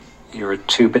You're a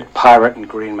two-bit pirate and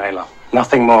green mailer.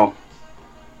 Nothing more.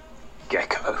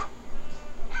 Gecko.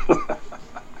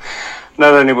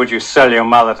 Not only would you sell your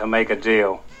mother to make a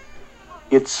deal,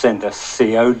 you'd send a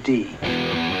COD.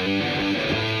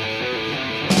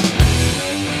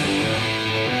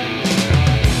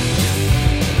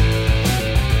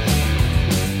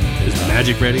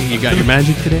 Magic ready? You got your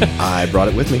magic today? I brought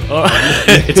it with me. Oh,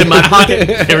 it's in my pocket.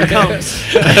 Here it comes.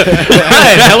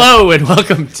 Hi, hello, and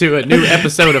welcome to a new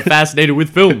episode of Fascinated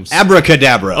with Films.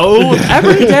 Abracadabra. Oh,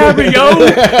 abracadabra, yo!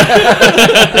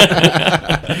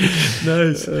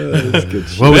 Nice. That's good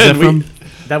shit. What was that from?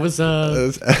 That was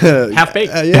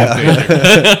Half-Baked. Yeah.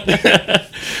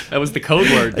 That was the code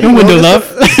word. Window love.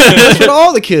 That's what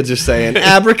all the kids are saying.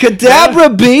 Abracadabra,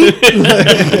 B.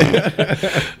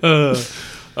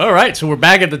 All right, so we're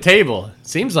back at the table.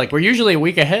 Seems like we're usually a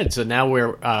week ahead, so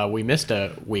now we missed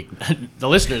a week. The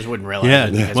listeners wouldn't realize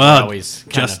it because we're always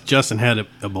Justin had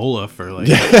Ebola for like...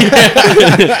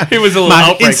 It was a little My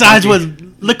outbreak. insides was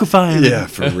liquefying. Yeah,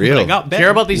 for real. I got better. Care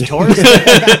about these tourists?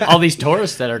 All these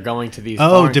tourists that are going to these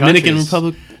foreign Dominican countries.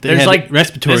 Republic. They There's had like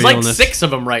respiratory There's like illness. 6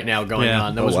 of them right now going Yeah.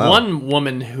 on. There Oh, was wow. one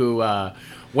woman who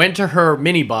went to her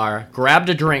mini bar, grabbed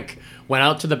a drink, went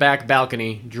out to the back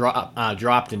balcony,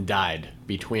 dropped and died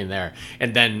between there.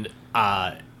 And then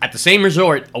at the same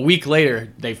resort, a week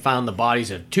later, they found the bodies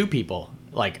of 2 people,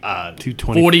 like a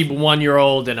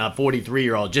 41-year-old and a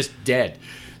 43-year-old, just dead.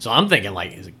 So I'm thinking,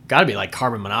 like, it's got to be like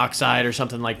carbon monoxide or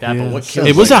something like that. Yeah. But what kills?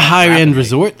 It was like, a higher end rapidly?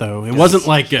 resort though. It wasn't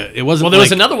like it wasn't. Well, there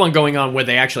was like- another one going on where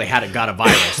they actually got a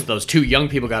virus. Those 2 young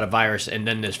people got a virus, and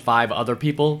then there's 5 other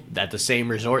people at the same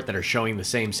resort that are showing the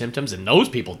same symptoms, and those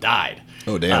people died.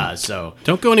 Oh, damn. So,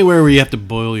 Don't go anywhere where you have to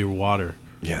boil your water.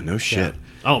 Yeah, no shit.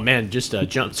 oh man, just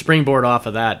springboard off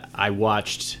of that. I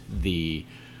watched the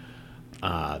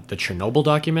Chernobyl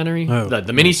documentary, Oh, the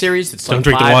miniseries. It's Don't like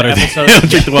drink the 5 water. episodes. Don't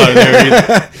drink the water there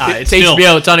either. It's Still.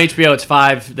 HBO. It's on HBO. It's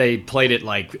 5. They played it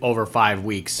like over 5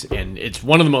 weeks, and it's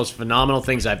one of the most phenomenal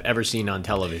things I've ever seen on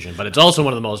television. But it's also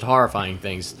one of the most horrifying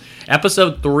things.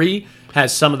 Episode 3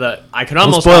 has some of the. I could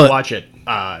almost spoil not it. watch it.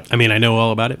 I mean, I know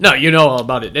all about it. No, you know all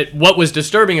about it. What was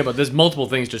disturbing about there's multiple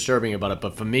things disturbing about it,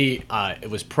 but for me, it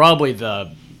was probably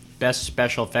the best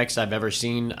special effects I've ever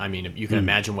seen. I mean, you can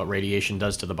imagine what radiation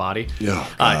does to the body. Yeah,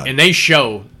 God. And they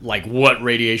show like what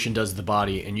radiation does to the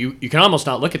body, and you can almost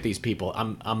not look at these people.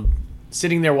 I'm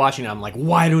sitting there watching. I'm like,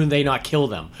 why do they not kill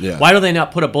them? Yeah. Why do they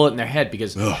not put a bullet in their head?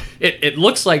 Because it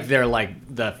looks like they're like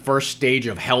the first stage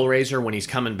of Hellraiser when he's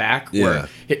coming back, where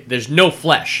there's no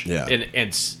flesh. Yeah. And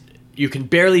it's. You can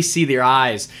barely see their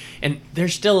eyes, and they're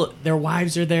still, their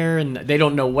wives are there, and they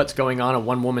don't know what's going on. And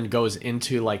one woman goes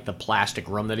into like the plastic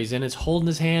room that he's in. It's holding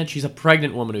his hand. She's a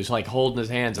pregnant woman who's like holding his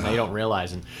hands, and they don't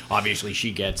realize. And obviously,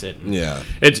 she gets it. And Yeah.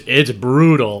 it's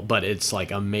brutal, but it's like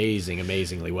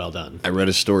amazingly well done. I read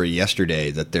a story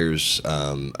yesterday that there's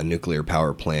a nuclear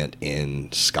power plant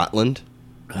in Scotland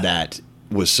that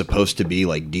was supposed to be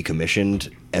like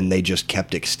decommissioned, and they just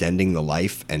kept extending the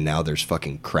life, and now there's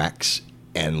fucking cracks.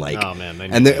 And like, Oh, man,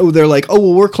 and they're like, oh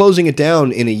well, we're closing it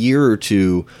down in a year or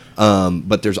 2,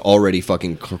 but there's already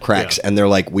fucking cracks, Yeah. and they're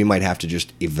like, we might have to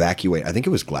just evacuate. I think it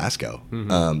was Glasgow.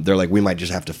 They're like, we might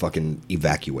just have to fucking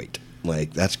evacuate.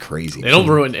 Like, that's crazy.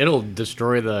 It'll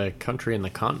destroy the country and the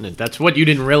continent. That's what you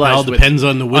didn't realize. It all depends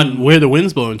on the wind, where the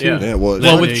wind's blowing too. Yeah. Yeah, well,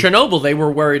 with they- Chernobyl, they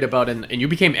were worried about, and you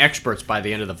became experts by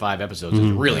the end of the 5 episodes. It's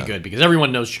really good because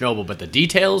everyone knows Chernobyl, but the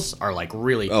details are like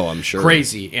really I'm sure.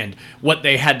 crazy. And what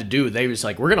they had to do, they was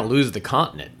like, we're going to lose the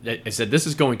continent. They said this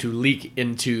is going to leak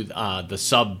into the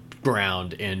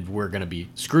subground, and we're going to be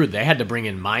screwed. They had to bring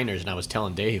in miners, and I was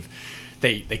telling Dave.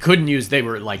 They couldn't use. They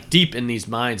were like deep in these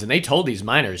mines, and they told these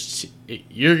miners,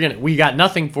 we got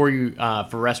nothing for you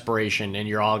for respiration, and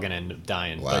you're all gonna end up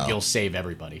dying, Wow. but you'll save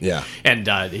everybody. Yeah. And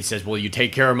he says, will you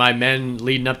take care of my men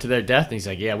leading up to their death? And he's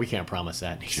like, yeah, we can't promise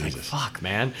that. And he's like, fuck,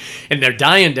 man. And they're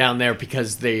dying down there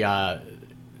because they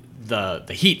the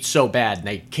heat's so bad, and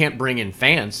they can't bring in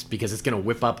fans because it's going to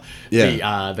whip up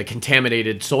the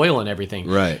contaminated soil and everything.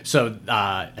 Right. So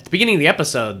at the beginning of the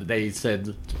episode, they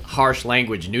said harsh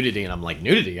language, nudity, and I'm like,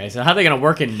 nudity? I said, how are they going to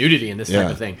work in nudity in this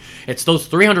type of thing? It's those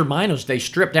 300 miners they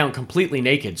strip down completely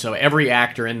naked, so every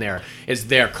actor in there is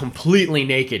there completely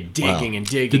naked, digging and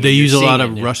digging. Did they and use a you're lot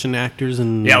seeing of it. Russian actors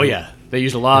and? Yeah, oh yeah. They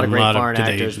used a lot of A great lot of- foreign did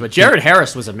they- actors, but Jared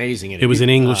Harris was amazing in it. It was in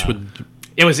English with.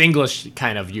 It was English,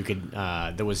 kind of. You could.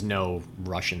 There was no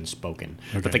Russian spoken,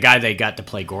 but the guy they got to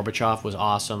play Gorbachev was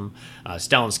awesome.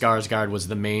 Stellan Skarsgård was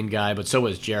the main guy, but so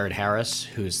was Jared Harris,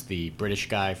 who's the British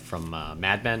guy from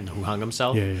Mad Men who hung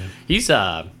himself. Yeah, yeah. He's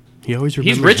He always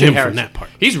remembers he's Richard him Harris. from that part.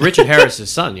 He's Richard Harris's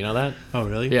son. You know that? Oh,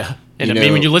 really? Yeah. And You I mean,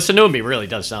 know- when you listen to him, he really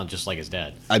does sound just like his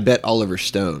dad. I bet Oliver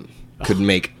Stone could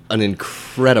make an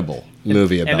incredible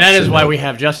movie about. And that is Sin why Hope. we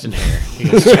have Justin here.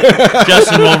 Because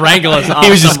Justin will wrangle us off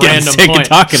He was just some getting random sick point. of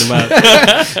talking about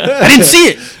it. I didn't see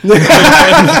it.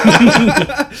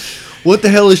 What the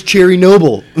hell is Cherry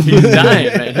Noble? He's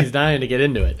dying, man. He's dying to get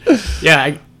into it.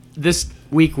 Yeah, this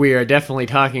week we are definitely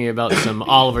talking about some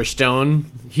Oliver Stone.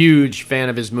 Huge fan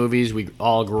of his movies. We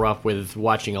all grew up with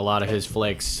watching a lot of his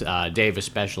flicks. Dave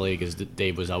especially, because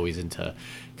Dave was always into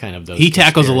kind of those. He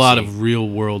tackles a lot conspiracy- of real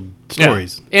world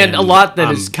stories. And a lot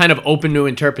that is kind of open to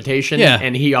interpretation. Yeah.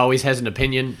 And he always has an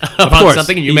opinion about course.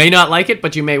 something. And you may not like it,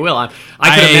 but you may will. I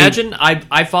could imagine.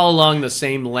 I fall along the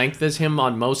same length as him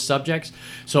on most subjects,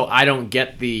 so I don't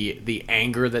get the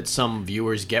anger that some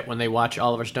viewers get when they watch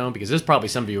Oliver Stone, because there's probably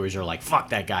some viewers who are like, "Fuck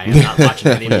that guy! I'm not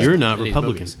watching any of his You're not these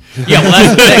Republican. movies." Yeah,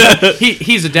 well, that's the thing.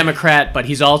 He's a Democrat, but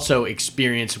he's also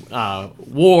experienced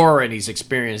war, and he's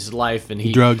experienced life, and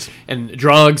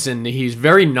drugs, and he's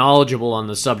very knowledgeable on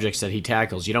the subjects that he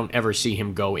tackles. You don't ever see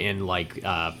him go in like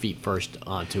feet first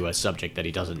onto a subject that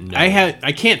he doesn't know.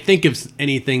 I can't think of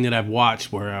anything that I've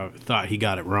watched where I thought he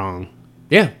got it wrong.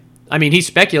 Yeah. I mean, he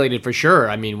speculated for sure.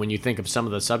 I mean, when you think of some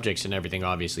of the subjects and everything,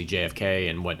 obviously JFK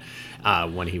and what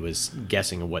when he was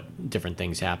guessing what different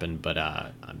things happened, but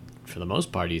for the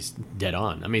most part, he's dead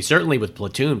on. I mean, certainly with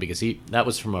Platoon, because that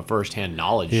was from a first-hand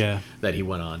knowledge that he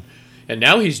went on. And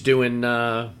now he's doing...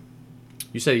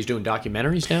 you said he's doing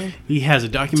documentaries now? He has a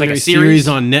documentary like a series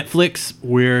on Netflix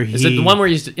where he... Is it the one where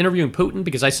he's interviewing Putin?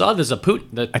 Because I saw there's a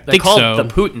Putin... I they think call so. it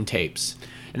the Putin tapes.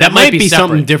 And that might be separate.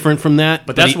 something different from that.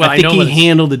 But that's what I I think know he that it's-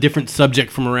 handled a different subject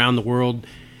from around the world.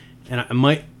 And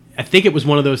I think it was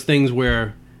one of those things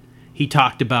where he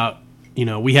talked about,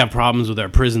 we have problems with our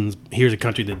prisons. Here's a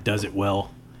country that does it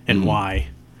well and why.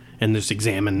 And just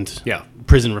examined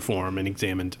prison reform and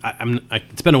examined...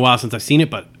 it's been a while since I've seen it,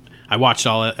 but I watched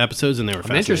all episodes and they were I'm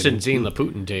fascinating. interested in seeing the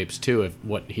Putin tapes, too, of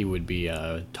what he would be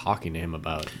talking to him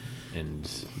about and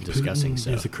discussing.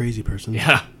 So He's a crazy person.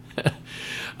 yeah.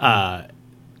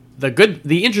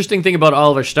 The interesting thing about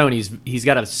Oliver Stone, he's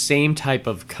got a same type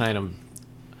of kind of,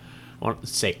 I won't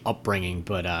say upbringing,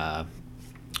 but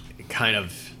kind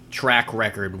of track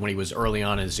record when he was early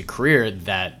on in his career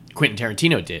that Quentin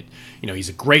Tarantino did. He's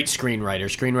a great screenwriter.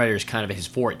 Screenwriter is kind of his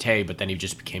forte, but then he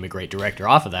just became a great director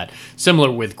off of that.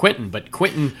 Similar with Quentin, but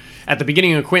Quentin, at the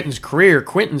beginning of Quentin's career,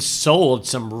 Quentin sold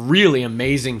some really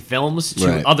amazing films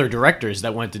to other directors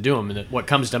that went to do them. And what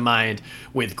comes to mind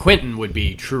with Quentin would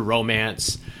be True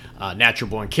Romance, Natural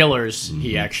Born Killers.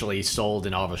 He actually sold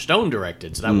and Oliver Stone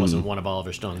directed, so that wasn't one of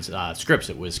Oliver Stone's scripts.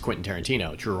 It was Quentin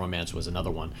Tarantino. True Romance was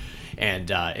another one.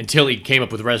 And until he came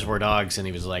up with Reservoir Dogs and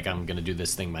he was like, I'm going to do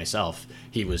this thing myself,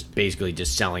 he was basically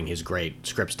just selling his great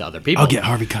scripts to other people. I'll get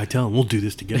Harvey Keitel and we'll do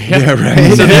this together. Yeah,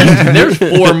 right. So there's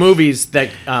 4 movies that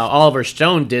Oliver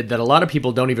Stone did that a lot of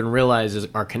people don't even realize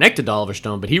are connected to Oliver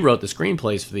Stone, but he wrote the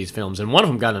screenplays for these films, and one of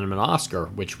them got him an Oscar,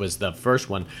 which was the first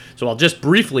one. So I'll just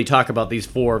briefly talk about these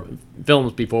 4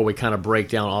 films before we kind of break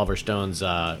down Oliver Stone's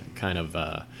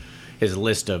his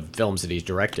list of films that he's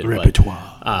directed.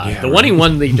 Repertoire. The one he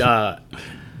won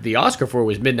the Oscar for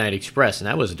was Midnight Express, and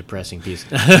that was a depressing piece.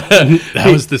 That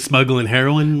was the smuggling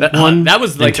heroin one? That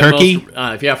was like in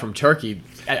Turkey? From Turkey.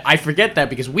 I forget that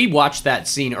because we watched that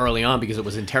scene early on because it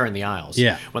was in Terror in the Isles.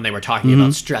 Yeah. When they were talking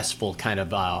about stressful kind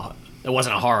of... it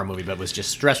wasn't a horror movie, but it was just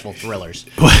stressful thrillers.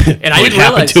 And What I didn't happened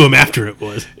realize... to him after it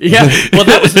was. Yeah, well,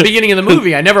 that was the beginning of the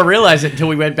movie. I never realized it until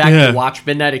we went back to watch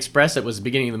Midnight Express. It was the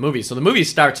beginning of the movie. So the movie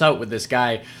starts out with this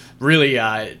guy, really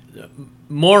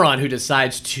moron, who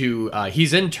decides to...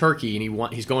 he's in Turkey,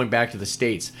 and he's going back to the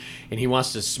States, and he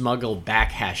wants to smuggle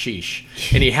back hashish.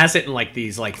 And he has it in like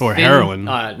these... Or thin, heroin.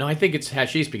 No, I think it's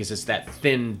hashish because it's that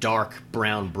thin, dark,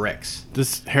 brown bricks.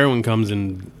 This heroin comes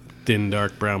in thin,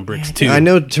 dark brown bricks, too. I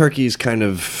know Turkey's kind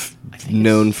of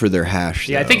known for their hash.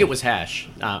 Yeah, I though. think it was hash.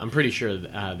 I'm pretty sure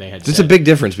they had There's said. a big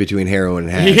difference between heroin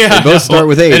and hash. Yeah. They both start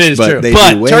with H, It is but true. they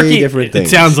But do way Turkey- different It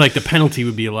things. sounds like the penalty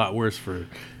would be a lot worse for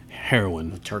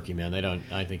heroin. Turkey, man, they don't.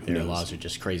 I think their laws are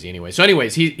just crazy anyway. So,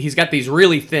 anyways, he's got these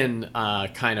really thin,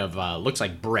 kind of looks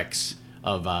like bricks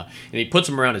of, and he puts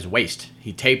them around his waist.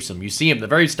 He tapes them. You see him. The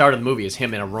very start of the movie is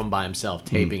him in a room by himself,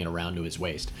 taping it around to his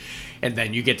waist, and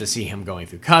then you get to see him going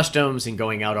through customs and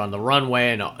going out on the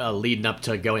runway and leading up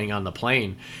to going on the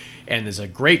plane. And there's a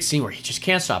great scene where he just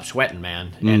can't stop sweating,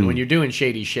 man. And when you're doing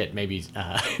shady shit, maybe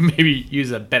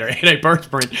use a better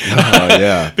antiperspirant. Oh,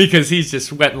 yeah. Because he's just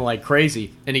sweating like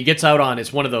crazy. And he gets out on,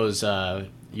 it's one of those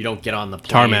you don't get on the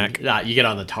plane. Tarmac. You get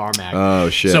on the tarmac. Oh,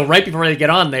 shit. So right before they get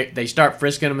on, they start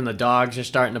frisking him, and the dogs are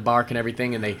starting to bark and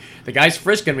everything. And the guy's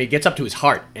frisking him. He gets up to his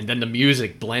heart, and then the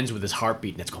music blends with his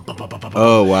heartbeat, and it's going. Bum, bum, bum, bum, bum.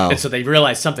 Oh, wow. And so they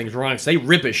realize something's wrong. So they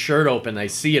rip his shirt open. They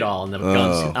see it all, and the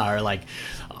guns are like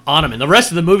on him. And the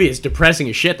rest of the movie is depressing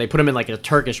as shit. They put him in like a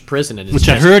Turkish prison, and it's Which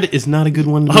I just- heard is not a good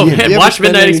one to Oh, be in. man. You ever Watch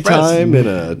spend Midnight any Express. time in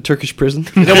a Turkish prison?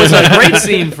 There was a great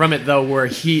scene from it though, where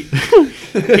he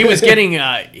was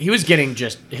getting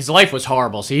just his life was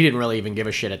horrible, so he didn't really even give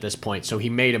a shit at this point. So he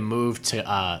made a move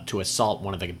to assault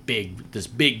one of the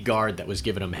big guard that was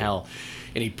giving him hell,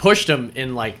 and he pushed him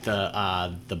in like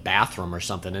the bathroom or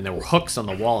something, and there were hooks on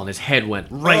the wall, and his head went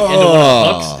right into one of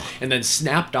the hooks, and then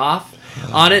snapped off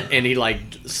on it, and he like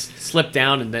slipped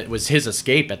down, and that was his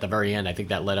escape at the very end. I think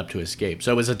that led up to escape.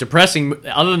 So it was a depressing,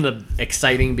 other than the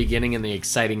exciting beginning and the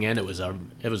exciting end, it was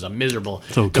a miserable.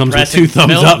 So it comes with depressing 2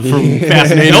 thumbs film. up from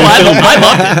Fascinating. No, I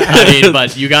loved it. I mean,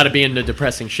 but you got to be into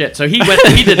depressing shit. So he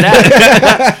did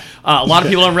that. A lot of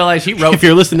people don't realize he wrote. If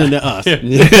you're listening to us,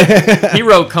 He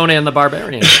wrote Conan the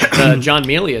Barbarian, John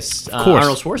Milius, course.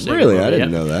 Arnold Schwarzenegger. Really? I movie,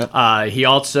 didn't yeah. know that. He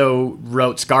also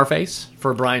wrote Scarface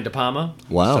for Brian De Palma.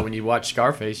 Wow. So when you watch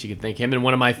Scarface, you can thank him. And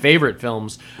one of my favorite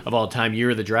films of all time,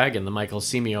 Year of the Dragon, the Michael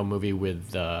Cimino movie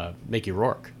with Mickey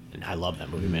Rourke. And I love that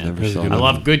movie, man. Never saw I that.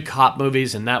 love good cop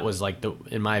movies, and that was like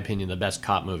in my opinion, the best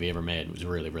cop movie ever made. It was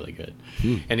really, really good.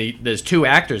 And there's 2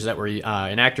 actors that were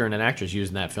an actor and an actress used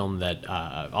in that film that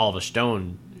Oliver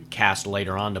Stone cast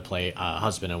later on to play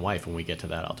husband and wife. When we get to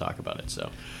that, I'll talk about it. So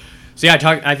yeah,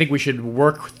 I think we should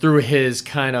work through his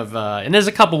kind of, and there's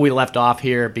a couple we left off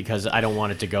here because I don't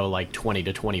want it to go like 20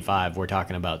 to 25 we're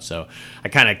talking about. So I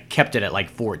kind of kept it at like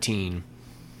 14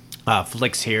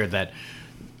 flicks here that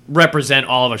represent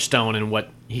Oliver Stone and what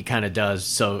he kind of does.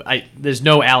 So there's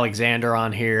no Alexander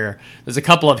on here. There's a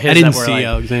couple of his. I didn't that were see like,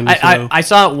 Alexander, so- I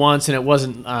saw it once and it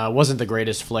wasn't the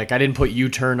greatest flick. I didn't put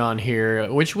U-Turn on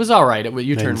here, which was all right. U-Turn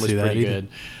didn't was see that pretty either.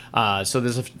 good. So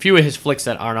there's a few of his flicks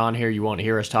that aren't on here you won't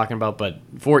hear us talking about, but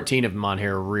 14 of them on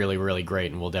here are really, really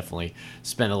great, and we'll definitely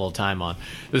spend a little time on.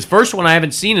 This first one I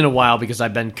haven't seen in a while because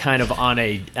I've been kind of on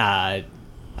a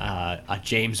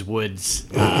James Woods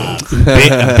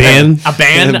ban. a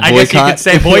ban, I guess you Boycott. could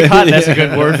say boycott. That's a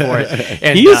good word for it.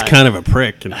 And, He is kind of a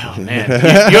prick. oh man,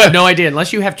 you have no idea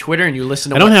unless you have Twitter and you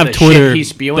listen to. I don't what have the Twitter, shit he's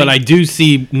spewing. but I do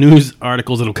see news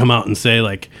articles that'll come out and say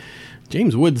like,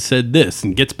 James Woods said this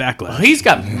and gets backlash. He's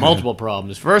got multiple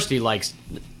problems. First, he likes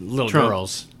little Trump.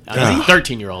 girls.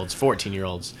 13-year-olds,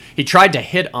 14-year-olds. He tried to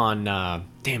hit on.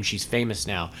 Damn, she's famous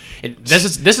now. And this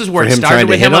is where For it him started trying to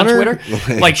with him hit on on her?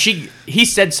 Twitter. Like he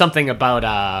said something about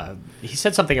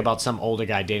some older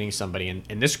guy dating somebody,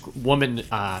 and this woman.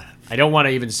 I don't want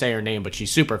to even say her name, but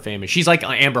she's super famous. She's like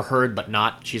Amber Heard, but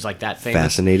not. She's like that famous.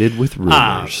 Fascinated with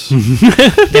rumors.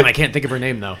 Damn, I can't think of her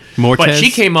name though. Mortez? But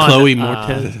she came on. Chloe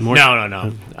Mortez?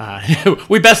 No.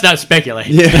 We best not speculate.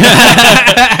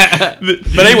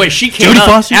 But anyway, she came Jodie out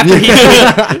Foster?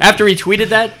 after he tweeted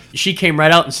that. She came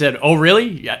right out and said, "Oh, really?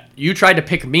 Yeah, you tried to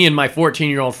pick me and my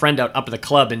 14-year-old friend up at the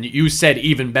club, and you said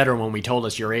even better when we told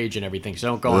us your age and everything. So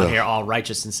don't go on Ugh. here all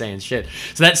righteous and saying shit."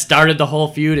 So that started the whole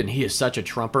feud, and he is such a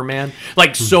Trumper, man.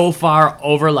 Like so far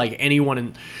over, like anyone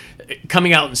in.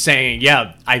 Coming out and saying,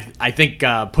 "Yeah, I think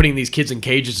putting these kids in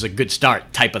cages is a good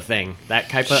start," type of thing, that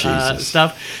type of Jesus.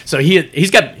 stuff. So he's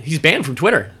banned from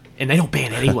Twitter, and they don't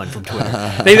ban anyone from Twitter.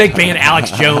 They like ban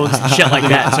Alex Jones and shit like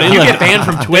that. So if you get banned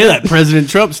from They Twitter, let President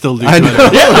Trump still do I Twitter. know.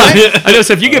 I know.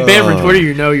 So if you get banned from Twitter,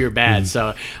 you know you're bad.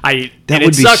 So That and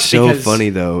would it be sucks so because- funny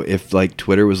though if like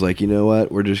Twitter was like, you know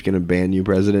what, we're just gonna ban you,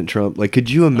 President Trump. Like, could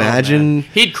you Oh, imagine? man.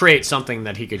 He'd create something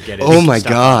that he could get. Oh, my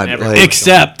God, like-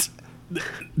 Except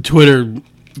Twitter,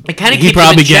 it kind of he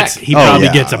probably gets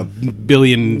yeah. gets a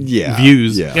billion Yeah,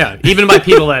 views. yeah. yeah, even by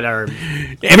people that are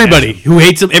Everybody who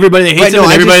hates him, everybody that hates Right, him, no,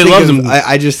 and I just everybody think loves of- him.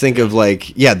 I just think of like,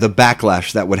 the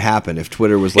backlash that would happen if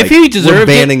Twitter was like, If he we're deserved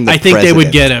banning it, the I think they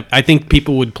would president. get I think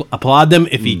people would applaud them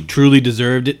if he truly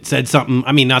deserved it. Said something.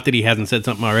 I mean, not that he hasn't said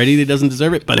something already that doesn't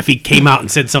deserve it, but if he came out and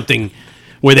said something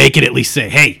where they could at least say,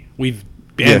 "Hey, we've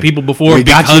banned Yeah. people before We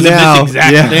got because you of now." this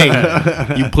exact Yeah.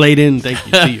 thing. You played in. Thank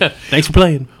you. See you. Thanks for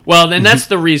playing." Well, then that's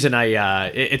the reason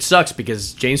it sucks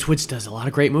because James Woods does a lot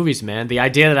of great movies, man. The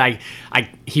idea that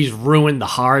he's ruined The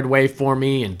Hard Way for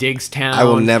me and Diggstown. I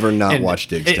will never not watch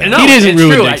Diggstown. No, He doesn't it's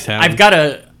ruin true. Diggstown.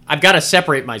 I've got to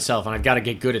separate myself, and I've got to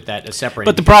get good at that. Separating.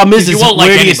 But the problem is, You is won't where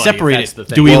like do you anybody if separate that's the it?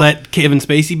 thing. Do we Well- let Kevin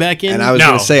Spacey back in? And I was No.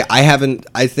 gonna say, I think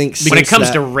when it since comes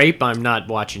that- to rape, I'm not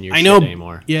watching your I know, shit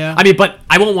anymore. yeah. I mean, but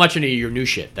I won't watch any of your new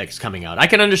shit that's coming out. I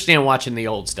can understand watching the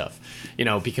old stuff,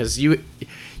 because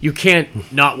you can't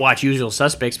not watch Usual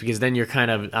Suspects because then you're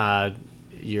kind of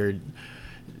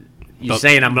you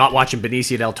saying I'm not watching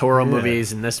Benicio del Toro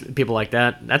movies and this people like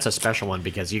that. That's a special one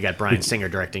because you got Bryan Singer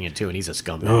directing it too, and he's a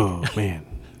scumbag. Oh man.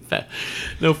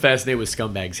 No Fascinated with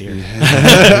Scumbags here.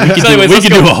 We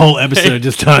could do a whole episode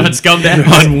just on scumbags,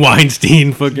 on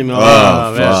Weinstein, fucking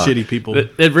shitty people.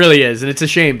 It really is, and it's a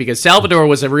shame because Salvador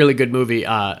was a really good movie.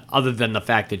 Other than the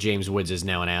fact that James Woods is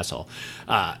now an asshole.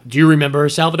 Do you remember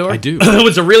Salvador? I do. It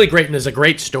was a really great, and there's a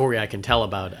great story I can tell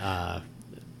about. A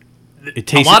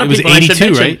lot of people, it was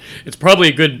 82, right? It's probably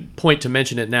a good point to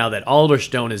mention it now that Oliver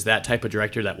Stone is that type of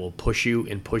director that will push you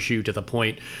to the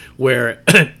point where.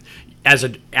 As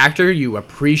an actor, you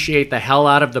appreciate the hell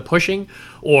out of the pushing,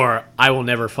 or I will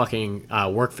never fucking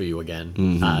work for you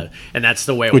again. And that's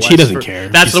the way it was. Which he doesn't care.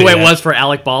 That's the way it was for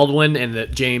Alec Baldwin and the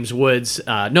James Woods.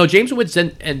 No, James Woods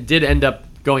did end up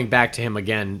going back to him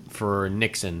again for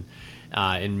Nixon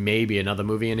and maybe another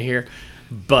movie in here.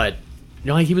 But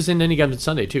he was in Any Given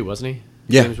Sunday too, wasn't he?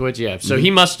 Yeah. James Woods, yeah. So he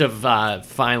must have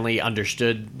finally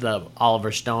understood the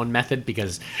Oliver Stone method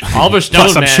because Oliver Stone,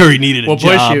 Plus, I'm sure he needed a will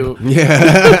job. push you.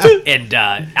 Yeah. And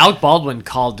Alec Baldwin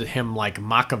called him like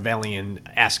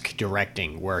Machiavellian-esque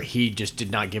directing, where he just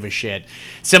did not give a shit.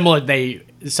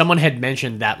 Someone had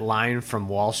mentioned that line from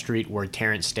Wall Street where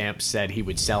Terrence Stamp said he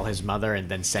would sell his mother and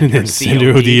then send her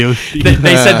COD.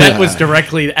 They said that was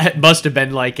it must have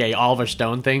been like a Oliver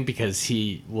Stone thing because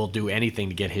he will do anything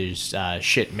to get his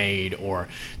shit made or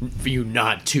for you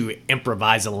not to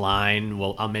improvise a line.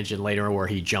 Well, I'll mention later where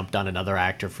he jumped on another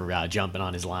actor for jumping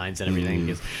on his lines and everything.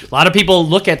 Because a lot of people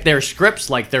look at their scripts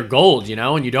like they're gold,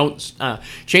 and you don't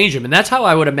change them. And that's how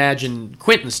I would imagine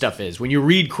Quentin's stuff is. When you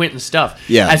read Quentin's stuff,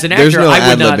 as an actor, I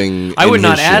would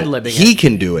not ad-libbing it. He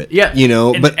can do it. Yeah.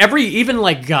 And but even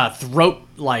like throat,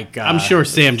 I'm sure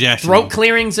Sam Jackson throat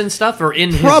clearings and stuff are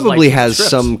in probably his, has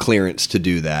scripts. some clearance to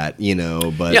do that,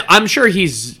 but yeah, I'm sure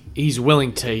he's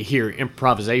willing to hear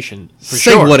improvisation for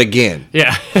say sure. what again?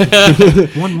 Yeah.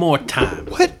 One more time.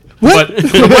 What? But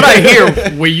from what I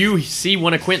hear, where you see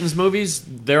one of Quentin's movies,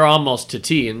 they're almost to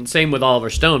T, and same with Oliver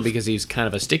Stone because he's kind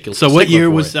of a stickler. So what year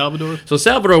for was it. Salvador? So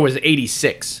Salvador was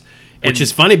 86. Which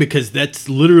is funny because that's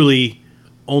literally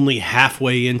only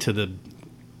halfway into the.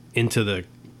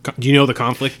 Do you know the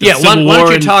conflict? Yeah, why don't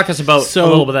you and- talk us about so, a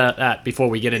little bit of that before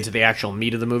we get into the actual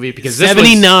meat of the movie? Because this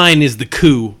 79 is the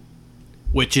coup,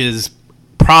 which is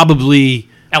probably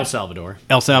El Salvador.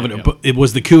 But it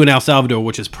was the coup in El Salvador,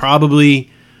 which is probably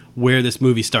where this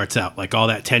movie starts out. Like all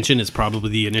that tension is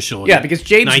probably the initial. Yeah, because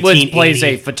James Woods 1980. plays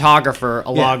a photographer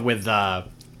along with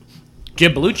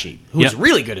Jim Belushi, who's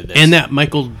really good at this. And that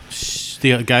Michael,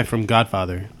 the guy from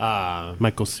Godfather,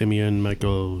 Michael Simeon,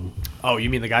 Oh, you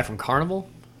mean the guy from Carnival?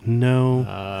 No,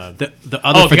 the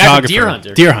other the photographer, guy from Deer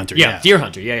Hunter. Deer Hunter, yeah, Deer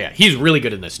Hunter. Yeah. He's really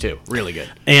good in this too. Really good.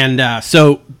 And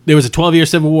so there was a 12-year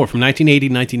civil war from 1980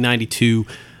 to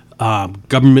 1992.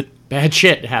 Government Bad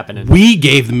shit happening. We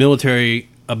gave the military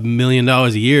 $1 million a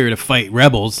year to fight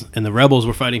rebels, and the rebels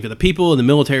were fighting for the people, and the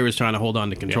military was trying to hold on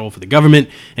to control for the government,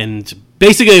 and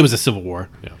basically it was a civil war,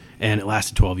 and it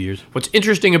lasted 12 years. What's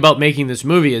interesting about making this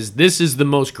movie is this is the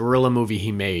most guerrilla movie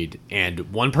he made,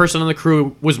 and one person on the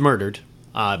crew was murdered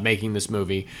making this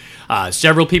movie.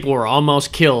 Several people were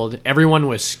almost killed. Everyone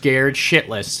was scared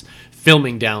shitless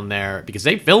filming down there because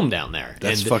they filmed down there.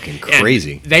 That's fucking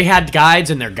crazy. And they had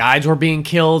guides, and their guides were being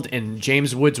killed, and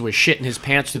James Woods was shitting his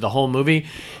pants through the whole movie.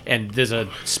 And there's a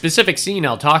specific scene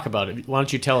I'll talk about. Why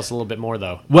don't you tell us a little bit more,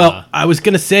 though? Well, I was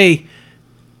going to say,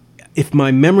 if my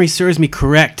memory serves me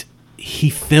correct, he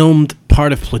filmed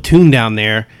part of Platoon down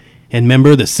there. And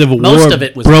remember, the Civil War most of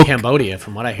it was in Cambodia,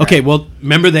 from what I heard. Okay, well,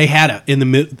 remember they had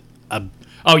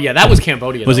oh, yeah, that was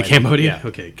Cambodia. Was it Cambodia? Yeah.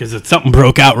 Okay, because something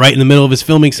broke out right in the middle of his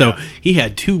filming, so he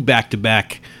had 2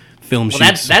 back-to-back film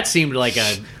shoots. That seemed like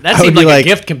a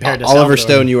gift compared to Oliver Salvador.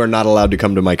 Stone. You are not allowed to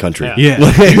come to my country. Yeah.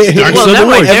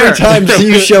 Every time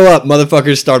you show up,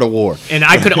 motherfuckers start a war. And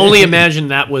I could only imagine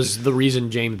that was the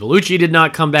reason James Belushi did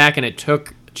not come back, and it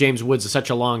took James Woods such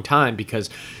a long time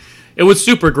because it was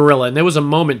super guerrilla, and there was a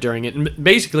moment during it. And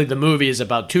basically, the movie is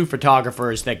about 2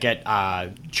 photographers that get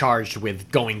charged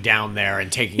with going down there and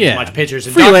taking as much pictures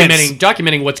and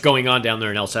documenting what's going on down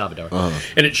there in El Salvador.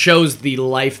 And it shows the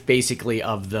life, basically,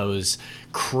 of those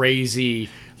crazy,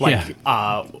 what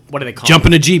do they call Jump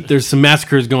them? in a Jeep. There's some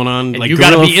massacres going on. And you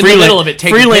got to be in the middle of it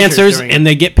taking pictures freelancers, during it. and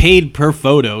they get paid per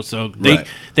photo. So they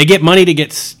get money to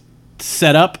get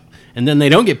set up. And then they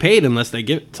don't get paid unless they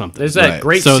get something. There's that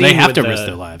great so scene they have with to risk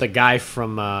their lives. The guy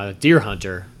from Deer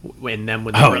Hunter, And then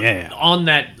when they Oh, were yeah. on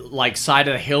that like side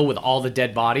of the hill with all the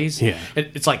dead bodies, Yeah.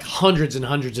 it's like hundreds and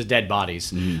hundreds of dead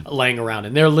bodies Mm-hmm. laying around,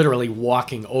 and they're literally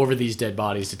walking over these dead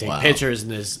bodies to take pictures,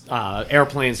 and there's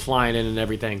airplanes flying in and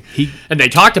everything. And they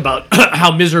talked about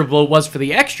how miserable it was for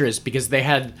the extras because they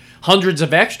had hundreds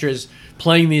of extras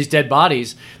playing these dead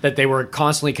bodies that they were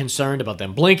constantly concerned about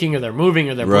them blinking or they're moving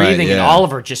or they're Right, breathing, and yeah.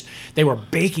 Oliver they were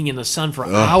baking in the sun for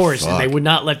hours, and they fuck. would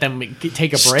not let them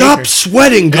take a break. Stop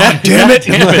sweating, God damn it!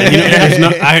 There's no,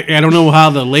 I don't know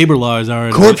how the labor laws are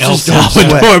in Corpses El don't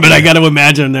Salvador, sweat. but I got to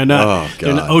imagine they're not. Oh,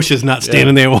 they're God. OSHA's not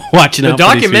standing there watching The out for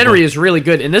these documentary people. is really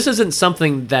good, and this isn't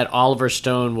something that Oliver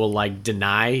Stone will like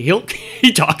deny.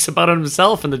 He talks about it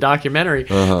himself in the documentary,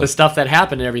 the stuff that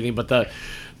happened and everything. But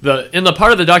the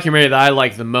part of the documentary that I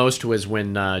liked the most was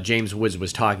when James Woods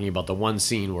was talking about the one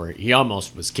scene where he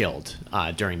almost was killed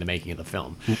during the making of the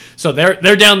film. So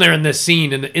they're down there in this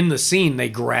scene, and in the scene they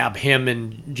grab him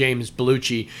and James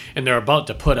Belushi, and they're about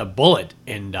to put a bullet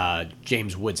in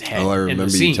James Woods' head. Oh, I in the remember you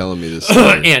scene. telling me this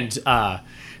story. And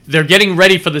they're getting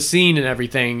ready for the scene and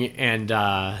everything, and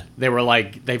they were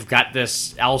like, they've got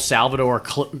this El Salvador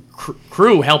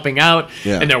crew helping out,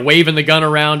 Yeah. and they're waving the gun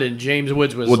around, and James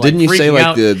Woods was Well, like, didn't you say freaking like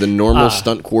out. the normal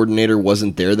stunt coordinator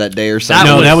wasn't there that day or That something?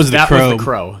 No, that was the Crow.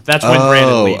 Crow. That's when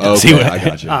Brandon Lee does. See okay, what- I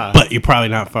got you. But you're probably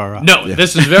not far off. No,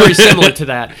 this is very similar to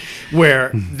that,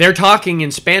 where they're talking in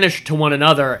Spanish to one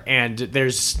another, and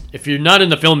if you're not in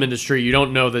the film industry, you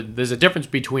don't know that there's a difference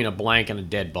between a blank and a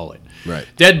dead bullet. Right.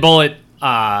 Dead bullet,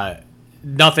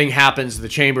 nothing happens. The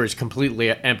chamber is completely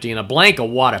empty, and a blank, a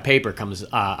wad of paper comes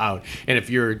out, and if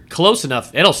you're close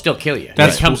enough, it'll still kill you.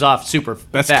 That's- It comes off super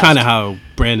That's fast. kind of how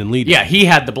Brandon Lee did. Yeah, he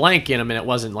had the blank in him, and it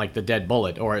wasn't like the dead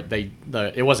bullet, or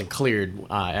it wasn't cleared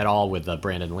at all with the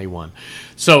Brandon Lee one.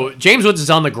 So James Woods is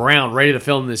on the ground, ready to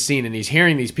film this scene, and he's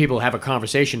hearing these people have a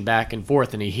conversation back and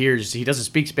forth, and he doesn't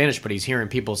speak Spanish, but he's hearing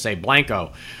people say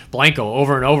 "Blanco, Blanco"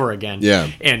 over and over again. Yeah.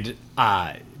 And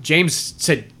James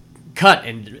said, "Cut,"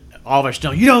 and Oliver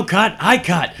Stone, "You don't cut, I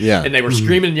cut." Yeah. And they were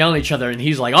screaming and yelling at each other, and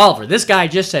he's like, "Oliver, this guy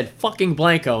just said fucking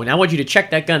Blanco, and I want you to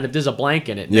check that gun if there's a blank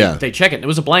in it." And Yeah. They check it, and there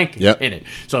was a blank Yep. in it.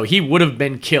 So he would have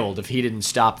been killed if he didn't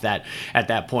stop that at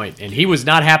that point. And he was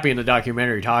not happy in the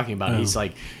documentary talking about it. He's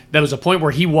like, there was a point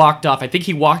where he walked off. I think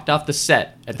he walked off the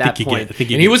set at that think he point. did. I think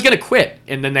he And he did. was going to quit.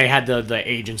 And then they had the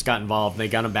agents got involved. And they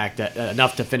got him back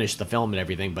enough to finish the film and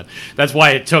everything. But that's why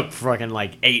it took fucking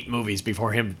like 8 movies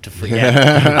before him to forget.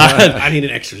 I need an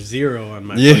extra 0 on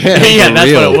my. Yeah, Yeah, for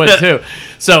that's real. what it was too.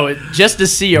 So just to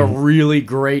see a really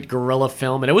great guerrilla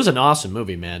film, and it was an awesome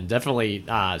movie, man. Definitely,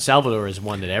 Salvador is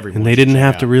one that everyone. And they should didn't check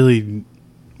have out. to really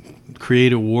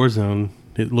create a war zone.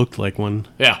 It looked like one.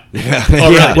 Yeah. Yeah. Oh,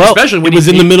 really? Yeah. Well, Especially when it was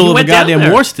he- in the middle he of a went down goddamn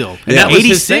there. war still. And that was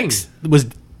his 86 was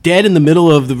dead in the middle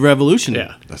of the revolution.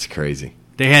 Yeah. That's crazy.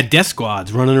 They had death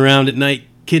squads running around at night,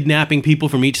 kidnapping people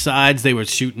from each sides. They were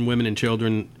shooting women and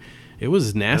children. It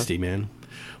was nasty, man.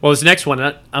 Well, this next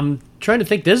one, I'm trying to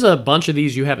think. There's a bunch of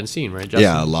these you haven't seen, right, Justin?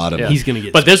 Yeah, a lot of them. He's gonna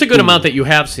get. But there's a good amount that you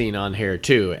have seen on here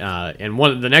too, and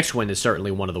the next one is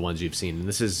certainly one of the ones you've seen. And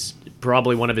this is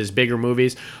probably one of his bigger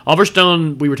movies. Oliver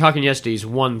Stone, we were talking yesterday, he's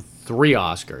won 3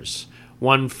 Oscars.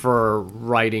 1 for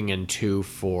writing and 2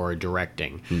 for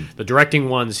directing. The directing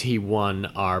ones he won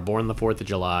are Born on the 4th of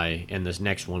July and this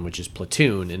next one, which is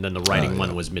Platoon, and then the writing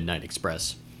one was Midnight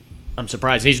Express. I'm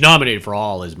surprised. He's nominated for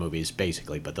all his movies,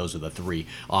 basically, but those are the 3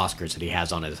 Oscars that he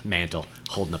has on his mantle,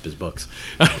 holding up his books.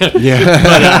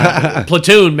 Yeah.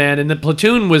 Platoon, man, and the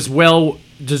Platoon was well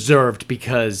deserved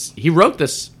because he wrote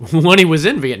this when he was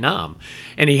in Vietnam,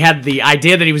 and he had the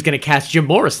idea that he was going to cast Jim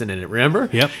Morrison in it. Remember?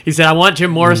 Yep. He said, "I want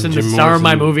Jim Morrison to Jim star in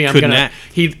my Morrison movie. I'm couldn't gonna." act.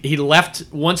 He left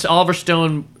once Oliver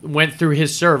Stone went through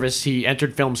his service. He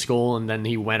entered film school, and then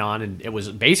he went on, and it was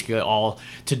basically all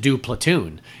to do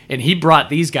Platoon. And he brought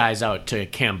these guys out to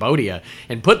Cambodia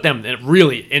and put them in a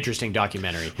really interesting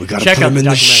documentary. We gotta Check put out him in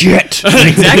the documentary. shit.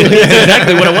 Exactly, that's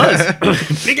exactly what it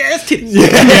was. Big ass titties.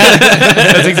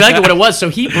 That's exactly what it was. So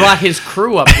he brought his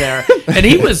crew up there, and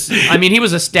he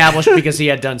was established because he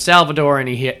had done Salvador, and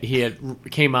he had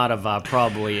came out of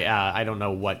probably I don't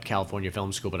know what California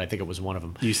Film School, but I think it was one of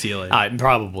them. UCLA.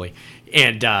 Probably.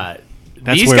 And That's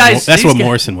these where guys. that's these where guys-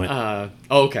 Morrison went.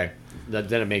 Okay.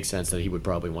 Then it makes sense that he would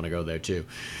probably want to go there too.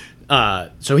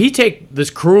 So he take this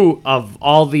crew of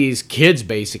all these kids,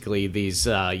 basically these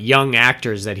young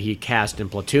actors that he cast in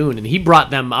Platoon, and he brought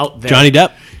them out there. Johnny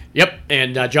Depp. Yep,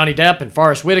 and Johnny Depp and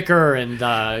Forrest Whitaker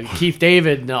and Keith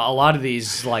David, and a lot of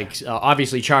these, like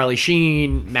obviously Charlie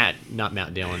Sheen, not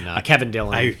Matt Dillon, Kevin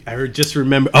Dillon. I just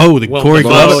remember. Oh, the Will Corey Defoe,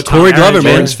 Glover. Tom Corey Glover, Arrington.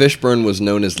 man. Lawrence Fishburne was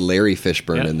known as Larry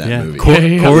Fishburne in that Yeah,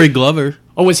 movie. Corey Glover.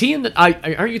 Oh, was he in the?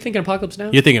 Aren't you thinking Apocalypse Now?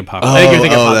 You're thinking Pop. I think you're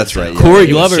thinking oh, Apocalypse that's right. Now. yeah. Corey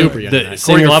He was Glover, super young in the that.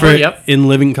 singer Corey Glover, for yep. In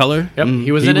Living Color. Yep,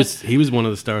 he was in it. He was one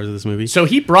of the stars of this movie. So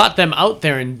he brought them out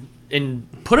there and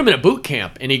put him in a boot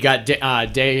camp, and he got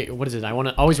what is it?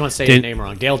 Always want to say his name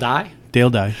wrong. Dale Dye. Dale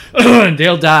Dye.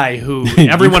 Dale Dye, who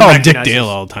everyone you call him recognizes. Dick Dale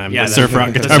all the time. Yeah, the surf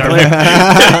rock the guitar surf-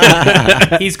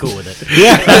 player. He's cool with it.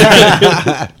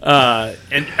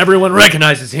 And everyone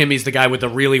recognizes him. He's the guy with the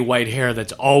really white hair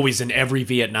that's always in every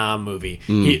Vietnam movie.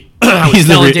 He's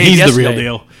the real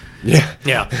deal.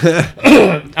 Yeah.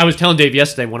 I was telling Dave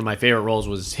yesterday one of my favorite roles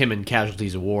was him in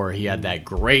Casualties of War. He had that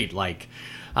great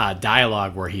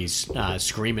dialogue where he's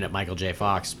screaming at Michael J.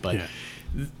 Fox. But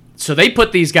so they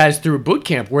put these guys through boot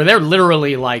camp where they're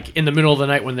literally like in the middle of the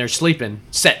night when they're sleeping,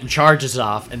 setting charges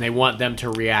off, and they want them to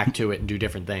react to it and do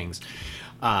different things.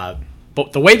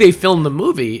 But the way they filmed the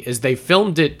movie is they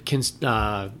filmed it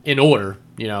in order,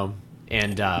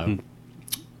 and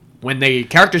when the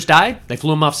characters died, they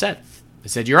flew them off set. They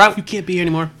said, "You're out. You can't be here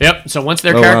anymore." Yep. So once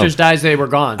their characters dies, they were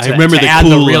gone. I remember to the add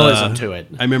cool the realism to it.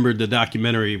 I remember the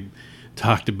documentary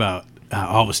talked about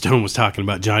Oliver Stone was talking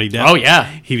about Johnny Depp. Oh, yeah.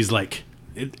 He was like,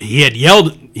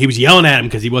 he was yelling at him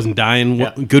because he wasn't dying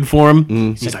good for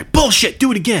him. He's like, "Bullshit, do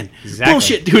it again. Exactly.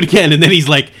 Bullshit, do it again." And then he's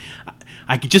like,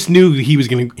 I just knew he was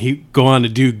going to go on to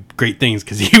do great things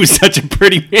because he was such a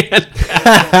pretty man.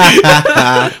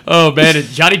 Oh man, and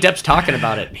Johnny Depp's talking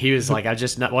about it. He was like, I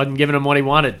just wasn't giving him what he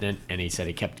wanted, and he said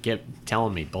he kept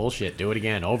telling me, "Bullshit, do it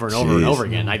again, over and over and over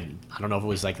again." I don't know if it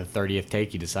was like the 30th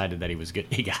take he decided that he was good,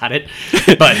 he got it,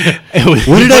 but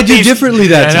What did I do differently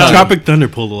that I know. time? Tropic Thunder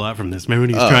pulled a lot from this. Remember when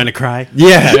he was trying to cry?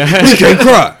 Yeah, we can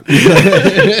cry.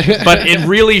 but it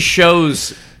really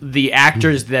shows the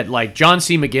actors that like John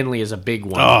C. McGinley is a big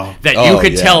one that you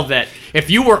could tell that if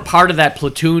you were part of that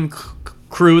platoon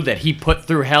crew that he put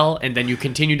through hell and then you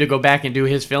continued to go back and do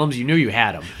his films, you knew you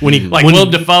had him. When Willem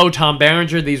Dafoe, Tom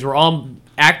Berenger, these were all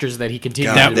actors that he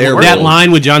continued God, to work That with.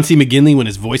 line with John C. McGinley when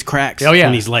his voice cracks. Oh, yeah.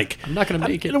 When he's like, I'm not gonna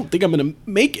make it. I don't think I'm going to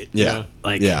make it. Yeah.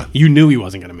 Like, Yeah. you knew he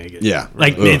wasn't going to make it. Yeah.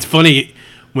 Like, Ugh. it's funny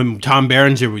when Tom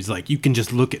Berenger was like, you can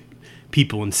just look at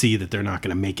people and see that they're not going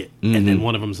to make it. And then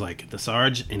one of them's like, the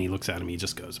Sarge, and he looks at him, he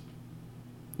just goes,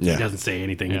 Yeah. he doesn't say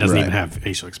anything. He doesn't Right. even have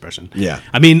facial expression. Yeah.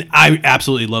 I mean, I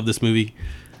absolutely love this movie.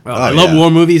 Oh, I love yeah.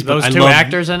 war movies, but Those I two love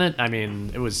actors in it, I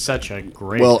mean, it was such a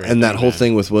great. Well, great and that whole man.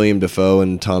 thing with William Dafoe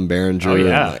and Tom Berenger. Oh,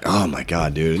 yeah. and like, oh my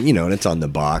God, dude. And it's on the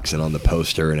box and on the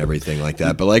poster and everything like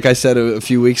that. But like I said a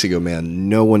few weeks ago, man,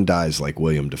 no one dies like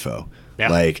William Dafoe. Yeah.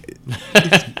 Like,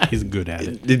 He's good at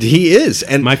it. he is.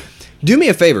 And My- do me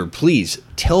a favor, please.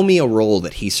 Tell me a role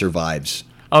that he survives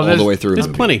all there's- the way through. a There's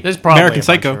movie. plenty. There's probably American a bunch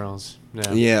Psycho. of roles.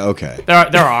 Yeah. Yeah, okay.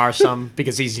 There are some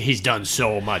because he's done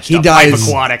so much. He stuff. dies. Life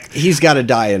Aquatic. He's got to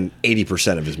die in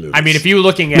 80% of his movies. I mean, if you're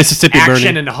looking at Mississippi action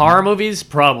Burning. and horror movies,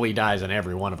 probably dies in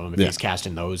every one of them if Yeah. he's cast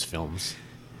in those films.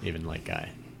 Even like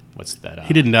what's that?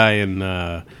 He didn't die in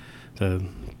the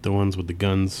ones with the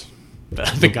guns.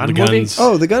 the gun the movie. guns.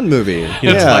 Oh, the gun movie. That's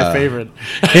yeah. my favorite.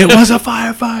 It was a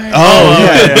firefight. Oh,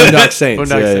 yeah. Boondock Saints.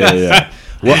 Boondock yeah, Saints. yeah.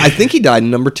 Well, I think he died in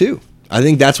number 2. I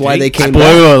think that's why they came back.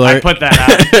 Spoiler I alert. put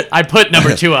that out. I put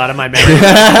number 2 out of my memory. It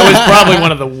was probably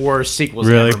one of the worst sequels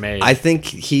Really? ever made. I think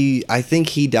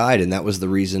he died, and that was the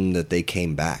reason that they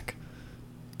came back,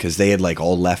 because they had like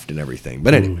all left and everything.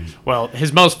 But anyway, well,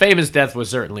 his most famous death was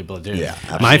certainly Platoon. yeah.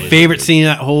 My absolutely. favorite scene in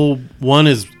that whole one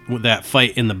is with that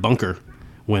fight in the bunker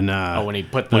when when he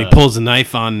pulls the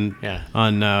knife on Yeah.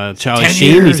 Charlie 10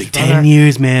 Sheen. years, He's like, 10 brother."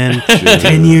 years, man.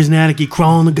 10 years in attic. You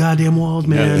crawl on the goddamn walls,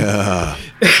 man.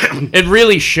 It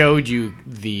really showed you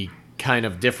the kind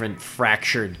of different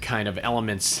fractured kind of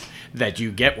elements that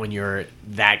you get when you're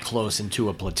that close into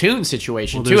a platoon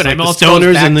situation Well, too. there's And like it the almost goes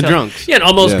stoners back and the to- drunks. Yeah, it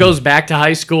almost Yeah. goes back to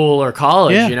high school or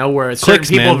college, Yeah. where Cliques,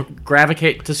 certain people man.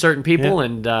 gravitate to certain people, Yeah.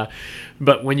 and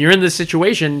but when you're in this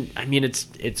situation, I mean,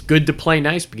 it's good to play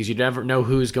nice because you never know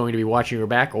who's going to be watching your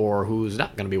back or who's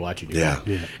not going to be watching your Yeah.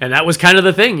 back. And that was kind of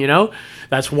the thing,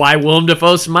 That's why Willem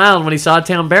Dafoe smiled when he saw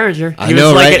Tom Berenger. I He was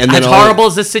know, like, right? And then as all- horrible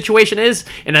as this situation is,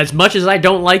 and as much as I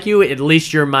don't like you, at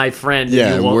least you're my friend.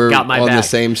 Yeah, and you we're got my on back. the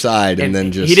same side, and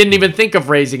then just he didn't even think of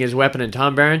raising his weapon, and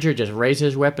Tom Berenger just raised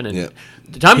his weapon, and Yeah.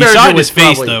 Tom You Berenger saw it in was his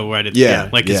face, probably- though, right? Yeah,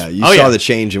 like yeah. his, You Oh, saw yeah. the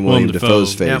change in Willem William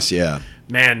Dafoe's Dafoe. face. Yeah.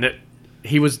 Man,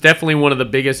 he was definitely one of the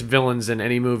biggest villains in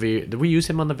any movie. Did we use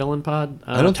him on the villain pod?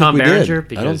 I don't Tom think we did. Berenger? I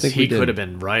Because don't think we he did. could have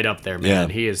been right up there, man.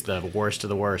 Yeah. He is the worst of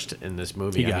the worst in this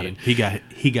movie. He got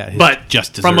his But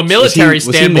just from a desserts. military Was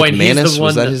he standpoint, he's McManus? the one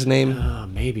Was that his name?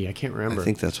 maybe I can't remember. I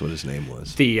think that's what his name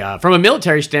was. From a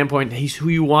military standpoint, he's who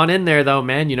you want in there, though,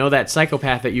 man. You know, that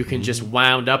psychopath that you can just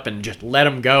wound up and just let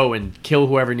him go and kill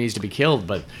whoever needs to be killed.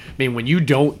 But I mean, when you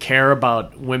don't care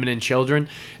about women and children,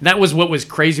 and that was what was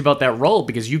crazy about that role,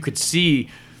 because you could see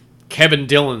Kevin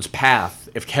Dillon's path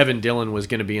if Kevin Dillon was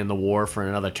going to be in the war for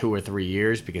another 2 or 3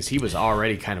 years, because he was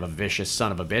already kind of a vicious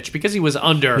son of a bitch because he was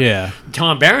under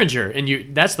Tom Berenger,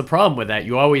 and that's the problem with that.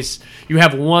 You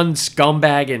have one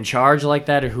scumbag in charge like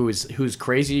that who's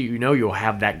crazy. You know, you'll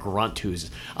have that grunt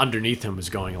who's underneath him is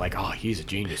going like, oh, he's a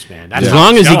genius, man. That's As how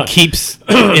long it's as he done. keeps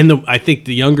I think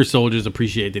the younger soldiers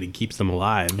appreciate that he keeps them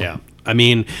alive. Yeah. I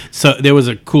mean, so there was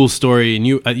a cool story, and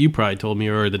you probably told me,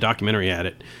 or the documentary had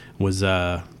it, was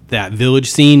that village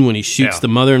scene when he shoots the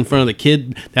mother in front of the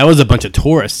kid. That was a bunch of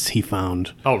tourists he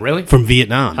found. Oh, really? From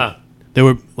Vietnam. Huh. They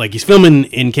were like, he's filming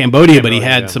in Cambodia, but he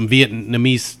had yeah. some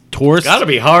Vietnamese tourists. Got to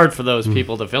be hard for those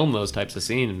people to film those types of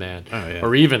scenes, man. Oh, yeah.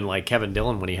 Or even like Kevin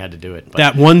Dillon when he had to do it. But,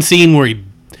 That one scene where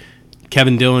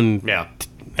Kevin Dillon bashed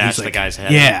he's the guy's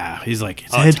head. Yeah, he's like,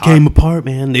 his Oh, head it's came hard. apart,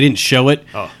 man. They didn't show it,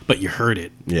 Oh. but you heard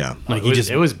it. Yeah. Like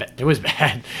It was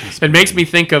bad. It makes me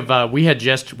think of we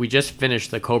just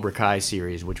finished the Cobra Kai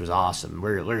series, which was awesome.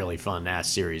 Really fun ass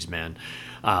series, man.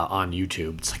 On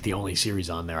YouTube, it's like the only series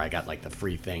on there. I got like the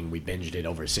free thing. We binged it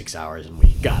over 6 hours and we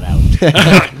got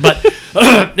out. But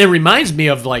it reminds me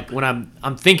of like when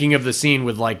I'm thinking of the scene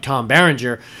with like Tom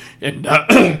Berenger and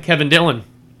Kevin Dillon.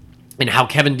 And how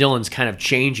Kevin Dillon's kind of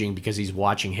changing because he's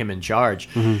watching him in charge.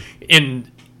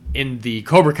 In the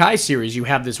Cobra Kai series, you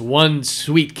have this one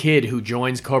sweet kid who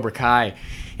joins Cobra Kai,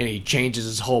 and he changes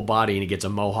his whole body, and he gets a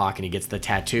mohawk, and he gets the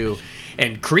tattoo.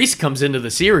 And Kreese comes into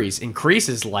the series, and Kreese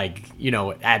is like,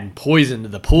 adding poison to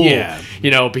the pool,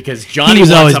 because Johnny was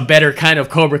wants always- a better kind of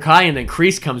Cobra Kai, and then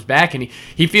Kreese comes back, and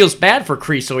he feels bad for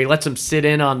Kreese, so he lets him sit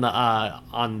in on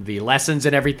the lessons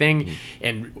and everything,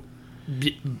 and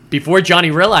before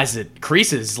Johnny realizes it,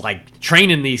 Kreese is like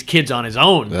training these kids on his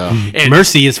own. And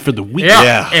Mercy is for the weak.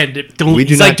 Yeah. and We do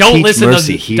he's not like, don't teach listen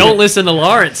mercy to here." don't listen to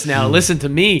Lawrence now. Listen to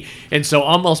me. And so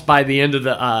almost by the end of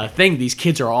the thing, these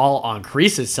kids are all on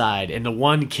Kreese's side, and the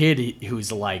one kid who's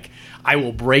like, I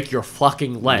will break your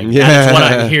fucking leg. Yeah. That's what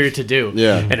I'm here to do.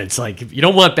 Yeah. And it's like, you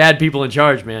don't want bad people in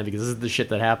charge, man, because this is the shit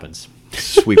that happens.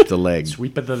 Sweep the leg.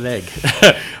 Sweep of the leg.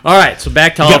 All right, so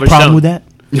back to You got Oliver a problem Stone. with that?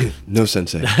 No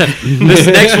sensei. This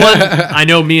next one, I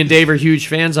know me and Dave are huge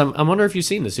fans. I wonder if you've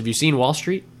seen this. Have you seen Wall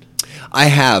Street? I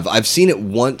have. I've seen it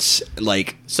once,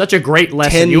 like, Such a great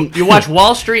lesson. You watch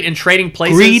Wall Street and Trading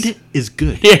Places. Greed is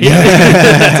good. But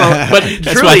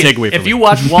That's truly, what I take away from if it. you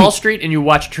watch Wall Street and you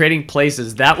watch Trading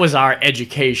Places, that was our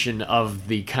education of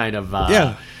the kind of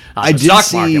I the did stock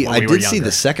see. market when I we were did see younger.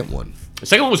 the second one. The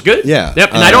second one was good. Yeah. Yep.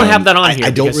 And I don't have that on here. I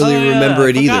don't because- really remember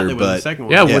it either, but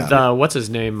Yeah, Yeah. with what's his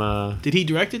name? Did he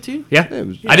direct it too? Yeah. it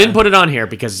was- I didn't put it on here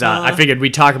because I figured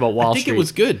we'd talk about Wall I think Street. it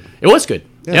was good. It was good.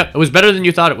 Yeah. It was better than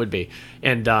you thought it would be.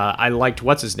 And I liked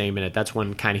what's his name in it. That's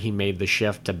when kind of he made the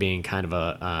shift to being kind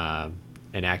of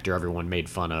an actor everyone made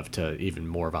fun of to even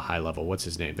more of a high level. What's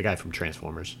his name? The guy from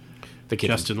Transformers. The kid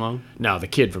Justin Long? No, the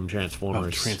kid from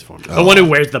Transformers. Transformers. The one who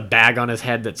wears the bag on his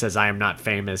head that says "I am not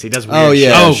famous." He does weird Oh shit.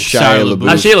 yeah, Oh, Shia Shia LaBeouf.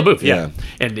 Shia LaBeouf, yeah. Yeah.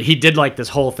 And he did like this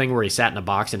whole thing where he sat in a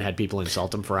box and had people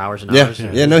insult him for hours and Yeah. hours.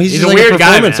 Yeah, no, he's a just like a weird guy,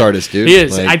 performance man. artist, dude. He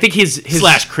is. Like- I think his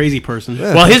Slash crazy person.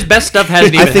 well, his best stuff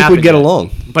hasn't even I think happened we'd get yet.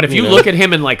 along. But if you know? look at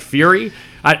him in like Fury,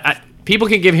 people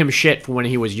can give him shit for when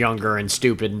he was younger and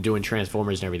stupid and doing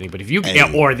Transformers and everything. But if you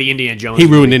or the Indiana Jones, He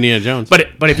ruined movie. Indiana Jones.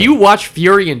 But if you watch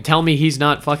Fury and tell me he's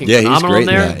not fucking Yeah, he's phenomenal in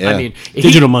great in there, that, yeah. I mean,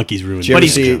 Digital Monkeys ruined Did you, it. ever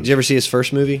he's- see, did you ever see his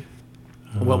first movie,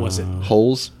 what was it?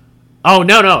 Holes? Oh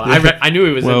no, I knew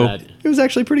he was Whoa. in that. It was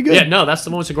actually pretty good. Yeah, no, that's the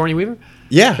one with Sigourney Weaver.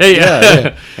 Yeah, Yeah, yeah.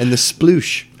 yeah. And the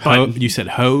sploosh. You said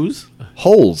hose?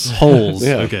 Holes. Holes.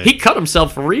 Yeah. Okay. He cut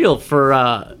himself for real for.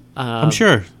 I'm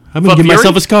sure. I'm But going to give Fury?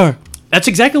 myself a scar. That's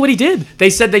exactly what he did. They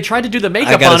said they tried to do the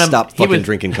makeup I gotta on him. stop He fucking was-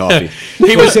 drinking coffee.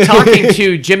 He was talking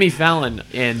to Jimmy Fallon,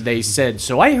 and they said,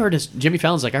 "So I heard." Jimmy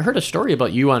Fallon's like, "I heard a story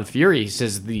about you on Fury." He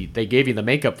says they gave you the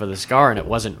makeup for the scar, and it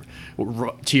wasn't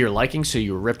to your liking, so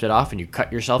you ripped it off and you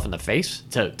cut yourself in the face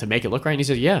to make it look right. And he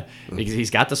says, "Yeah, because he's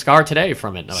got the scar today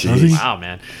from it." And I was like, wow,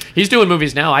 man, he's doing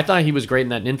movies now. I thought he was great in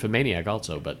that Nymphomaniac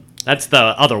also, but that's the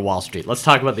other Wall Street. Let's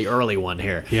talk about the early one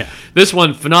here. Yeah. This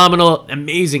one, phenomenal,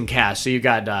 amazing cast. So you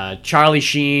got Charlie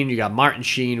Sheen, you got Martin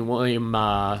Sheen, William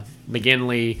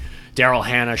McGinley, Daryl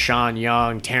Hannah, Sean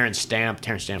Young, Terrence Stamp.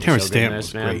 Terrence Stamp Terrence was so good in Stamp this,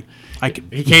 was man.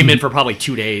 great. He came in for probably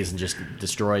 2 days and just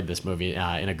destroyed this movie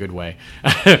in a good way.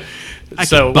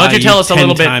 So why don't you tell us a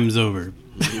little bit? Times over.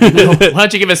 Why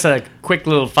don't you give us a quick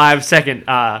little 5-second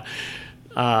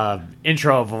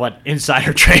intro of what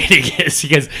insider trading is?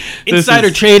 Because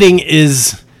Insider trading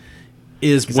is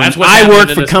when that's what's I happening work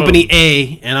in for this company movie.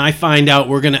 A and I find out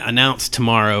we're going to announce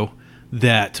tomorrow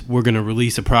that we're going to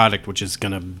release a product which is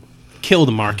going to kill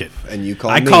the market. And you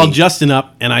call I me. called Justin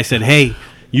up and I said, "Hey,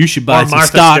 you should buy or some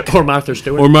Martha stock or Martha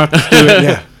Stewart. or Martha Stewart."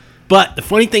 Yeah. But the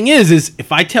funny thing is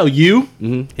if I tell you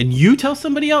and you tell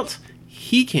somebody else,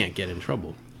 he can't get in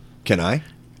trouble. Can I?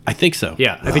 I think so.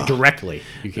 Yeah, I think directly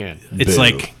you can. It's Boo.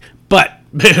 like, but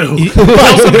Boo.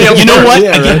 you know what?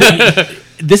 Yeah, right.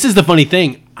 This is the funny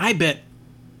thing. I bet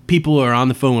people are on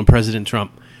the phone with President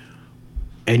Trump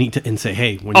and say,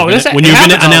 "Hey, when you're it going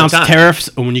happens to all the announce time. tariffs,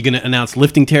 or when you're going to announce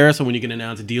lifting tariffs, or when you're going to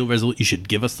announce a deal resolution, you should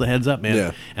give us the heads up, man."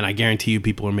 Yeah. And I guarantee you,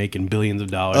 people are making billions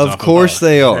of dollars. Of off course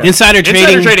they are. Insider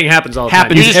trading happens all the time.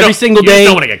 happens You just every don't- single you day. just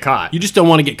don't want to get caught. You just don't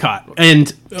want to get caught.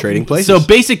 And Trading places. So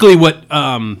basically, what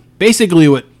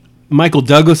Michael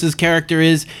Douglas's character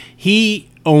is, he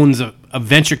owns a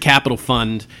venture capital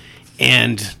fund,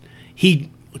 and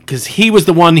because he was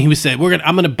the one who said,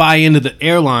 I'm gonna buy into the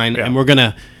airline, Yeah. and we're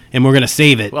gonna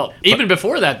save it. Well, even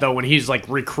before that, though, when he's like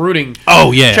recruiting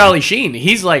Oh, yeah. Charlie Sheen,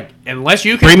 he's like, unless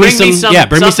you can Bring me bring me some- yeah,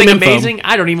 bring me some something info. amazing,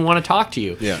 I don't even want to talk to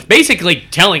you. Yeah. Basically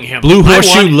telling him, Blue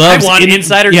Horseshoe loves I want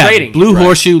insider trading. Blue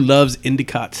Horseshoe loves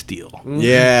Endicott steel.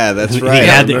 Yeah, that's right. He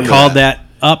I had remember called that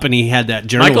up, and he had that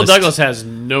journalist. Michael Douglas has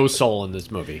no soul in this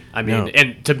movie. I mean, No.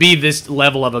 and to be this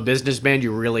level of a businessman,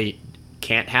 you really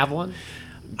can't have one.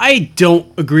 I don't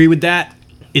agree with that.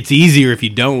 It's easier if you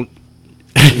don't.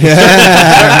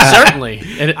 Certainly.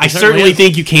 I certainly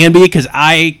think you can be, because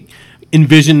I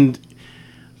envisioned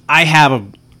I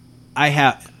have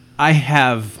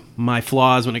my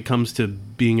flaws when it comes to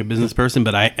being a business person,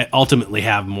 but I ultimately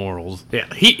have morals.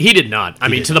 Yeah, he did not. I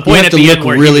mean, to the You point have at to the look end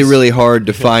where really, he was, really hard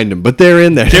to find them, but they're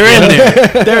in there. They're in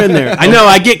there. They're in there. I know.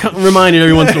 I get reminded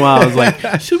every once in a while. I was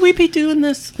like, should we be doing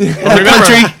this?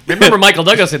 Remember Michael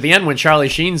Douglas at the end when Charlie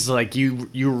Sheen's like,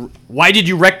 you why did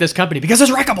you wreck this company? Because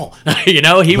it's wreckable. You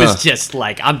know, he was just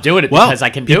like, I'm doing it because I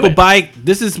can do it.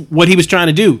 This is what he was trying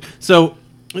to do. So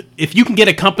if you can get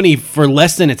a company for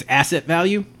less than its asset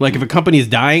value, like if a company is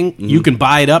dying, you can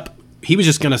buy it up. He was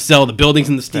just going to sell the buildings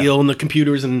and the steel and the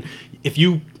computers, and if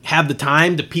you have the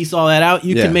time to piece all that out,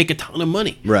 you can make a ton of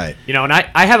money. Right. You know, and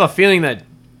I have a feeling that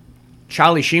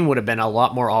Charlie Sheen would have been a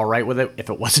lot more all right with it if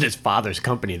it wasn't his father's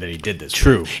company that he did this.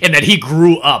 True. with. And that he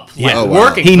grew up like, Oh, wow.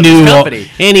 working He for knew this all,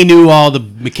 company. and he knew all the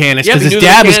mechanics, Yep, because he his knew the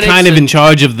dad was mechanics kind of and- in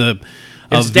charge of the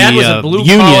His dad was a blue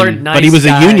union, collar, nice but he was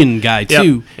guy. a union guy Yep.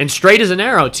 too. and straight as an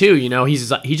arrow too. You know, he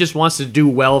just wants to do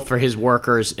well for his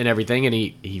workers and everything, and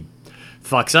he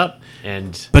fucks up.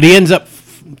 And But he ends up,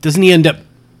 doesn't he end up?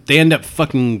 They end up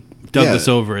fucking Douglas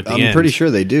over at the end. I'm pretty sure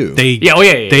they do. They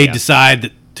they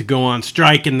decide to go on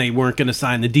strike, and they weren't going to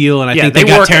sign the deal. And I think they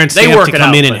got Terrence Stamp to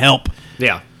come in and help.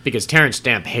 Yeah, because Terrence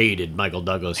Stamp hated Michael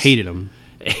Douglas. Hated him,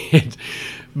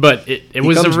 but it he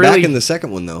was comes a really back in the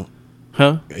second one, though.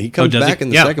 huh? He comes does back in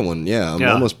the Yeah. second one. Yeah, I'm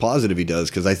Yeah. almost positive he does,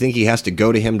 because I think he has to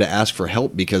go to him to ask for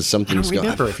help because something's going.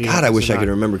 remember if he God, I does wish or I could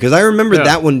not. remember, because I remember Yeah.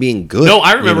 that one being good. No,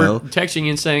 I remember you know? texting you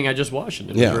and saying I just watched it.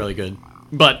 It Yeah. was really good.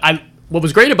 But what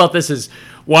was great about this is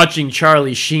watching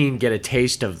Charlie Sheen get a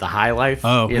taste of the high life.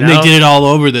 Oh, you and know? they did it all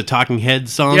over the Talking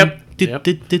Heads song. Yep.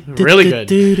 Really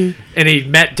good. And he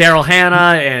met Daryl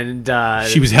Hannah, and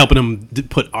She was helping him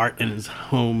put art in his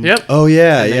home. Yep. Oh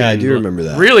yeah, And yeah, I then do remember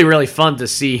that. Really, really fun to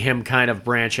see him kind of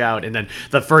branch out. And then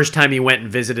the first time he went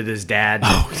and visited his dad,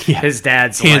 his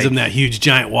dad's hands like, him that huge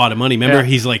giant wad of money. Remember, Yeah.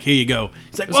 he's like, "Here you go."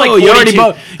 He's like, It's "Whoa, like you already 42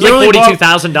 bought it's like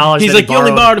 $42,000 He's that he like, "You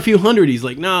only borrowed." borrowed a few hundred." He's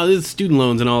like, "No, this is student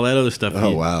loans and all that other stuff."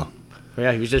 Oh wow.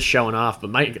 Yeah, he was just showing off. But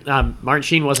Martin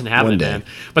Sheen wasn't having One it, day. man.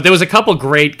 But there was a couple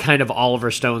great kind of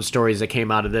Oliver Stone stories that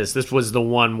came out of this. This was the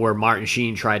one where Martin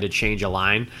Sheen tried to change a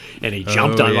line, and he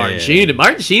jumped on yeah. Martin Sheen. And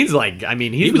Martin Sheen's like, I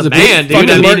mean, he was was the a big man, dude. fucking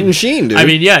I mean, Martin Sheen, dude. I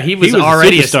mean, yeah, he was was a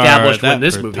already superstar established at when that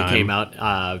this for movie time. came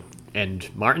out. And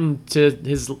Martin, to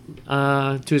his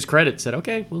credit, said,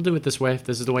 "Okay, we'll do it this way. If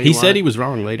this is the way He you want said it." he was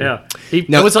wrong later. Yeah,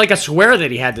 Now- it was like a swear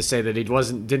that he had to say that he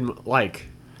didn't like.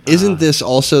 Isn't this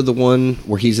also the one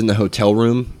where he's in the hotel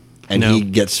room and No. he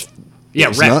gets Yeah,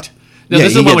 it's wrecked. not? No, Yeah,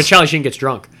 this is he the one where gets- Charlie Sheen gets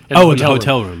drunk. In the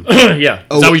hotel room. Yeah. Is that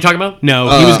what you're talking about? No,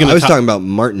 he was going I to. was talking about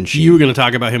Martin Sheen. You were going to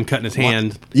talk about him cutting his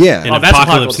hand. Yeah. In Oh, that's Apocalypse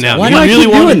Apocalypse Now. Now. Why You do I really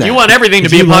keep want doing that? You want everything to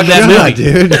be You love Apocalypse that Now.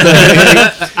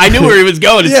 movie. dude. I knew where he was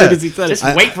going as Yeah. soon as he said Just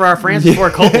it. wait for our Francis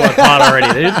Ford Coppola pod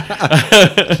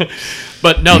already, dude.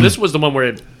 But no, this was the one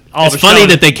where Oliver It's funny Stone.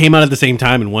 that they came out at the same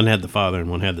time, and one had the father and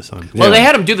one had the son. Well, they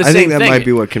had him do the I same think that thing. might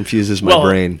be what confuses my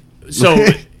brain. So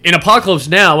in Apocalypse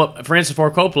Now, Francis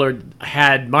Ford Coppola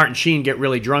had Martin Sheen get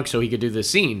really drunk so he could do the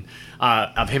scene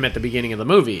of him at the beginning of the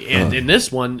movie. And in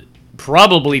this one,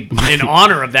 probably in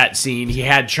honor of that scene, he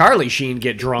had Charlie Sheen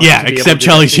get drunk. Yeah, to be able except to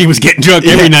do Charlie the Sheen scene. was getting drunk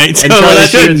every night. So And Charlie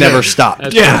that's Sheen true. never stopped.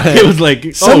 That's Yeah, it was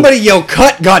like Somebody yell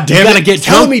cut! God damn gotta it! get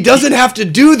Tell drunk. him he doesn't have to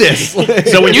do this.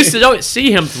 So when you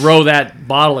see him throw that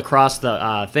bottle across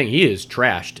the thing, he is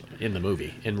trashed in the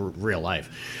movie, in real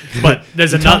life. But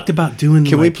there's talked another. about doing.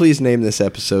 Can we like, please name this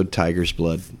episode "Tiger's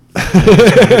Blood"?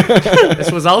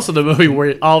 This was also the movie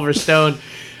where Oliver Stone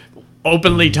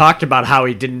openly talked about how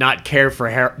he did not care for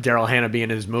Daryl Hannah being in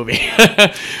his movie,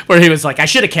 where he was like, "I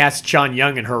should have cast Sean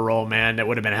Young in her role, man. That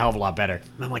would have been a hell of a lot better."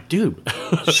 And I'm like, dude,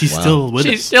 She's still with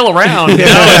she's us. still around. You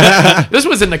know? This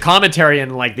was in the commentary in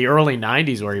like the early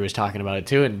 '90s where he was talking about it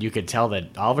too, and you could tell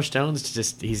that Oliver Stone's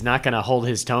just—he's not going to hold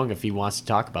his tongue if he wants to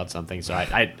talk about something. So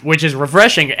which is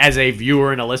refreshing as a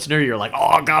viewer and a listener. You're like,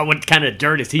 oh god, what kind of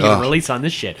dirt is he going to release on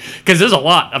this shit? Because there's a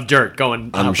lot of dirt going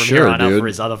I'm from sure, here on out dude. for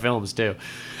his other films too.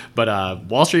 But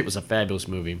Wall Street was a fabulous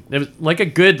movie. It was like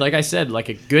I said, like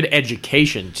a good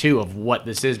education too of what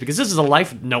this is, because this is a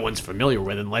life no one's familiar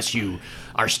with unless you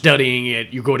are studying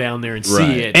it. You go down there and see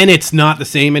Right. it, And it's not the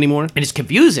same anymore. and it's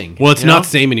confusing. Well, it's you not know? the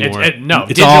same anymore. No,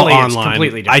 it's all digitally, online.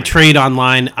 completely different. I trade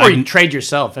online. or you trade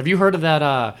yourself. Have you heard of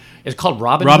that? It's called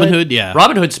Robinhood. Robinhood, yeah.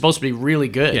 Robinhood's supposed to be really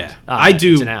good. Yeah, I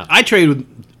do. It's an app. I trade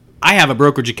with. I have a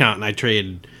brokerage account, and I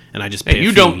trade, and I just pay. Hey, a you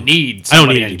fee. don't need I don't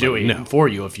somebody need to do anybody, it no. for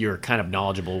you if you're kind of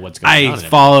knowledgeable what's going on. I in it.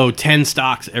 follow 10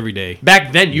 stocks every day.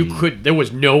 Back then, you could. There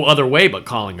was no other way but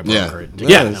calling a Yeah. broker. to Yeah, get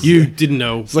Yeah, them. you didn't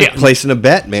know. It's like Yeah. placing a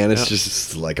bet, man. It's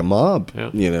just like a mob,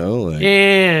 you know. Like,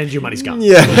 And your money's gone.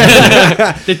 yeah.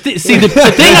 The thing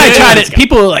I try to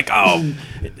people are like, oh,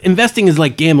 investing is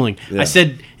like gambling. Yeah. I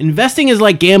said investing is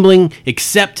like gambling,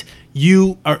 except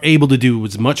you are able to do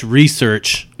as much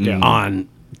research on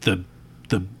the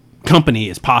company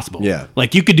as possible. Yeah.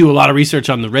 Like you could do a lot of research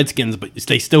on the Redskins, but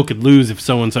they still could lose if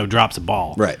so and so drops a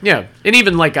ball. Right. Yeah, and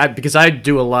even like because I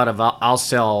do a lot of I'll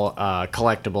sell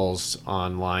collectibles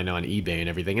online on eBay and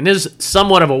everything, and there's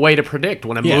somewhat of a way to predict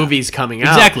when a Yeah. movie's coming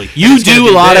out. Exactly. and You it's gonna do be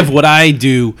a lot big. of what I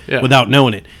do Yeah. without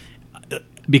knowing it.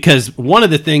 Because one of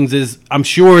the things is I'm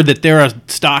sure that there are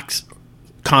stocks,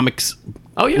 comics,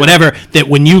 Oh, yeah. whatever, that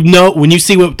when you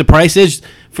see what the price is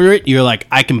for it, you're like,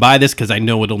 I can buy this because I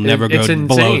know it'll never go It's below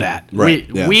insane. that. Right,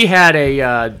 yeah. We had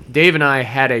Dave and I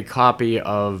had a copy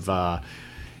of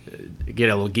get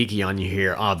a little geeky on you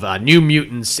here of New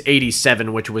Mutants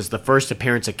 '87, which was the first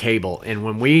appearance of Cable. And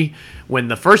when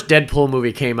the first Deadpool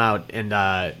movie came out, and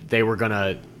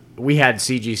we had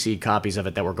CGC copies of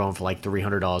it that were going for like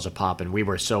 $300 a pop, and we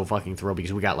were so fucking thrilled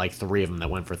because we got like 3 of them that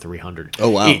went for $300 Oh,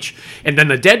 wow. each. And then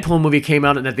the Deadpool movie came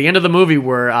out, and at the end of the movie,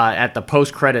 we're at the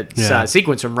post-credits Yeah.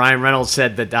 sequence, when Ryan Reynolds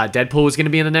said that Deadpool was going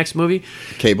to be in the next movie.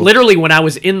 Cable. Literally, when I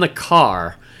was in the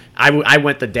car, I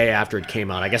went the day after it came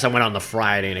out. I guess I went on the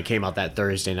Friday, and it came out that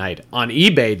Thursday night. On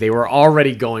eBay, they were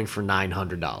already going for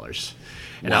 $900.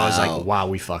 And I was Wow. like, "Wow,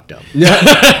 we fucked up."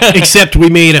 Except we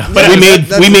made that's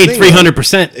the thing,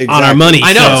 300% on our Exactly. money.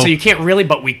 I know, so you can't really,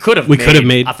 but we could have. We could have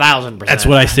made 1,000%. That's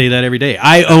what I say that every day.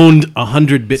 I owned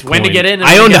 100 Bitcoin. when to get in and I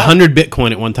when to owned get out. 100 Bitcoin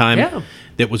at one time. Yeah.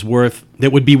 That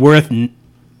would be worth.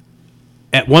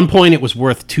 At one point, it was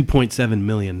worth 2.7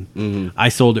 million. I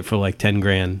sold it for like 10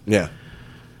 grand. Yeah.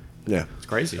 Yeah. It's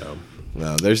crazy.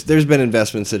 No, there's been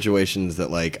investment situations that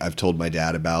like I've told my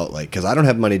dad about, like, because I don't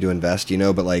have money to invest, you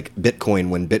know, but like Bitcoin,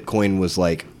 when Bitcoin was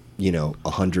like, you know,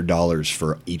 $100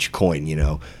 for each coin, you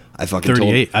know, I fucking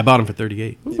 38. I bought them for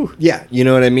 38. yeah, you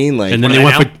know what I mean, like, And then What they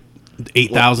are went they for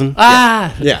 8,000.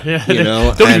 Ah, yeah, you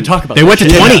know, Don't even and- talk about. They that went to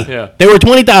shit. 20. Yeah. They were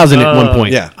 20,000 at one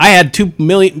point. Yeah. I had $2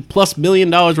 million+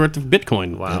 worth of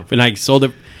Bitcoin. Wow. And I sold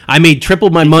it. I made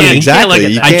triple my money. can't Exactly. look at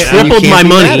You that. I can't- tripled you can't my be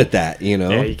money. mad at that, you know.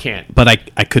 Yeah, you can't. But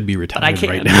I could be retired I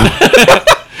can't right now.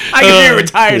 I can be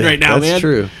retired right now, That's man.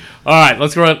 true. All right,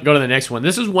 let's go to the next one.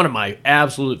 This is one of my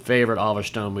absolute favorite Oliver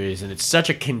Stone movies, and it's such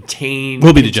a contained,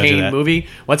 We'll be the judge of contained that. movie.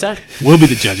 What's that? We'll be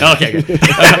the judge. of that. Okay,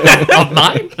 good. Of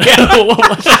mine?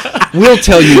 Yeah. We'll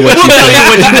tell you what you Tell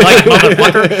think. you what you like,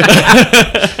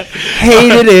 motherfucker.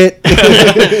 Hated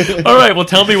it. All right, well,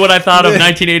 tell me what I thought of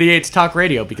 1988's Talk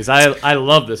Radio, because I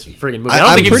love this friggin' movie. I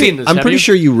don't think you've seen this. I'm have pretty you?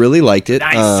 sure you really liked it.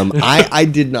 Nice. I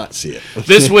did not see it.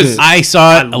 This was. I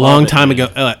saw it a love long it, time man.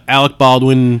 ago. Alec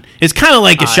Baldwin. It's kind of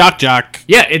like a shock jock.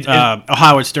 Yeah, it- a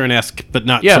Howard Stern-esque, but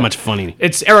not Yeah. so much funny.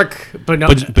 It's Eric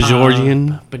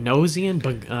Bajorgian?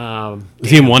 Benosian. Is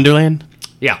he in Wonderland?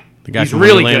 Yeah, guy he's from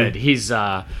really Wonderland? good. He's He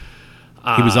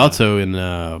was also in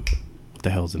what the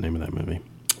hell's the name of that movie?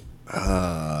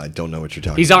 I don't know what you're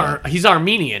talking about. He's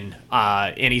Armenian,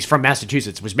 and he's from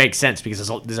Massachusetts, which makes sense because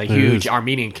there's a huge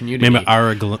Armenian community.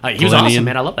 Remember He was awesome,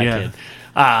 man. I love that kid.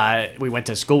 We went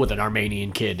to school with an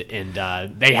Armenian kid, and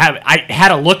I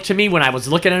had a look to me when I was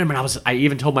looking at him, and I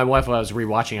even told my wife when I was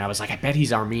rewatching, I was like, I bet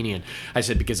he's Armenian. I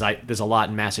said, because there's a lot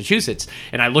in Massachusetts,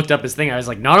 and I looked up his thing. I was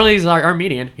like, not only is he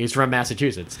Armenian, he's from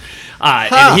Massachusetts,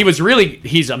 and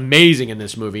he's amazing in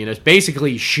this movie, and it's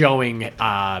basically showing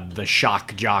the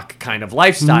shock jock kind of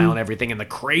lifestyle and everything, and the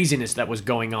craziness that was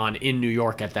going on in New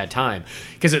York at that time,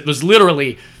 because it was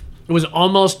literally. It was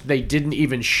almost they didn't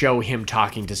even show him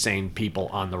talking to sane people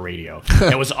on the radio.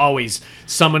 It was always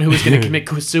someone who was going to commit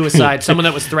suicide, someone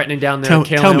that was threatening down there.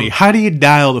 Tell me, how do you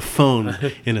dial the phone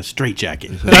in a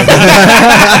straitjacket?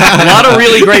 A lot of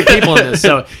really great people in this.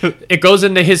 So it goes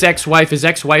into his ex-wife. His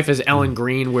ex-wife is Ellen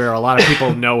Green, where a lot of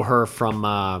people know her from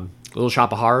Little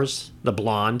Shop of Horrors, the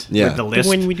blonde with the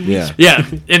list. Yeah.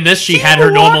 In this, she had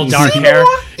her normal dark hair.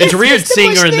 It's weird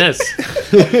seeing her in this.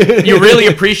 You really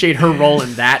appreciate her role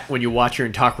in that when you watch her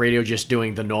in talk radio, just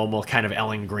doing the normal kind of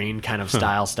Ellen Green kind of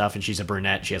style stuff. And she's a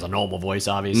brunette. She has a normal voice,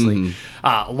 obviously.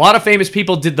 A lot of famous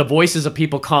people did the voices of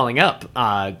people calling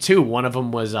up, too. One of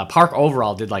them was Park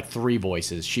Overall did like 3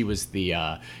 voices. She was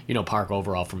the, Park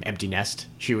Overall from Empty Nest.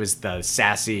 She was the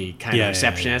sassy kind of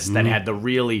receptionist that had the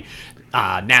really...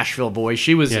 Nashville voice.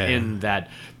 She was in that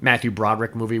Matthew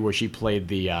Broderick movie where she played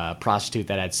the prostitute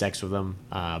that had sex with him,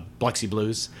 Biloxi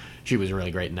Blues. She was really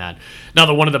great in that.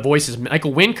 Another one of the voices,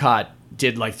 Michael Wincott,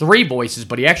 did like 3 voices,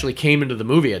 but he actually came into the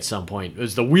movie at some point. It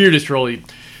was the weirdest role.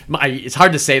 It's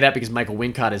hard to say that because Michael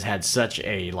Wincott has had such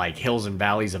a like hills and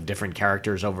valleys of different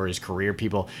characters over his career.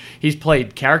 He's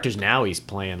played characters now. He's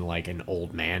playing like an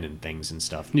old man and things and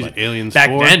stuff. He's Aliens back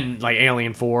 4. then, like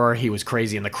Alien 4, he was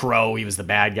crazy in The Crow. He was the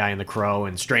bad guy in The Crow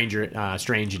and Strange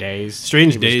Days.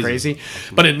 Strange he Days was crazy.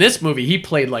 But in this movie, he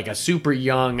played like a super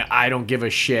young, I don't give a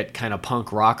shit kind of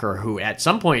punk rocker who, at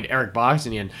some point, Eric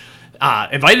Bogosian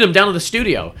invited him down to the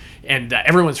studio, and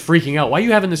everyone's freaking out. Why are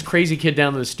you having this crazy kid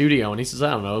down to the studio? And he says, I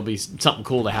don't know, it'll be something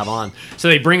cool to have on. So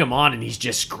they bring him on, and he's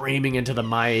just screaming into the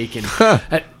mic. And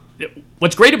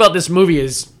what's great about this movie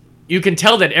is you can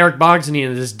tell that Eric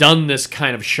Bogosian has done this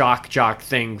kind of shock jock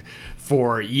thing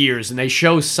for years, and they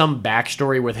show some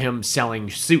backstory with him selling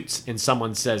suits, and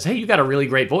someone says, hey, you got a really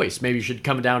great voice, maybe you should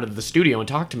come down to the studio and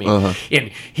talk to me. And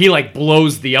he like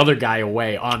blows the other guy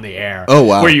away on the air. Oh,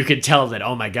 wow. Where you could tell that,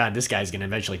 oh my god, this guy's gonna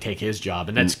eventually take his job,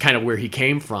 and that's kind of where he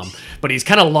came from. But he's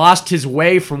kind of lost his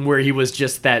way from where he was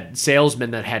just that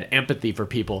salesman that had empathy for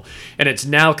people, and it's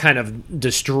now kind of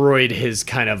destroyed his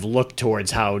kind of look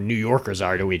towards how New Yorkers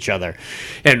are to each other.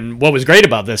 And what was great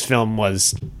about this film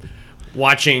was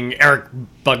watching Eric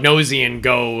Bogosian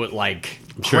go like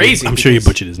crazy. I'm sure you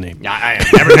butchered his name. Yeah, I am.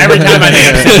 Every time I think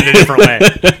I've said it in a different way.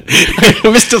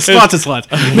 Mr. Slots.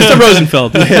 Mr.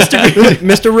 Rosenfeld.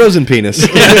 Mr. Rosenpenis.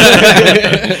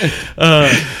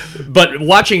 But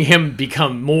watching him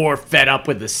become more fed up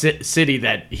with the city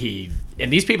that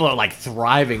and these people are like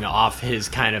thriving off his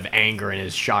kind of anger and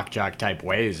his shock jock type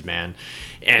ways, man.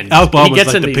 And Alec Baldwin he was gets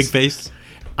like in the these, pig face.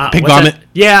 Pig vomit?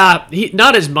 Yeah,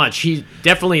 not as much. He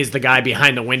definitely is the guy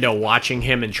behind the window watching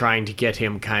him and trying to get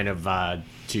him kind of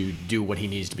to do what he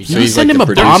needs to be doing. Did he he's send like him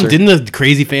the a bomb? producer? Didn't the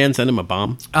crazy fan send him a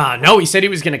bomb? No, he said he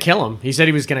was going to kill him. He said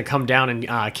he was going to come down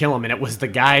and kill him, and it was the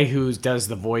guy who does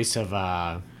the voice of,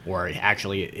 or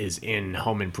actually is in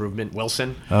Home Improvement,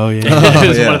 Wilson. Oh, yeah. It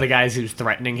was yeah. one of the guys who's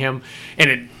threatening him,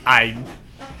 and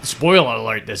spoiler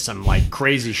alert, there's some like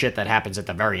crazy shit that happens at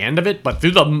the very end of it, but through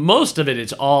the most of it,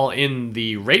 it's all in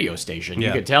the radio station. You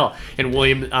Yeah. could tell. And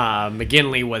William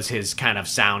McGinley was his kind of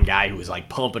sound guy who was like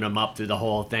pumping him up through the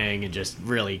whole thing and just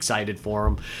really excited for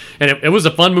him. And it was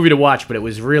a fun movie to watch, but it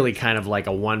was really kind of like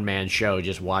a one-man show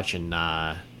just watching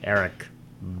Eric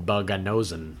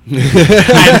Bogosian. I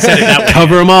haven't said it that way.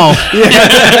 Cover them all.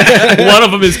 One of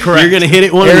them is correct. You're going to hit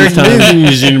it one of these times.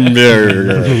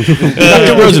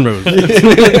 Dr. Rosenrose.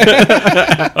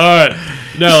 All right.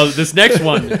 No, this next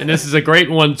one, and this is a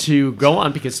great one to go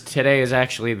on because today is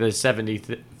actually the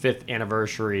 75th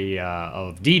anniversary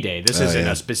of D-Day. This isn't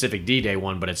a specific D-Day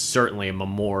one, but it's certainly a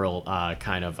memorial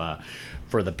kind of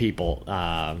for the people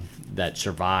that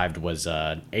survived was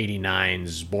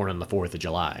 89's Born on the 4th of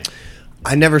July.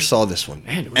 I never saw this one.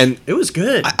 Man, it was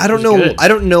good. I don't It was know. good. I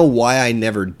don't know why I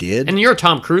never did. And you're a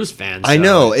Tom Cruise fan. I so-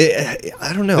 know.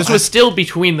 I don't know. This was still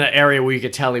between the area where you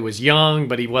could tell he was young,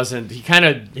 but he wasn't.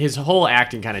 His whole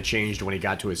acting kind of changed when he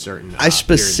got to a certain. I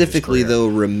specifically period in his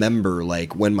career. though remember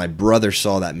like when my brother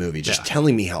saw that movie, just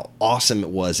telling me how awesome it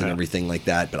was and everything like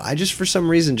that. But I just for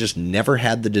some reason just never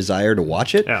had the desire to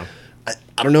watch it. Yeah.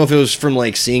 I don't know if it was from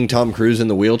like seeing Tom Cruise in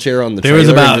the wheelchair on the There was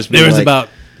trailer and just being about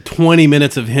like, 20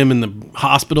 minutes of him in the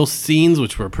hospital scenes,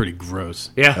 which were pretty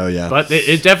gross. Yeah. Oh, yeah. But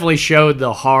it definitely showed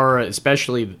the horror,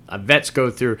 especially vets go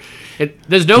through.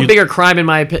 There's no bigger crime, in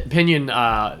my opinion.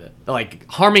 Like,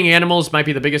 harming animals might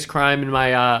be the biggest crime in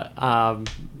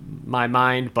my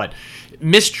mind, but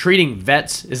mistreating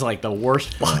vets is like the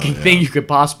worst fucking thing you could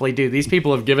possibly do. These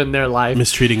people have given their life.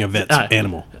 Mistreating a vet's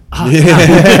animal.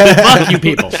 Fuck you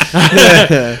people.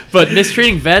 But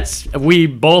mistreating vets, we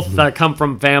both come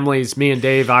from families, me and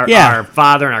Dave, our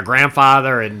father and our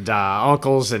grandfather and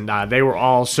uncles, and they were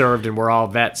all served and we're all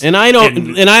vets. And I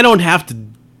don't have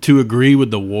to agree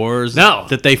with the wars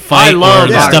that they fight or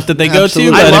the stuff that they go to.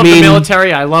 I love the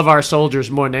military. I love our soldiers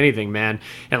more than anything, man.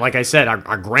 And like I said,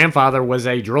 our grandfather was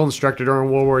a drill instructor during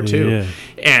World War II. Yeah.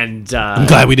 And I'm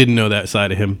glad we didn't know that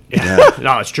side of him. Yeah.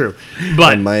 No, it's true.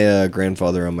 But and my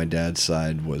grandfather on my dad's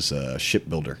side was a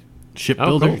shipbuilder.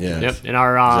 Shipbuilder? Oh, cool. Yeah. Yep. And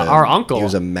our uncle. He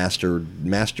was a master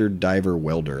diver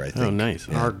welder, I think. Oh, nice.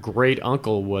 Yeah. Our great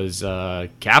uncle was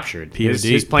captured. POD,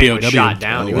 His plane was POW. shot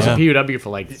down. Oh, He was wow. a POW for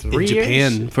like 3 in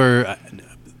years. Japan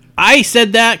I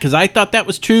said that because I thought that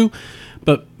was true,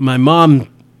 but my mom,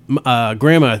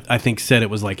 grandma, I think said it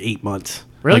was like 8 months.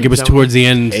 Really? Like it was So- towards the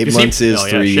end. 8 months is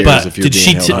 3 years But if you're did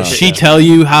being held out. she tell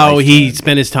you how he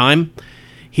spent his time?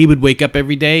 He would wake up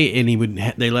every day and he would.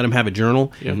 They let him have a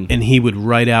journal, and he would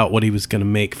write out what he was going to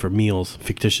make for meals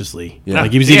fictitiously. Yeah.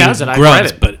 Like he was He eating has it. I've grubs,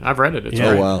 read it. but I've read it. It's Yeah.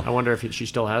 great. Oh, wow. I wonder if she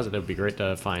still has it. It would be great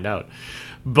to find out.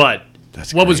 But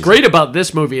That's what was crazy. great about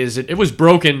this movie is it was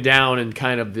broken down in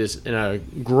kind of this in a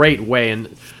great way.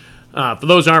 And for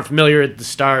those who aren't familiar, the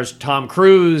stars Tom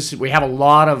Cruise. We have a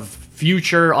lot of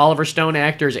future Oliver Stone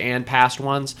actors and past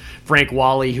ones. Frank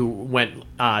Wally, who went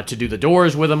to do The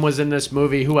Doors with him, was in this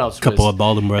movie. Who else? Couple was? of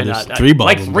Baldwin brothers. And, Three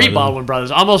Baldwin like three brothers. Baldwin brothers.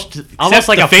 Almost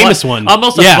like the a famous fuck, one.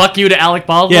 Almost Yeah. a fuck you to Alec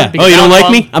Baldwin. yeah. because Oh, you don't Alec like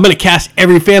Baldwin- me? I'm going to cast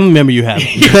every family member you have.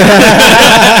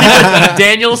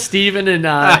 Daniel, Steven,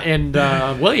 and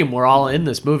William were all in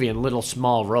this movie in little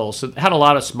small roles. So it had a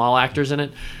lot of small actors in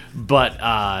it. But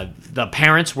the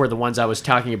parents were the ones I was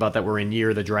talking about that were in Year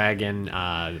of the Dragon.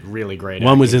 Really great.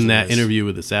 One was actors in that this. interview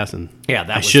with Assassin. Yeah,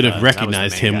 that I was should the- have that was the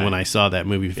recognized main him guy. when I saw that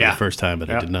movie for the first time, but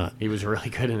I did not. He was really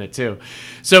good in it too.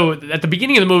 So at the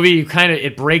beginning of the movie,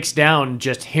 it breaks down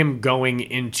just him going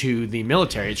into the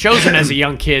military. It shows him as a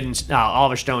young kid, and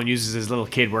Oliver Stone uses his little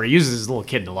kid, where he uses his little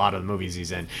kid in a lot of the movies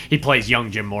he's in. He plays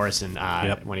young Jim Morrison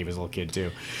when he was a little kid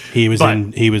too. He was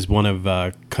But- He was one of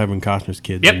Kevin Costner's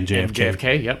kids in JFK.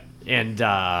 JFK, yep. And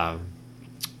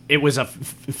it was a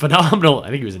phenomenal. I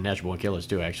think he was in Natural Born Killers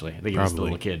too. Actually, I think he was the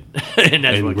Probably. little kid in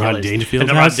Natural Born Rod Killers. Dangerfield's and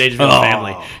the Rod house? Dangerfield Oh.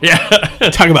 family. Yeah,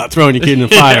 Talk about throwing your kid in the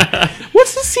fire.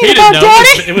 What's the he scene didn't about, know.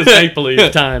 Daddy? It was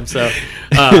make-believe time. So,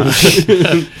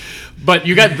 but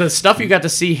you got the stuff you got to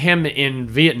see him in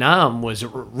Vietnam was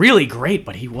really great.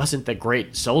 But he wasn't the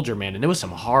great soldier, man. And there was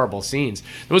some horrible scenes.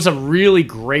 There was a really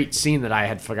great scene that I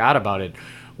had forgot about it,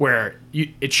 where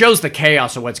it shows the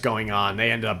chaos of what's going on.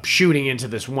 They end up shooting into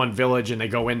this one village, and they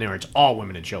go in there. It's all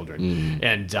women and children,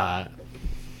 and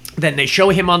then they show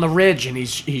him on the ridge, and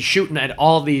he's shooting at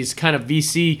all these kind of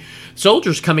VC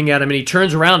soldiers coming at him, and he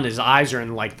turns around, and his eyes are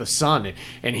in like the sun,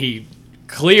 and he,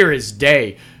 clear as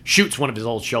day, shoots one of his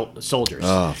old soldiers.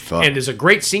 Oh, fuck. And there's a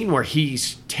great scene where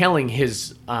he's telling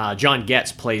his John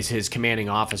Getz plays his commanding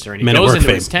officer, and he Men at goes Work into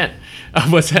fame. his tent.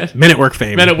 What's that? Men at Work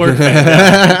fame. Men at Work fame,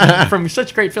 yeah. From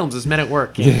such great films as Men at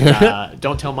Work and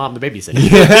Don't Tell Mom the Babysitter.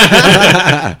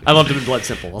 I loved him in Blood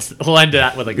Simple. We'll end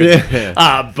that with a good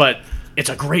one. But it's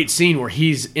a great scene where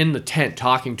he's in the tent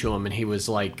talking to him, and he was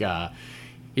like,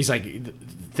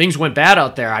 things went bad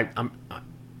out there.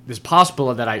 It's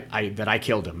possible that I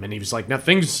killed him, and he was like, "No,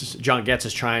 things." John Getz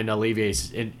is trying to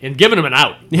alleviate and giving him an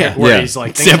out. Yeah. where Yeah. he's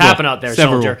like, "Things Several. happen out there,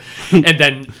 Several. soldier." And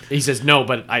then he says, "No,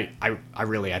 but I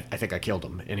think I killed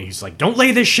him." And he's like, "Don't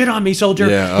lay this shit on me, soldier."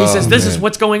 Yeah, He oh, says, "This is man.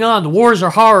 what's going on. The wars are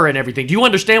horror and everything. Do you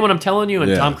understand what I'm telling you?" And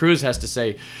Yeah. Tom Cruise has to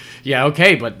say, "Yeah,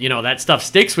 okay, but that stuff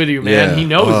sticks with you, man." Yeah. He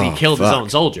knows he Oh, killed his fuck. own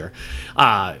soldier.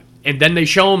 And then they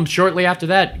show him shortly after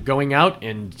that going out,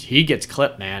 and he gets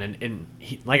clipped, man. And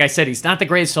he, like I said, he's not the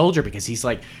greatest soldier because he's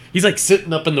like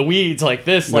sitting up in the weeds like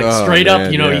this, like Oh, straight up.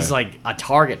 man, You know, yeah. he's like a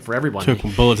target for everyone. Took a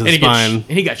bullet to the And he gets- spine.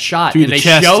 and he got shot. Through And the they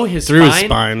chest, show his through his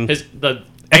spine. spine. The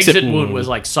Exit exit wound wound. was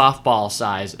like softball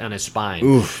size on his spine.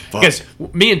 Oof, fuck. Because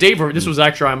me and Dave this was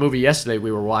actually our movie yesterday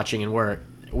we were watching, and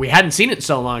we hadn't seen it in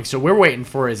so long, so we're waiting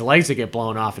for his legs to get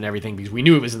blown off and everything because we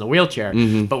knew he was in the wheelchair,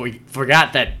 but we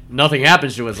forgot that nothing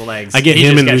happens to his legs. I get He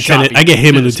him just and gets shot Lieutenant. I get him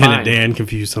through and the Lieutenant spine. Dan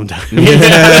confused sometimes.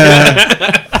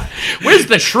 Where's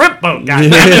the shrimp boat, guys?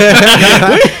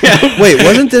 Wait,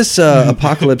 wasn't this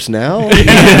Apocalypse Now?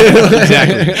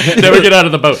 Exactly. Never get out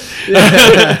of the boat.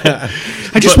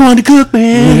 I just wanted to cook,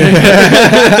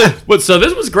 man. But so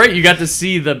this was great. You got to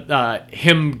see the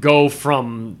him go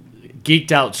from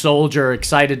geeked out soldier,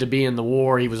 excited to be in the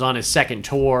war. He was on his second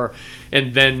tour,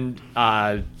 and then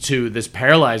to this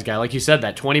paralyzed guy. Like you said,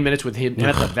 that 20 minutes with him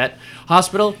at the vet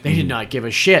hospital, they did not give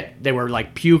a shit. They were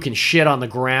like puke and shit on the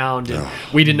ground, and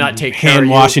we did not take care of Hand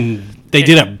you. washing. They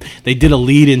did a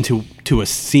lead into a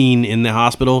scene in the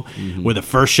hospital where the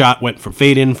first shot went from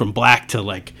fade in from black to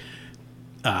like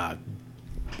bedpans.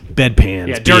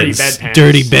 Yeah, dirty being bedpans.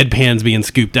 Dirty bedpans being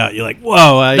scooped out. You're like,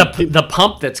 whoa. The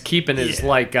pump that's keeping his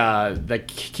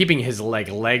keeping his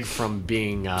leg from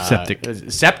being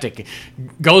septic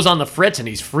goes on the fritz, and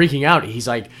he's freaking out. He's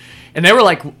like, and they were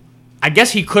like, I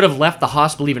guess he could have left the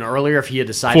hospital even earlier if he had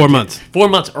decided. 4 months. 4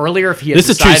 months earlier if he had. This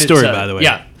is a true decided story, to- by the way.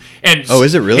 Yeah. And Oh,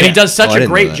 is it really? And he does such I a didn't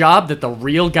know great that. job that the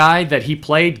real guy that he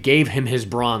played gave him his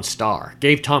Bronze Star.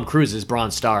 Gave Tom Cruise his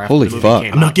Bronze Star after Holy the movie fuck.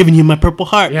 came I'm out. not giving you my Purple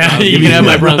Heart. Yeah, I'll you give can have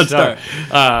my Bronze Star.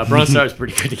 Star. Bronze Star is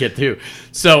pretty good to get too.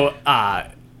 So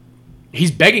he's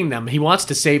begging them. He wants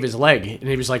to save his leg, and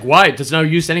he was like, "Why? There's no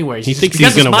use anyways." He thinks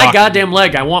because he's it's gonna my walk- goddamn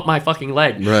leg. I want my fucking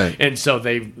leg. Right. And so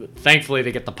thankfully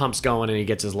they get the pumps going, and he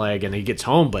gets his leg, and he gets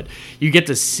home. But you get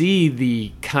to see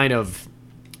the kind of.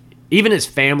 Even his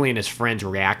family and his friends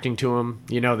reacting to him,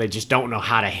 they just don't know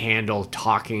how to handle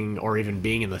talking or even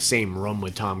being in the same room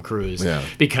with Tom Cruise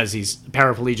because he's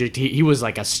paraplegic. He was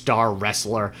like a star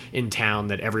wrestler in town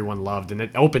that everyone loved, and it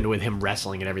opened with him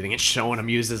wrestling and everything and showing him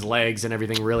use his legs and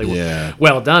everything really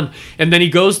well done. And then he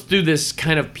goes through this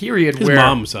kind of period His where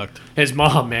mom sucked. his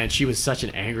mom, man, she was such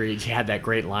an angry. She had that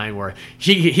great line where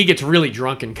he gets really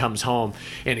drunk and comes home,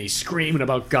 and he's screaming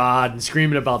about God and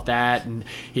screaming about that, and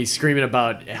he's screaming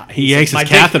about. He yanks his "My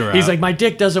catheter dick," He's out. like, my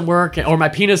dick doesn't work, or my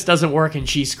penis doesn't work, and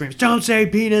she screams, "Don't say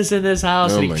penis in this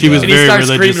house!" Oh and my She was God. and he very starts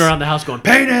religious. screaming around the house, going,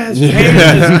 "Penis,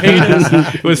 penis,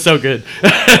 penis!" It was so good.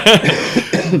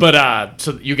 But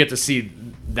so you get to see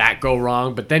that go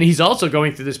wrong, but then he's also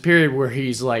going through this period where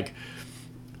he's like.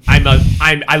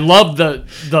 I love the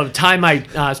time I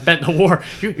spent in the war.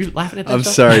 You're laughing at that I'm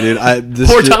stuff? sorry, dude.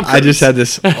 Poor Tom I just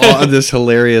Cruise. had this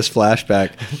hilarious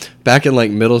flashback. Back in like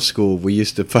middle school, we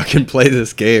used to fucking play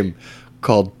this game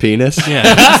called Penis.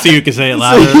 Yeah, so you can say it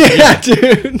louder. Yeah,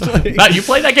 dude. Like, Matt, you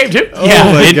played that game too?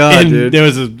 Oh my God, and dude. There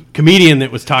was a comedian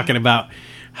that was talking about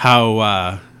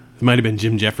how it might have been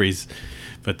Jim Jeffries,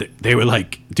 but they were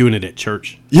like doing it at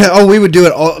church. yeah. Oh, we would do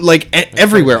it all like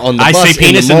everywhere on the I bus. say in the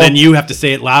penis, and mall. then you have to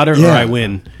say it louder, or Yeah. I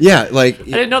win. Yeah, like I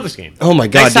didn't know this game. Oh my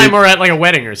God, Next time dude. we're at like a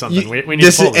wedding or something, we need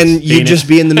this to pull this. and you'd Penis. just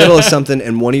be in the middle of something,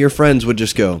 and one of your friends would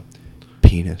just go,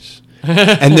 "Penis,"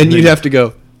 and then you'd have to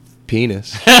go,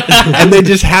 "Penis," and they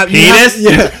just have Penis?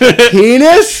 yeah,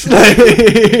 penis.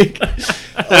 Like,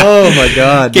 oh my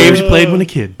God, Games dude. you played when a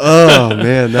kid. Oh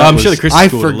man, that I'm was, sure the Christian I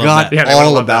school would love forgot that. Yeah, they would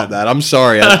all love about that. that. I'm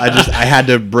sorry. I had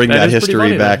to bring That that is pretty history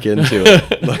funny, back though. into it.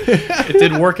 It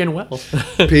did work in well.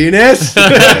 Penis.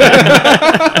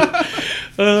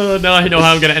 Now I know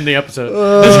how I'm going to end the episode.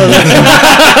 Oh,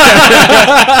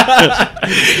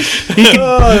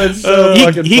 that's so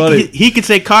fucking funny. He could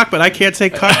say cock, but I can't say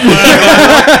cock.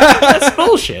 That's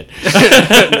bullshit.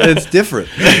 It's different.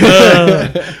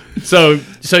 So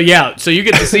you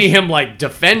get to see him like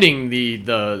defending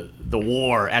the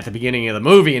war at the beginning of the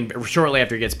movie, and shortly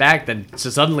after he gets back, then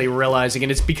suddenly realizing,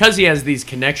 and it's because he has these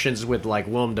connections with like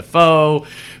Willem Dafoe,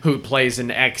 who plays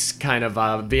an ex kind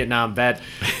of Vietnam vet,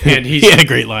 and he's He had a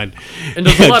great line. and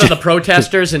there's a lot of the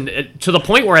protesters, and to the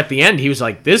point where at the end he was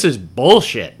like, "This is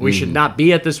bullshit. We should not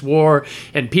be at this war."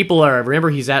 And people are remember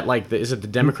he's at like is it the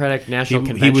Democratic National He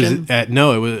Convention? was at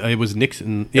it was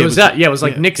Nixon. It was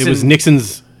like Nixon. It was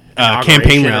Nixon's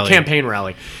campaign inauguration or rally. campaign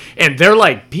rally. And they're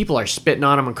like, people are spitting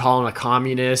on him and calling him a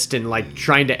communist and like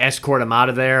trying to escort him out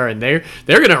of there. And they're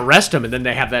gonna arrest him. And then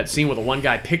they have that scene where the one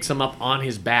guy picks him up on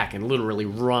his back and literally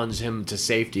runs him to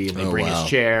safety. And they bring wow. his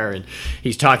chair, and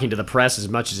he's talking to the press as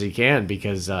much as he can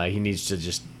because he needs to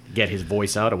just get his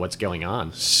voice out of what's going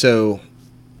on. So,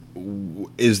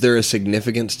 is there a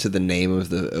significance to the name of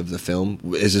the film?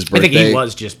 Is his I birthday? think he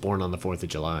was just born on the 4th of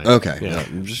July. Okay. Yeah. No,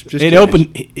 I'm just It curious.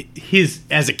 opened his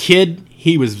as a kid.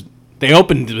 They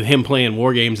opened with him playing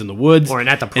war games in the woods, Or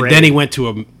at the and parade. then he went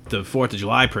to the 4th of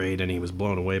July parade, and he was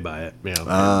blown away by it. Yeah.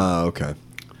 Ah, okay.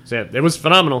 So yeah, it was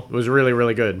phenomenal. It was really,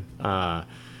 really good. And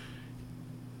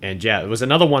yeah, it was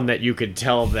another one that you could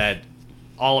tell that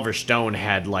Oliver Stone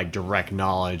had like direct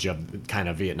knowledge of kind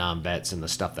of Vietnam vets and the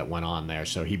stuff that went on there,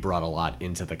 so he brought a lot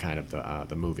into the kind of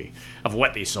the movie of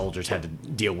what these soldiers had to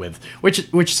deal with,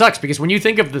 which sucks because when you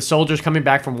think of the soldiers coming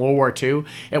back from World War II,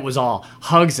 it was all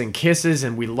hugs and kisses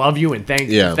and we love you and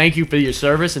thank you for your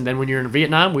service, and then when you're in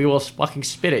Vietnam, we will fucking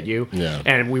spit at you,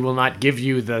 and we will not give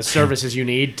you the services you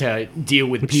need to deal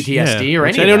with PTSD or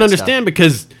anything. I don't understand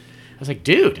because I was like,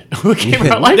 dude, who gave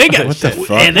our life? What the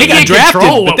fuck? And they We got can't drafted.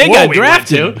 control But what they war got we went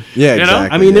drafted. to. Yeah, You know? exactly.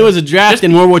 I mean, there was a draft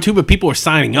in World War II, but people were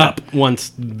signing up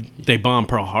once they bombed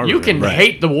Pearl Harbor. You can Right.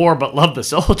 hate the war but love the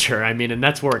soldier. I mean, and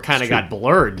that's where it kind of got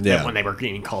blurred Yeah. when they were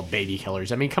getting called baby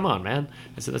killers. I mean, come on, man.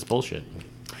 That's bullshit.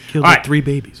 killed All like right. 3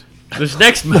 babies. This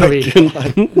next movie, and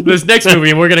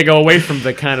we're going to go away from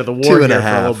the kind of the war 2 and here a for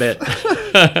a little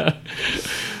half.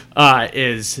 bit,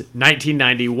 is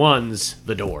 1991's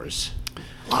The Doors.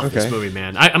 Love this Okay. movie,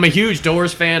 man. I'm a huge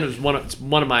Doors fan. It was it's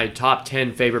one of my top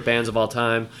 10 favorite bands of all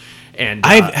time. And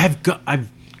I've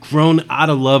grown out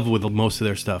of love with most of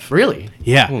their stuff. really,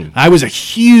 Yeah, I was a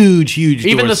huge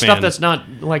even Doors the stuff fan. that's not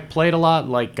like played a lot,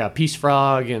 like Peace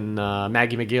Frog and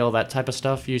Maggie McGill, that type of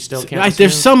stuff. You still can't. listen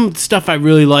There's to? some stuff I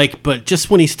really like, but just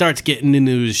when he starts getting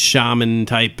into his shaman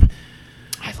type,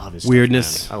 I love his weirdness.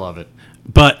 Stuff, man. I love it.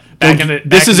 but Back in the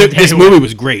this day movie when-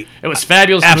 was great. It was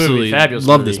fabulous. Absolutely, movie, fabulous.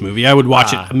 love this movie. I would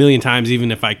watch Ah. it a million times,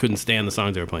 even if I couldn't stand the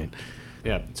songs they were playing.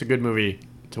 Yeah, it's a good movie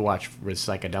to watch with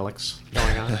psychedelics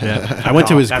going on. Yeah, I went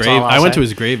to his That's grave. all I'll I went say. to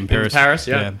his grave in Paris. Paris,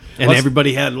 yeah. And What's-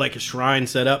 everybody had like a shrine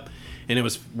set up, and it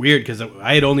was weird because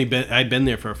I'd been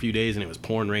there for a few days, and it was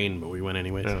pouring rain, but we went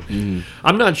anyways.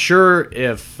 I'm not sure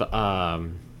if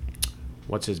Val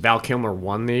Kilmer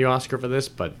won the Oscar for this,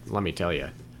 but let me tell you,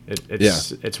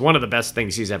 it's one of the best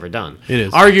things he's ever done. It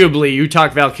is. Arguably, you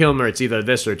talk Val Kilmer, it's either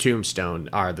this or Tombstone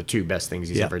are the two best things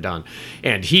he's Yeah. ever done.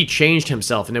 And he changed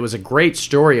himself, and it was a great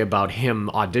story about him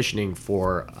auditioning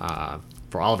for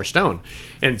Oliver Stone,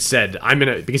 and said,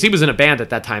 because he was in a band at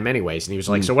that time anyways, and he was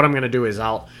like, so what I'm gonna do is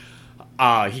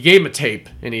he gave him a tape,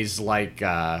 and he's like,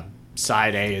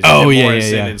 side A is Oh, Jim yeah,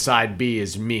 Morrison, yeah. and side B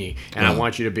is me, and I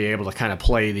want you to be able to kind of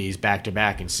play these back to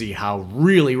back and see how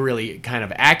really, really kind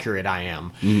of accurate I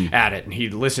am at it. And he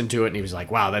listened to it, and he was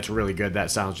like, "Wow, that's really good. That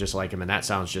sounds just like him, and that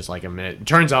sounds just like him." And it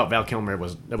turns out Val Kilmer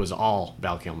was all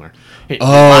Val Kilmer. He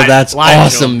that's lied to him.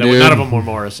 awesome, None dude. of them were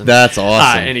Morrison. That's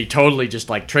awesome. And he totally just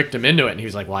like tricked him into it, and he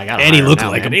was like, "Well, I got." And he looked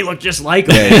like him. And he looked just like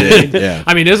him. Yeah, he did, yeah.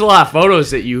 I mean, there's a lot of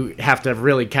photos that you have to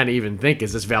really kind of even think: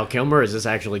 is this Val Kilmer? Or is this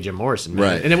actually Jim Morrison? Man?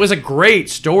 Right. And it was a great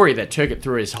story that took it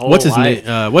through his whole What's his life.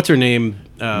 name? What's her name?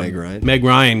 Meg Ryan. Meg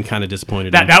Ryan kind of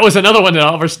disappointed. me. That was another one that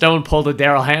Oliver Stone pulled a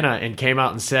Daryl Hannah and came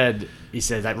out and said, he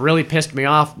said, that really pissed me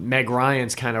off, Meg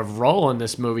Ryan's kind of role in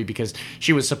this movie, because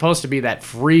she was supposed to be that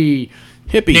free,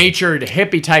 Hippie. natured,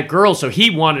 hippie type girl, so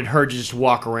he wanted her to just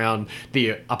walk around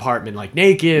the apartment like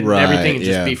naked Right, and everything, and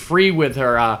just yeah. be free with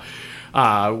her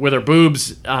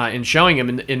boobs and showing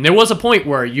him. And there was a point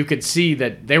where you could see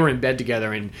that they were in bed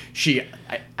together, and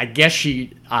I guess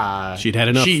she'd had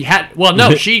enough. She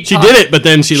did it, but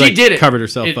then she did it. covered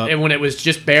herself up. And when it was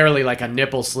just barely like a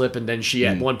nipple slip, and then she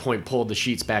at one point pulled the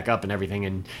sheets back up and everything,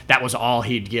 and that was all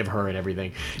he'd give her and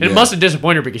everything. And it must have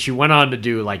disappointed her, because she went on to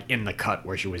do like In the Cut,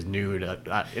 where she was nude,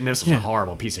 and this was a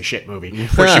horrible piece of shit movie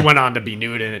where she went on to be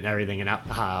nude in it and everything. And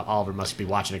Oliver must be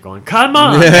watching it going, "Come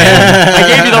on, man. I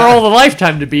gave you the role of a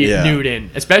lifetime to be nude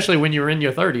in, especially when you were in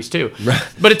your 30s too."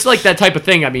 But it's like that type of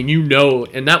thing. I mean,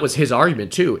 and that was his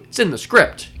argument too. It's in the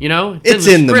script, you know. It's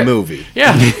in the script. movie.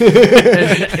 Yeah.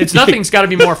 It's nothing's got to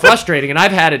be more frustrating, and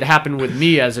I've had it happen with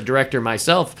me as a director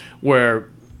myself, where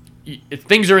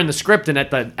things are in the script, and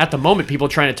at the moment people are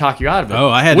trying to talk you out of it.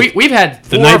 Oh, we've had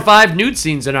the 4 or night- 5 nude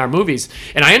scenes in our movies,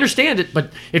 and I understand it,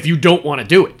 but if you don't want to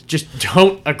do it, just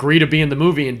don't agree to be in the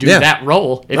movie and do Yeah. that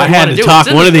role. If I you had want to do talk it.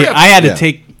 It's in one of the. script. I had to Yeah.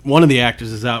 take one of the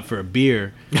actresses out for a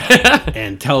beer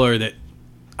and tell her that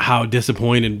how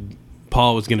disappointed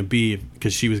Paul was going to be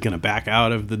because she was going to back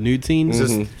out of the nude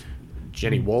scenes.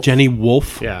 Jenny Wolf. Jenny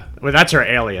Wolf. Yeah, well, that's her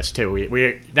alias too.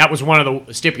 We that was one of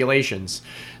the stipulations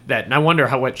that, and I wonder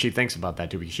what she thinks about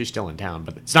that too, because she's still in town.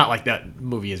 But it's not like that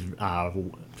movie is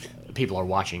people are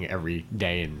watching every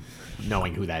day and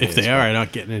knowing who that is. If they are, I'm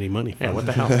not getting any money. Yeah, what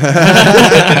the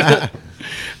hell?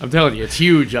 I'm telling you, it's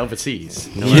huge overseas.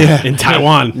 In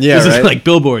Taiwan. Yeah, this is right. like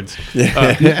billboards.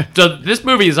 So this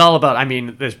movie is all about, I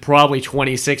mean, there's probably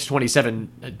 26,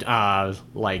 27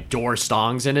 like Doors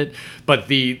songs in it, but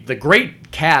the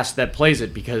great cast that plays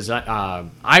it, because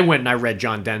I went and I read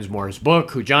John Densmore's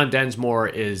book, who John Densmore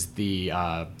is the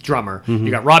drummer. You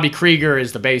got Robbie Krieger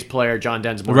is the bass player, John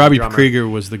Densmore Robbie the drummer. Krieger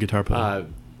was the guitar player.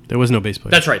 There was no bass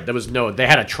player. That's right. They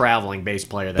had a traveling bass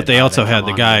player. But they also had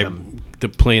the guy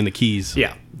playing the keys.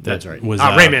 Yeah, that's right. Was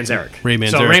Ray Manzarek. Ray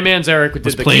Manzarek. So Ray Manzarek did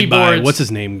was the played by keyboards. what's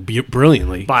his name?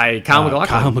 Brilliantly By Kyle MacLachlan.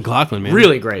 Kyle MacLachlan, man.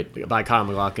 Really great by Kyle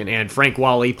MacLachlan. And Frank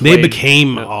Wally They played...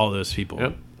 became all those people.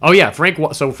 Yep. Oh, yeah. Frank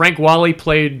Wally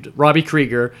played Robbie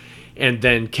Krieger, and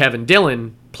then Kevin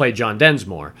Dillon played John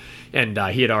Densmore. And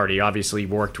he had already obviously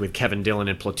worked with Kevin Dillon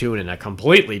in Platoon in a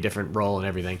completely different role and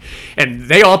everything. And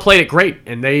they all played it great.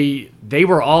 And they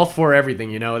were all for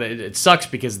everything, you know. It sucks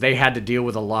because they had to deal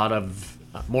with a lot of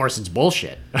Morrison's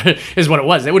bullshit, is what it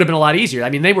was. It would have been a lot easier. I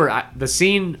mean, they were... the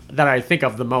scene that I think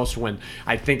of the most when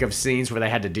I think of scenes where they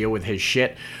had to deal with his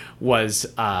shit was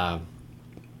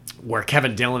where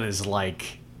Kevin Dillon is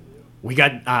like... We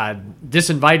got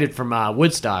disinvited from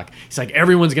Woodstock. He's like,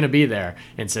 everyone's going to be there.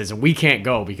 And says, we can't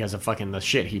go because of fucking the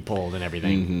shit he pulled and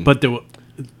everything. Mm-hmm. But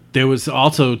there was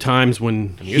also times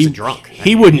when he was a drunk.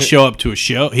 He wouldn't show up to a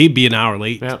show. He'd be an hour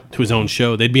late Yeah. to his own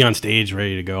show. They'd be on stage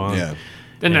ready to go on. Yeah.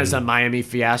 Then there's a Miami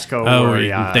fiasco Oh,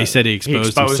 where they said he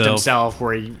exposed himself.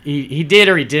 Where he did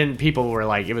or he didn't. People were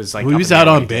like, it was like... He was out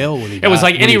on bail when he It was died-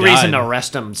 like when any he reason died. to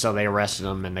arrest him, so they arrested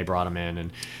him and they brought him in.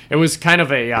 And it was kind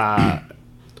of a...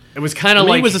 it was kind of I mean,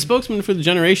 like... he was a spokesman for the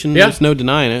generation. Yeah. There's no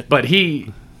denying it. But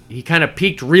he kind of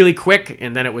peaked really quick,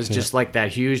 and then it was just like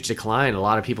that huge decline. A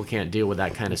lot of people can't deal with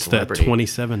that kind of That celebrity.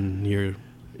 27-year...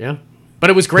 Yeah. But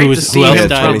it was great Who to was- see who else him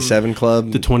died? from... 27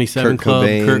 Club. The 27 Kurt Club,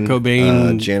 Cobain, Kurt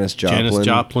Cobain, Janis Joplin,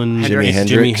 Joplin, Jimi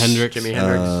Jimi Hendrix.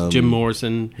 Hendrix, Jim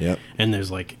Morrison, Yep. and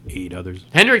there's like 8 others.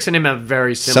 Hendrix and him have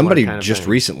very similar Somebody kind of just thing.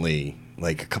 recently,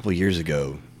 like a couple of years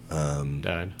ago.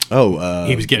 Died.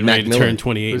 He was getting Mac ready to Miller. turn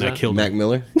 28, Who's and I that? killed Mac him.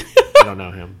 Miller. I don't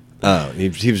know him. Oh, he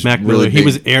was Mac really Miller. He big-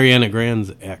 was Ariana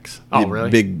Grande's ex. Oh,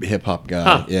 really? Big hip hop guy.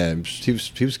 Huh. Yeah, he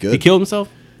was good. He killed himself?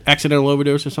 Accidental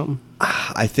overdose or something?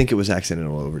 I think it was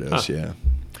accidental overdose. Yeah.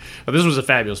 But this was a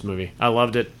fabulous movie. I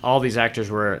loved it. All these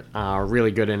actors were really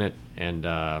good in it. And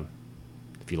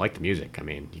if you like the music, I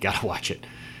mean, you got to watch it.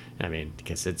 I mean,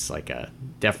 because it's like a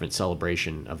definite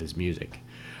celebration of his music.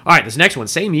 All right, this next one,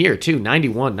 same year, too,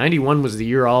 91. 91 was the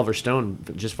year Oliver Stone,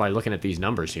 just by looking at these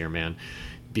numbers here, man.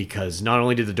 Because not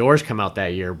only did The Doors come out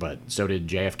that year, but so did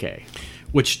JFK.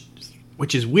 Which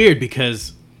is weird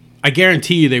because I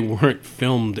guarantee you they weren't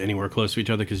filmed anywhere close to each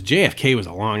other because JFK was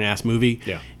a long-ass movie.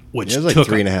 Yeah. Which It was like took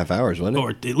 3.5 hours, wasn't it? or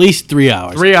at least 3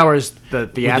 hours. 3 hours, the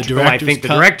theatrical, I director's think the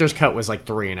cut? director's cut was like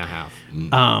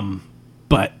 3.5.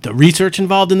 But the research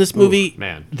involved in this movie,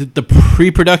 man. the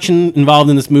pre-production involved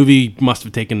in this movie must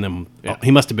have taken them. Yeah.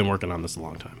 He must have been working on this a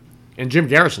long time. And Jim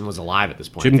Garrison was alive at this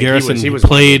point. I Jim think Garrison he was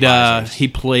played. one of the advisors. He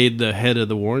played the head of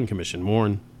the Warren Commission,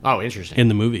 Warren, Oh, interesting. in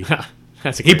the movie.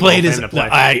 That's a He great played role his, for him to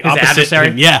play. His opposite adversary.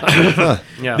 him, yeah.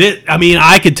 Yeah. I mean,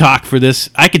 I could talk for this.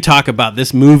 I could talk about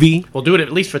this movie. We'll do it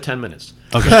at least for 10 minutes.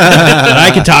 Okay, but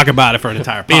I could talk about it for an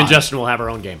entire. Me and pod. Justin will have our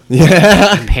own game.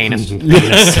 Yeah. Penis.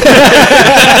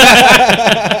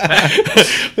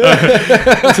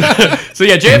 So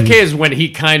yeah, JFK is when he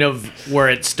kind of where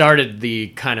it started the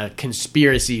kind of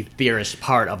conspiracy theorist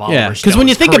part of Oliver Yeah, Stone's because when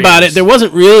you think about it, careers. there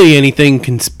wasn't really anything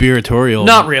conspiratorial.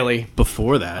 Not really.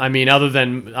 before that. I mean, other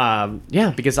than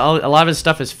because a lot of his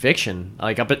stuff is fiction.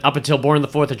 Like up until Born on the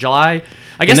 4th of July.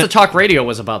 I guess And the talk radio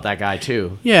was about that guy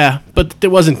too. yeah, but there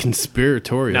wasn't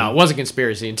conspiratorial. No, it wasn't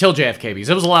conspiracy until JFK because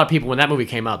there was a lot of people when that movie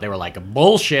came out. They were like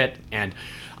bullshit, and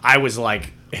I was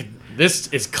like, this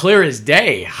is clear as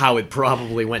day how it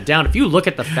probably went down. If you look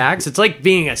at the facts, it's like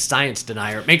being a science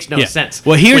denier. It makes no Yeah. sense.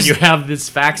 Well, here's- when you have these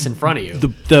facts in front of you.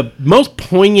 The most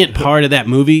poignant part of that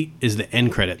movie is the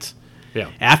end credits. Yeah.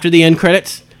 After the end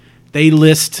credits, they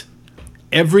list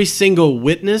every single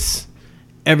witness,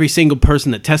 every single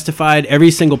person that testified,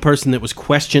 every single person that was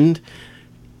questioned,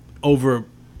 over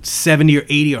 70 or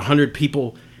 80 or 100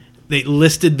 people. They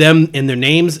listed them in their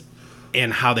names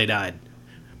and how they died.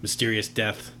 Mysterious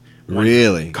death.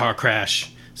 Really? Car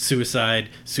crash. Suicide.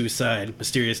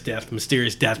 Mysterious death.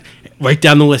 Right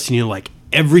down the list, and you're like,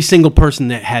 every single person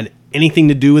that had anything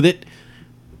to do with it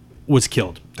was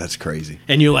killed. That's crazy.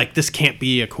 And you're like, this can't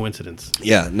be a coincidence.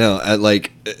 Yeah, no,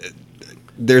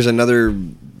 there's another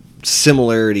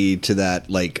similarity to that,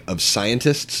 like, of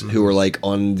scientists who are, like,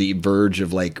 on the verge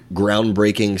of, like,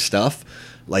 groundbreaking stuff.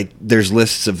 Like, there's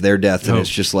lists of their death, and it's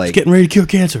just like... It's getting ready to cure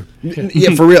cancer.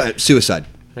 yeah, for real, suicide.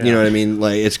 You know what I mean?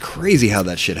 Like, it's crazy how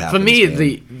that shit happens. For me,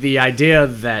 man. the idea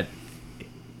that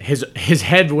his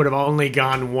head would have only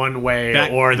gone one way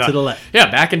Back or to the left. Yeah,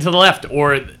 back into the left,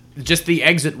 or just the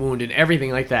exit wound and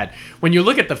everything like that. When you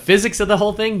look at the physics of the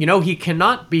whole thing, you know, he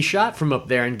cannot be shot from up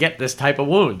there and get this type of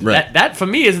wound. Right. That for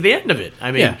me is the end of it.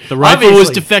 I mean, Yeah, the rifle was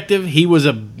obviously- defective. He was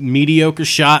a mediocre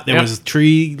shot. There Yep. was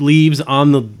tree leaves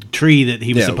on the tree that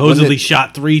he was Yeah, supposedly wasn't it-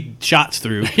 shot 3 shots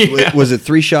through. Was it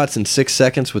 3 shots in 6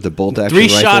 seconds with a bolt action 3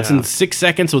 rifle? shots in 6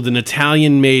 seconds with an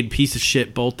Italian-made piece of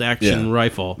shit bolt-action Yeah.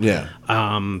 rifle. Yeah.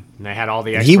 And they had all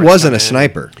the. He experts wasn't come a in.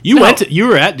 sniper. You No. you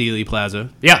were at Dealey Plaza.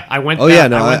 Yeah, I went. Oh yeah,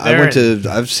 no, I I went there and- to.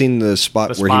 I've seen the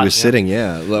spot The where he spot, was yeah. sitting.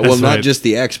 Yeah, well, That's not right. just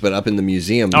the X, but up in the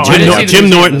museum. Oh, I Jim, didn't see the Jim museum,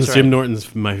 Norton's that's right. Jim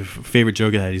Norton's my favorite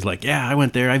joke of that. He's like, yeah, I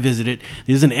went there, I visited.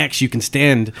 There's an X you can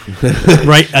stand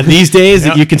right these days.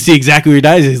 Yep. You can see exactly where he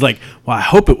dies. He's like, well, I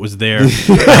hope it was there. I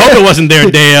hope it wasn't there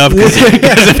day of because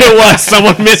if it was,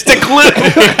 someone missed a clue.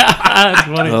 That's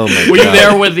funny. Oh my Were you God.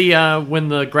 there with the when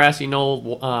the grassy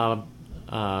knoll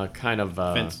kind of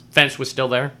fence was still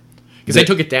there? Because they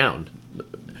took it down.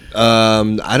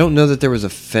 I don't know that there was a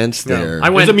fence there. I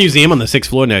There's went. a museum on the 6th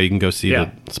floor now. You can go see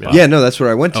Yeah. the spot. Yeah, no, that's where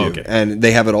I went to, Oh, okay. and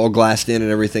they have it all glassed in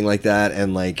and everything like that.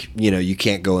 And like, you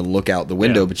can't go and look out the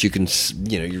window, Yeah. but you can,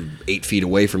 you're 8 feet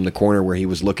away from the corner where he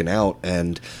was looking out,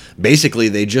 and basically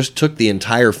they just took the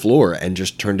entire floor and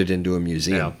just turned it into a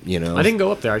museum. I didn't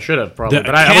go up there. I should have probably. The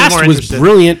but I cast was more was interested.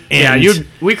 brilliant. Yeah, And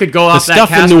we could go the off that stuff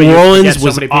in cast New where you forget Orleans so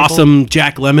was many people. awesome.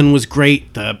 Jack Lemmon was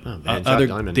great. The man, Jack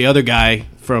Lemmon. the other guy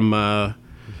from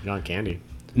John Candy.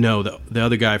 no, the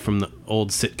other guy from the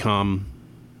old sitcom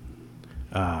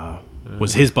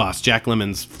was his boss, Jack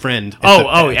Lemmon's friend.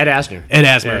 Ed Asner. Ed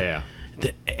Asner.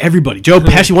 Yeah. Everybody, Joe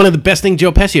Pesci. One of the best things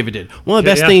Joe Pesci ever did. One of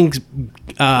the best Yeah. things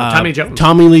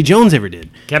Tommy Lee Jones ever did.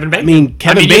 Kevin Bacon. I mean,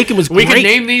 Kevin Bacon was We great. could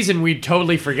name these and we'd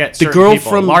totally forget The certain girl people.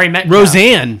 from Laurie Metcalf.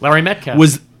 Roseanne, Larry Metcalf.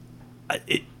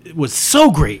 it was so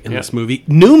great in Yeah. this movie.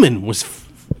 Newman was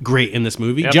great in this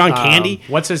movie. Yep. John Candy.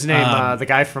 What's his name? The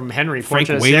guy from Henry, Frank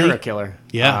Portrait of a Whaley. Serial Killer.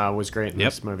 Yeah. Was great in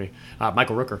Yep. this movie.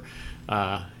 Michael Rooker.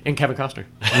 And Kevin Costner.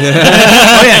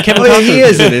 Oh yeah, Kevin Oh, yeah, Costner. he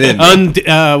is in it, isn't he?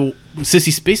 And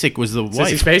Sissy Spacek was the Sissy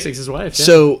wife. Spacek's his wife. Yeah.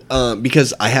 So,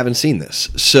 because I haven't seen this,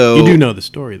 so You do know the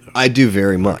story though. I do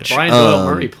very much. Brian Doyle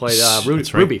Murray played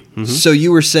right. Ruby. So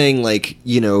you were saying, like,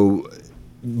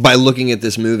 by looking at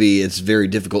this movie, it's very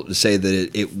difficult to say that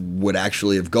it would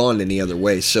actually have gone any other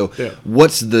way. So, Yeah.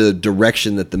 what's the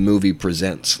direction that the movie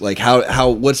presents? Like,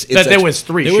 what's its That there was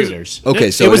three There was- shooters.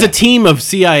 okay? So it was a team of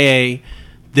CIA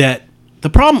that the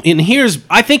problem. And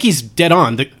I think he's dead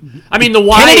on. I mean, the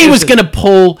why Kennedy was is- going to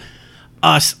pull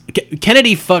us.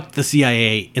 Kennedy fucked the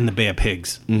CIA in the Bay of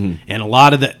Pigs, and a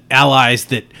lot of the allies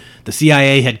that the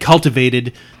CIA had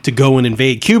cultivated to go and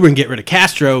invade Cuba and get rid of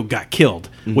Castro got killed,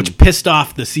 which pissed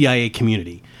off the CIA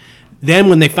community. Then,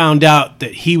 when they found out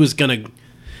that he was gonna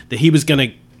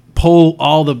pull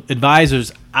all the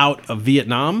advisors out of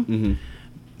Vietnam,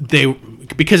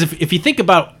 because if you think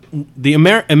about the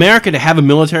America to have a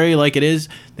military like it is,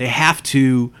 we have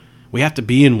to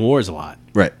be in wars a lot.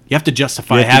 Right. You have to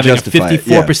justify You have to having justify it,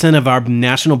 54% of our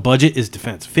national budget is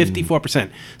defense. 54%.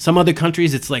 Some other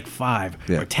countries it's like 5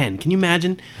 Yeah. or 10. Can you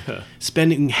imagine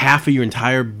spending half of your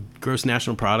entire gross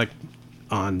national product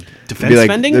on defense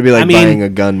spending? They'd be like I mean, buying a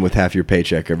gun with half your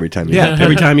paycheck every time. You yeah,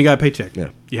 every time you got a paycheck. Yeah.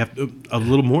 You have a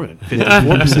little more than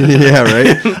 54%. yeah,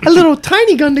 right. A little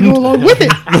tiny gun to go along with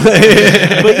it.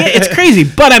 But yeah, it's crazy.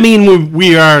 But I mean,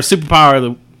 we are a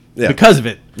superpower Yeah. because of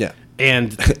it. Yeah.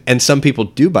 And And some people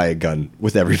do buy a gun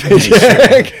with every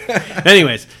paycheck.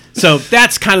 anyways, so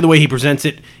that's kind of the way he presents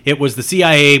it. It was the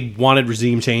CIA wanted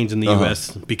regime change in the U.S.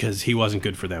 because he wasn't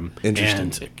good for them.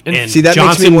 Interesting. And See, that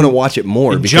makes me want to watch it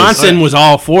more. and Because Johnson was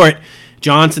all for it.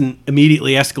 Johnson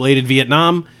immediately escalated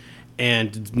Vietnam,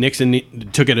 and Nixon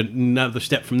took it another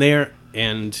step from there.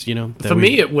 And For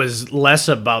me, it was less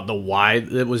about the why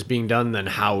it was being done than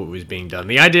how it was being done.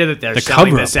 The idea that they're The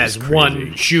selling cover-up this as was crazy.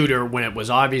 one shooter when it was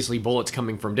obviously bullets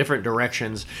coming from different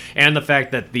directions, and the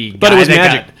fact that the But guy it was that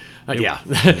magic. the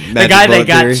guy bullet that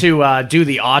got theory. to do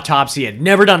the autopsy had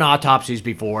never done autopsies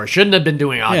before, shouldn't have been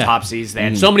doing autopsies. They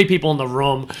had so many people in the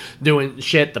room doing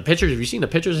shit. The pictures, have you seen the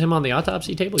pictures of him on the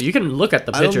autopsy table? You can look at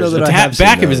the I don't know pictures. that the I have seen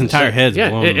back of his those. entire head.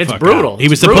 Yeah, blown the it's fuck brutal. out. He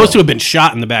was It's supposed brutal. to have been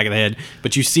shot in the back of the head,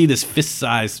 but you see this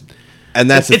fist-sized. and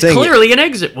that's the It's thing. clearly an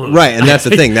exit wound. Right, and that's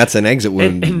the thing. That's an exit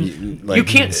wound. And Like, you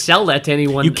can't sell that to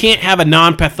anyone. You can't have a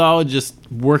non-pathologist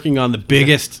working on the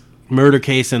biggest murder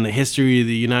case in the history of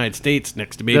the United States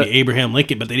next to maybe Yeah. Abraham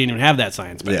Lincoln, but they didn't even have that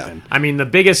science back Yeah. then. I mean, the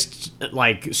biggest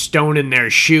stone in their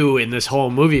shoe in this whole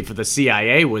movie for the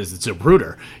CIA was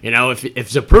Zapruder. If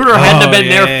Zapruder hadn't have been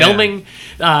yeah, there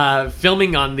yeah.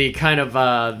 filming on the kind of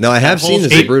No, I have that seen whole the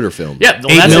state- Zapruder film. Yeah,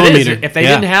 well, 8 that's what it is. millimeter. If they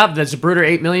Yeah. didn't have the Zapruder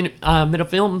 8mm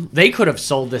film, they could have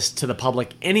sold this to the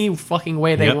public any fucking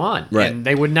way they Yep. want, Right. and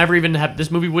they would never even have.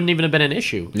 This movie wouldn't even have been an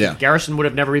issue. Yeah. Garrison would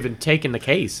have never even taken the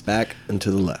case. Back and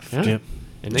to the left. Yeah. Yep.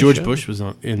 And they George showed. Bush was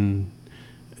in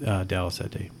Dallas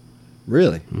that day.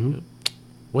 Really?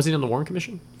 Was he on the Warren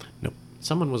Commission? Nope.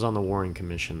 Someone was on the Warren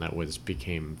Commission that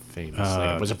became famous.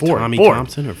 Was it Ford? Tommy Ford.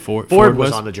 Thompson or Ford? Ford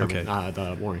was on the German,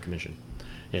 the Warren Commission,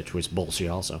 which was bullshit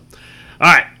also. All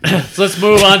right, so let's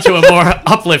move on to a more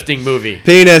uplifting movie.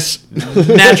 Penis.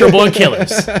 Natural Born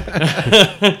Killers.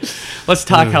 Let's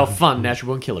talk how fun Natural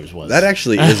Born Killers was. That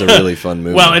actually is a really fun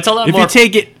movie. Well, it's a lot If more. you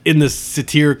take it in the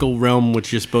satirical realm,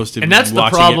 which you're supposed to, And that's the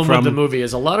watching problem it from, with the movie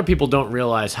is a lot of people don't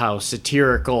realize how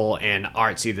satirical and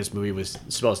artsy this movie was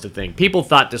supposed to think. People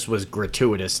thought this was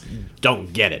gratuitous.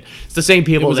 Don't get it. It's the same It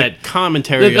people was a that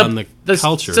commentary on the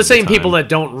culture. It's the of same time. people that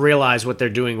don't realize what they're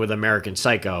doing with American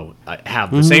Psycho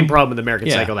have the same problem with American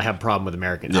Yeah. Psycho that have a problem with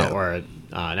American Yeah. or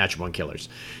Natural Born Killers.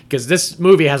 Because this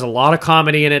movie has a lot of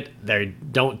comedy in it. They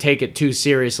don't take it too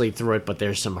seriously through it, but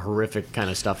there's some horrific kind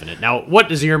of stuff in it. Now,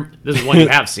 this is one you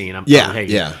have seen. Yeah,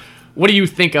 taking. yeah. What do you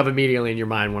think of immediately in your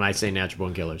mind when I say Natural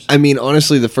Born Killers? I mean,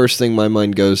 honestly, the first thing my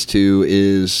mind goes to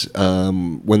is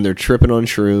when they're tripping on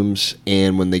shrooms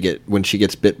and when she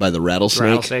gets bit by the rattlesnake.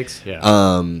 Rattlesnakes?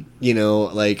 Yeah. You know,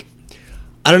 like,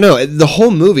 I don't know. The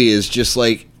whole movie is just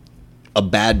like a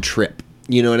bad trip.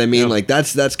 You know what I mean? Yeah. Like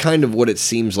that's kind of what it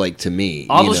seems like to me.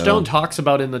 Oliver you know? Stone talks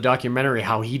about in the documentary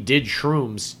how he did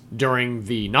shrooms during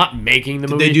not making the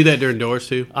movie. They do that during Doors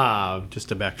too. Uh, Just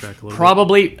to backtrack a little.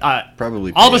 Probably.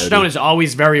 Probably Oliver peyote. Stone is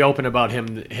always very open about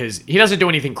he doesn't do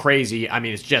anything crazy. I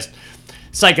mean, it's just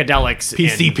psychedelics.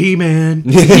 bit. PCP man.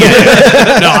 No,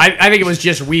 I think it was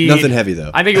just weed. Nothing heavy,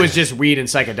 though. I think it was just weed and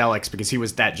psychedelics because he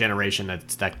was that generation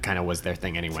that kind of was their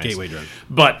thing anyways. Gateway drug.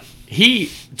 But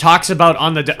he talks about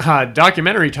on the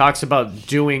documentary talks about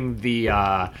doing the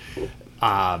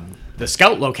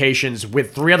scout locations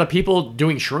with 3 other people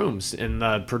doing shrooms, and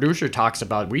the producer talks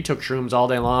about we took shrooms all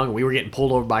day long and we were getting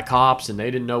pulled over by cops and they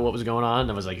didn't know what was going on,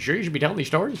 and I was like, sure, you should be telling these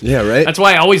stories. Yeah, right. That's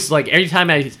why I always like every time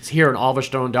I hear an Oliver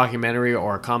Stone documentary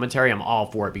or a commentary, I'm all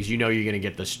for it because you know you're gonna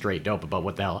get the straight dope about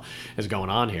what the hell is going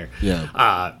on here.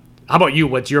 Yeah. How about you?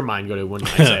 What's your mind go to when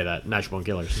I say that? Natural Born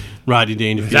Killers. Rodney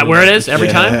Dangerfield. Is that where it is every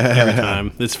time? Every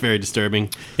time. It's very disturbing.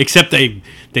 Except they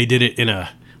did it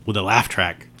with a laugh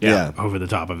track. Yeah. Over the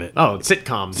top of it. Oh,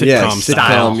 sitcom. Yeah, sitcom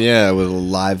style. sitcom. Yeah, with a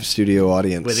live studio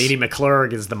audience. With Edie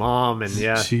McClurg as the mom, and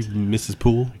yeah, She Mrs.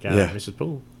 Poole. Yeah. Mrs.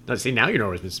 Poole. No, see, now you know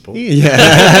it's Mrs. Poole.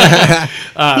 Yeah.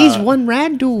 He's one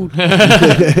rad dude.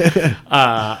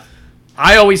 I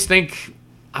always think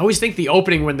the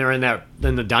opening when they're in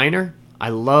the diner. I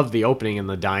love the opening in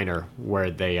the diner where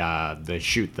they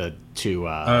shoot the two.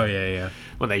 Oh yeah.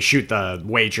 When they shoot the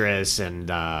waitress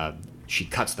and she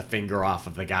cuts the finger off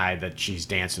of the guy that she's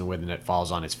dancing with and it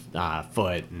falls on his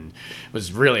foot, and it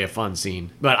was really a fun scene.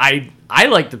 But I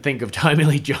like to think of Tommy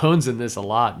Lee Jones in this a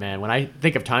lot, man. When I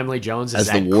think of Tommy Lee Jones as As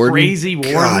that the warden? crazy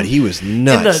warden, God, he was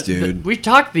nuts, dude. we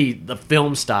talked the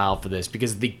film style for this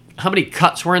because how many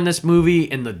cuts were in this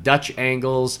movie and the Dutch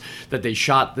angles that they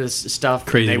shot this stuff.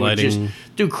 Crazy they would lighting. just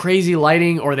do crazy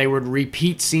lighting, or they would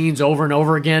repeat scenes over and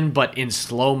over again, but in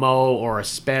slow mo or a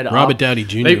sped up. Robert Downey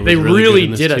Jr. They was really really good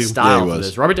in this, did a too. style Yeah, he for was.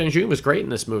 this. Robert Downey Jr. was great in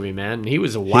this movie, man. He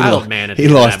was a wild man. At the he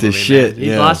end of lost that his movie, shit, man.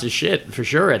 He yeah. lost his shit for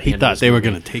sure. At the He end of thought this they were movie.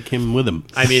 going to take him with him.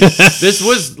 I mean, this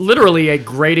was literally a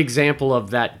great example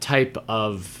of that type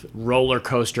of roller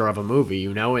coaster of a movie.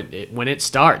 You know, when it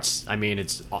starts, I mean,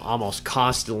 it's almost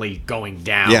constantly going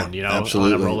down. Yeah, you know,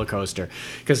 absolutely. on a roller coaster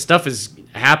because stuff is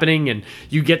happening, and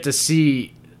you get to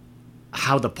see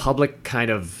how the public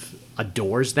kind of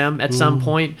adores them at some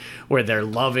point, where they're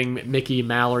loving Mickey and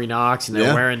Mallory Knox and they're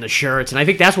Yeah. wearing the shirts, and I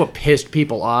think that's what pissed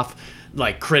people off.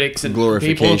 Like critics and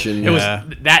Glorification. people, it was Yeah.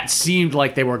 that seemed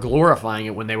like they were glorifying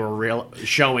it when they were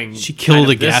showing. She killed kind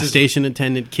a of, this gas is- station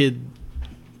attendant kid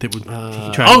that would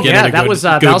try Oh to get her yeah, to that go, was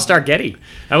go- Belstar Getty.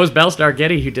 That was Belstar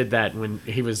Getty who did that when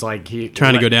he was like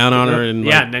trying to go down on her and,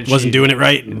 like, and then wasn't she- doing it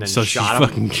right, and then so she shot him.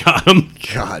 fucking shot him.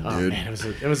 God, Oh, dude. man,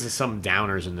 it was some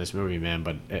downers in this movie, man.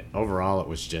 But overall, it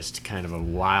was just kind of a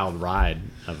wild ride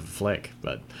of a flick.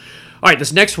 But all right,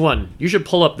 this next one, you should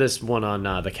pull up this one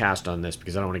on the cast on this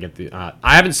because I don't want to get the.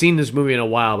 I haven't seen this movie in a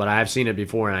while, but I have seen it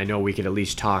before, and I know we could at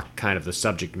least talk kind of the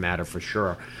subject matter for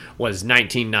sure. Was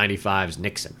 1995's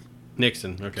Nixon.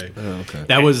 Nixon, okay. Oh, okay.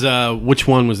 That was which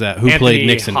one was that? Who Anthony played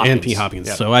Nixon? Hopkins. Anthony Hopkins.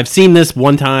 Yep. So I've seen this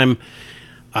one time.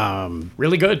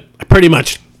 Really good. I pretty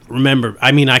much remember.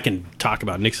 I mean, I can talk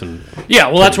about Nixon. Yeah,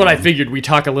 well, that's what I figured. We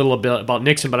talk a little bit about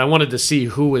Nixon, but I wanted to see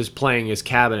who was playing his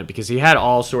cabinet because he had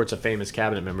all sorts of famous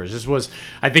cabinet members. This was,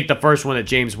 I think, the first one that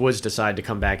James Woods decided to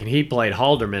come back, and he played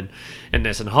Haldeman in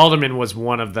this. And Haldeman was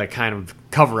one of the kind of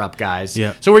cover-up guys.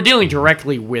 Yeah. So we're dealing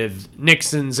directly with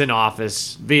Nixon's in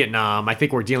office, Vietnam. I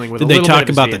think we're dealing with. Did a they little bit talk of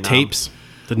his about the Vietnam. tapes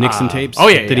The Nixon tapes. Oh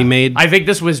yeah, that he made. I think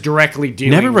this was directly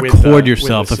dealing. Never with, record with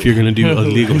yourself this- if you're gonna do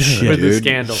illegal shit, with the dude.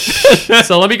 scandal.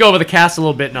 So let me go over the cast a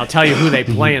little bit, and I'll tell you who they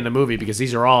play in the movie because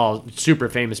these are all super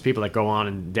famous people that go on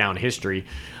and down history.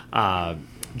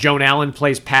 Joan Allen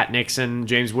plays Pat Nixon.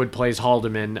 James Wood plays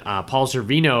Haldeman. Paul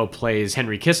Sorvino plays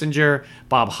Henry Kissinger.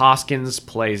 Bob Hoskins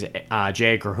plays J.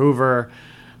 Edgar Hoover.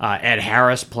 Ed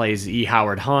Harris plays E.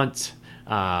 Howard Hunt.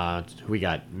 We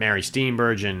got Mary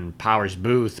Steenburgen. Powers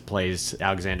Booth plays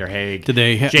Alexander Haig. Did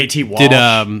they? J.T.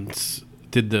 Walsh.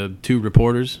 Did the two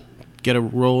reporters get a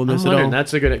role in this at all?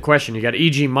 That's a good question. You got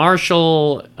E.G.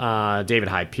 Marshall, David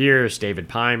Hyde Pierce, David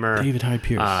Pimer, David Hyde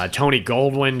Pierce. Tony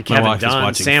Goldwyn, Kevin wife is Dunn,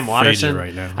 watching Sam Watterson. Frasier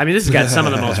right now. I mean, this has got some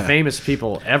of the most famous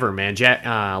people ever, man.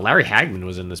 Larry Hagman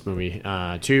was in this movie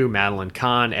too. Madeline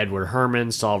Kahn, Edward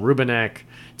Herman, Saul Rubinek,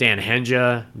 Dan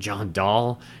Henja, John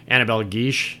Dahl, Annabelle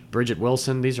Guiche, Bridget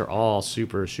Wilson. These are all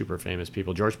super, super famous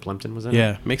people. George Plimpton was in it.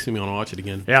 Yeah, makes me want to watch it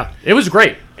again. Yeah, it was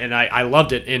great, and I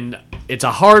loved it. And it's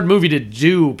a hard movie to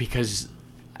do because,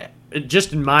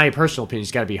 just in my personal opinion,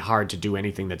 it's got to be hard to do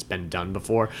anything that's been done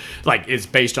before. Like, it's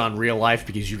based on real life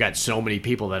because you got so many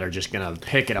people that are just going to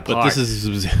pick it apart. But this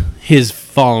is his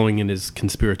following in his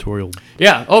conspiratorial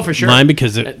yeah, oh, for sure. line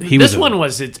because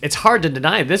it's hard to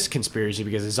deny this conspiracy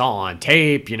because it's all on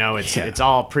tape, it's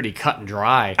all pretty cut and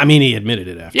dry. I mean, he admitted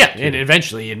it after. Yeah, and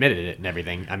eventually he admitted it and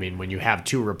everything. I mean, when you have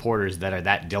two reporters that are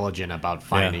that diligent about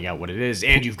finding out what it is,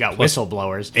 and you've got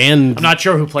whistleblowers, And I'm not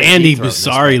sure who played Andy Heathrow in this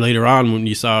sorry one. later on when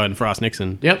you saw in Frost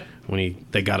Nixon. Yep. When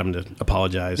they got him to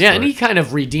apologize. Yeah, for and it. he kind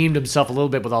of redeemed himself a little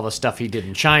bit with all the stuff he did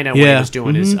in China when he Yeah. was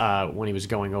doing his when he was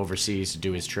going overseas to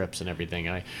do his trips and everything.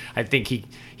 I think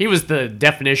he was the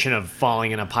definition of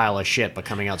falling in a pile of shit but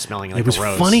coming out smelling like It was a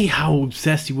rose. funny how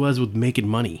obsessed he was with making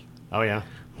money. Oh yeah.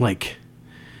 Like,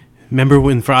 remember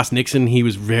when Frost Nixon, he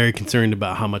was very concerned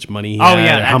about how much money he Oh, had,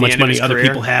 yeah, or at how the much end of money his other career.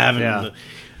 people have. Yeah. And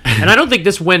And I don't think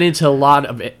this went into a lot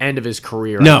of end of his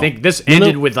career. No. I think this No, no.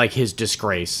 ended with like his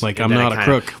disgrace. Like, And I'm then not it a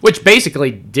kinda- crook. which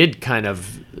basically did kind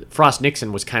of Frost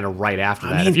Nixon was kind of right after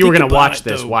that. mean, If you were think going to about watch it,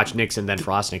 this, though. watch Nixon then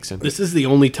Frost Nixon. this is the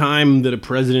only time that a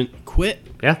president quit.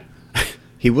 Yeah.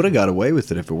 He would have got away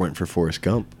with it if it weren't for Forrest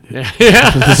Gump. Yeah.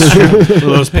 For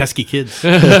those pesky kids.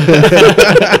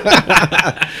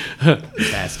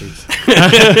 Bastards.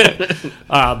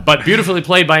 But beautifully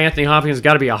played by Anthony Hopkins.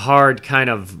 Got to be a hard kind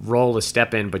of role to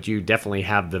step in, but you definitely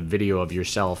have the video of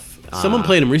yourself. Someone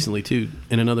played him recently, too,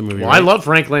 in another movie. Well, right? I love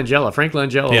Frank Langella. Frank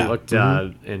Langella Yeah. looked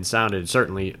and sounded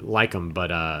certainly like him,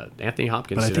 but Anthony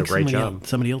Hopkins But I did a think great somebody job.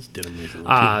 somebody else did him recently,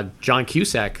 too. John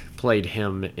Cusack played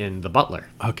him in The Butler.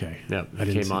 Okay. Yeah, I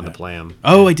didn't came see on to that. play him.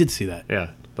 Oh, I did see that. Yeah,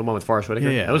 the one with Forrest Whitaker.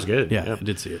 Yeah, yeah. That was good. Yeah, I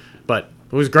did see it. But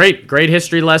it was great. Great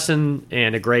history lesson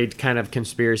and a great kind of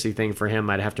conspiracy thing for him.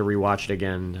 I'd have to rewatch it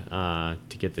again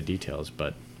to get the details,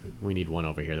 but we need one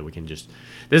over here that we can just...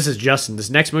 This is Justin. This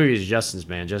next movie is Justin's,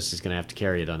 man. Justin's going to have to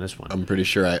carry it on this one. I'm pretty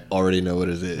sure I already know what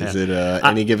it is. Is Yeah. it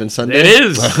Any Given Sunday? It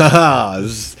is.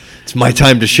 It's my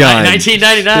time to shine.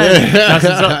 1999.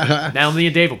 Justin's up. Now me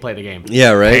and Dave will play the game.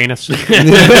 Yeah, right. Penis.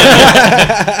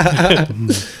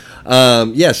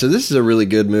 Yeah, so this is a really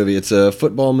good movie. It's a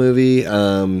football movie.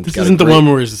 This isn't the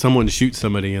one where someone shoots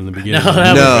somebody in the beginning. No,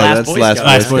 that was No, Last that's Boy Last Scout.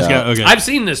 Boy Last Boy Scout. Scout. Okay. I've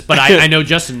seen this, but I know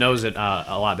Justin knows it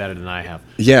a lot better than I have.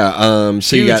 Yeah,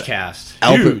 so you Huge got cast.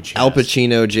 Al Huge cast.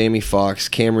 Pacino, Jamie Foxx,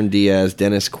 Cameron Diaz,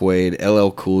 Dennis Quaid, LL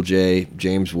Cool J,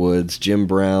 James Woods, Jim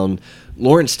Brown,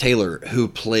 Lawrence Taylor, who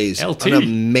plays LT. an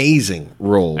amazing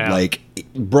role. Yeah. Like,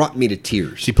 it brought me to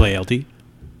tears. Does he play LT?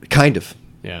 Kind of.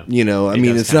 Yeah. You know, I He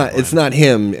mean, does it's kinda not it's blend.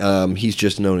 not him. He's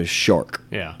just known as Shark.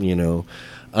 Yeah. You know,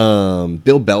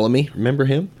 Bill Bellamy, remember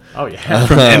him? Oh, yeah.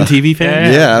 From MTV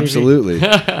fans? Yeah, MTV. absolutely. Yo,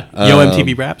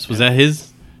 MTV Raps? Was that his?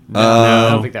 I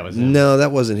don't think that was him. No,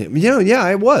 that wasn't him. You know, yeah,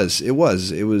 it was. It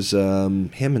was him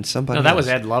and somebody. No, that was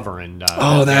else. Ed Lover and.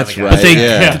 Oh, the that's other guy. right. But they,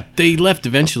 Yeah. they left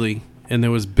eventually, and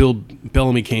there was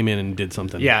Bellamy came in and did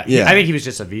something. Yeah, Yeah. I think he was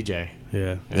just a VJ.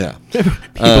 Yeah. Yeah. People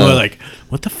are like,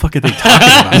 what the fuck are they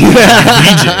talking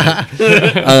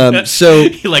about? So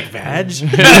You like Vag? so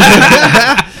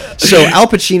Al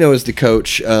Pacino is the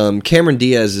coach. Cameron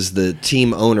Diaz is the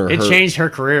team owner. It changed her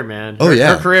career, man. Oh, Her-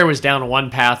 yeah. Her career was down one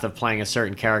path of playing a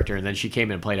certain character, and then she came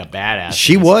in and played a badass.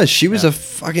 She was. She was a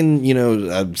fucking,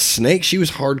 a snake. She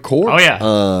was hardcore. Oh,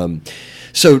 yeah.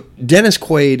 So Dennis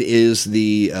Quaid is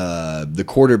the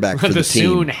quarterback for the the team.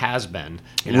 soon has been.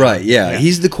 you know? Right, yeah.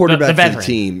 He's the quarterback for the veteran.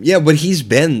 team. Yeah, but he's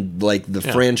been like the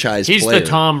franchise He's player. the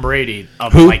Tom Brady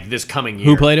of Who? like this coming year.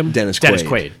 Who played him? Dennis Dennis Quaid.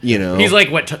 Quaid. You know. He's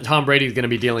like what Tom Brady's going to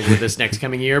be dealing with this next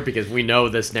coming year because we know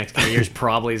this next coming year is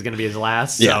probably is going to be his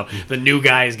last. Yeah. So the new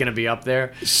guy is going to be up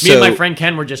there. Me So- and my friend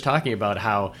Ken were just talking about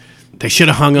how They should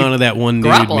have hung on to that one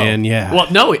dude, Garoppolo. man. Yeah.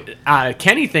 Well, no.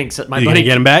 Kenny thinks that You gonna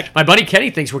get him back? My buddy Kenny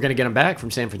thinks we're going to get him back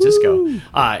from San Francisco,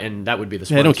 and that would be the.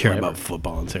 I don't smartest care play about ever.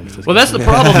 football in San Francisco. Well, that's the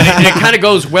problem. And it kind of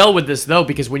goes well with this though,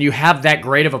 because when you have that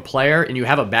great of a player and you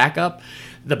have a backup,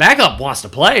 the backup wants to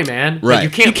play, man. Like, Right. you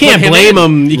can't. you can't put blame in.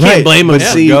 him. You can't blame him but for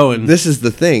see, going this is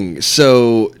the thing.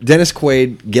 So Dennis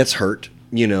Quaid gets hurt,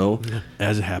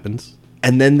 as it happens.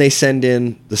 and then they send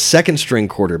in the second string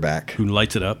quarterback, Who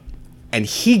lights it up? and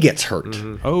he gets hurt.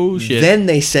 Oh shit! Then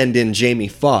they send in Jamie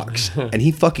Foxx, and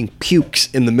he fucking pukes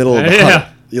in the middle of the Yeah. hunt.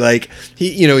 Like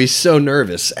he's so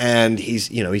nervous, and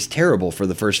he's terrible for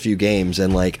the first few games,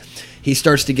 and like he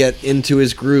starts to get into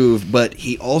his groove, but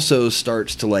he also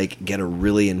starts to like get a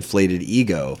really inflated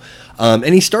ego, and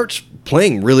he starts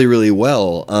playing really, really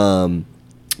well. And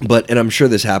I'm sure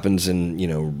this happens in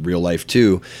real life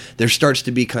too. There starts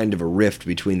to be kind of a rift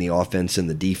between the offense and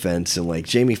the defense, and like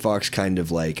Jamie Foxx kind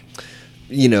of like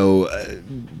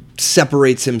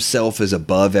separates himself as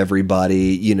above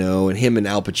everybody, and him and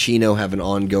Al Pacino have an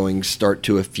ongoing start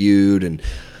to a feud, and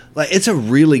like it's a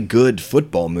really good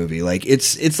football movie. Like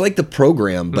it's like The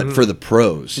Program, but for the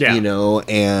pros, Yeah.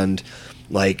 and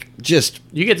like just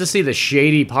You get to see the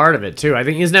shady part of it too. I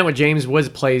think isn't that what James Woods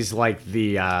plays like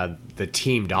the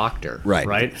team doctor, right,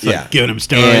 Right? yeah, Get him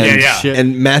started. and, Yeah. Shit.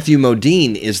 and Matthew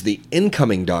Modine is the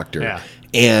incoming doctor. Yeah.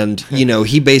 And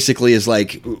he basically is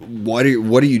like, what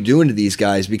are you doing to these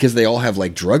guys? Because they all have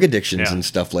like drug addictions Yeah. and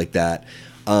stuff like that.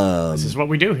 This is what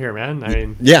we do here, man. I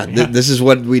mean, Yeah, this is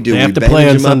what we do. They We have to bandage play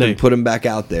on them up Sunday. and put them back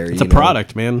out there. It's a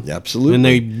product, man. Absolutely. And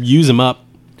they use them up.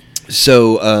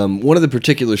 So one of the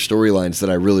particular storylines that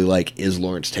I really like is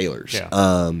Lawrence Taylor's.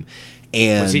 Yeah.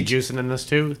 And was he juicing in this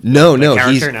too? No, The no,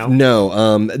 character?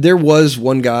 no. There was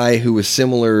one guy who was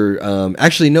similar.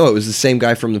 Actually, no, it was the same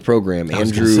guy from the program,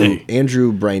 was gonna say.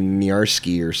 Andrew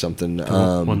Bryniarski or something. One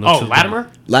Oh, that's- Latimer?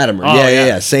 Latimer, Oh, yeah,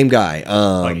 yeah. same guy.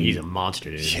 Like he's a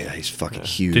monster, dude. Yeah, he's fucking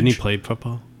huge. Didn't he play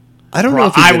football? I don't know Well,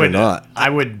 if he I did would or not. I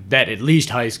would bet at least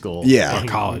high school. Yeah. Or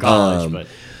College. but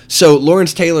So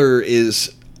Lawrence Taylor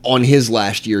is on his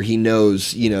last year. He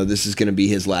knows, this is going to be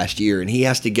his last year, and he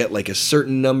has to get like a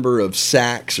certain number of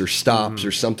sacks or stops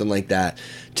or something like that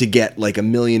to get like $1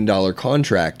 million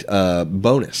contract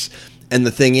bonus. And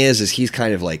the thing is he's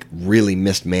kind of like really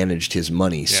mismanaged his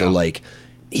money. So Yeah. like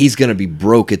he's going to be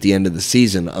broke at the end of the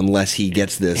season unless he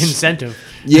gets this incentive.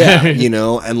 Yeah,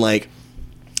 and like,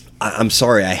 I'm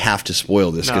sorry, I have to spoil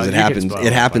this No, because you it can happens. spoil It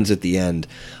it, happens at the end.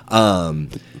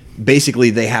 Basically,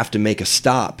 they have to make a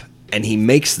stop, and he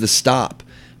makes the stop,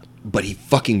 but he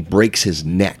fucking breaks his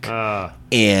neck.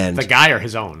 And The guy or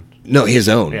his own. no, his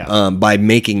own. Yeah. By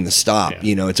making the stop,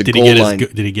 Yeah. it's a Did goal he get line.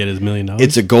 did he get his $1 million?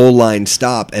 It's a goal line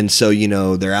stop, and so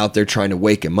they're out there trying to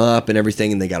wake him up and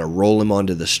everything, and they got to roll him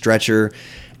onto the stretcher.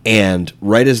 And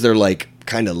right as they're like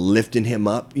kind of lifting him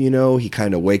up, he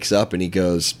kind of wakes up and he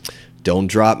goes, "Don't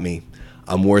drop me.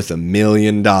 I'm worth $1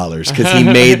 million," because he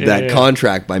made that Yeah.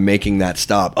 contract by making that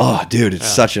stop. Oh, dude, it's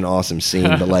such an awesome scene.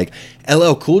 But like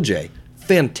LL Cool J,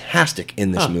 fantastic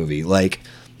in this movie. Like,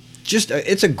 just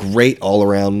it's a great all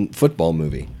around football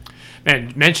movie.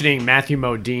 And mentioning Matthew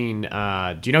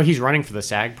Modine, do you know he's running for the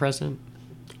SAG president?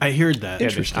 I heard that.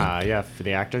 Interesting. Yeah, for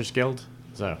the Actors Guild.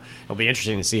 So it'll be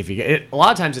interesting to see if he. A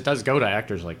lot of times it does go to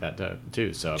actors like that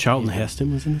too. So Charlton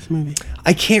Heston was in this movie.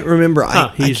 I can't remember.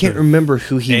 I He's can't the remember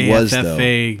who he was though.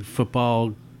 AFFA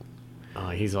football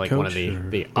he's like coach, one of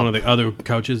the one of the other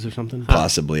coaches or something.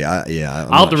 Possibly. I'm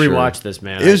I'll have to not sure. rewatch this,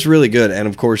 man. It was really good, and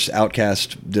of course,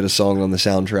 Outkast did a song on the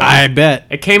soundtrack. I bet.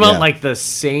 It came out Yeah. like the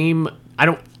same. I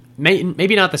don't.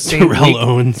 Maybe not the same Terrell week.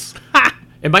 Owens.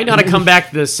 It might not have come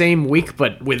back the same week,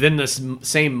 but within the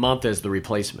same month as The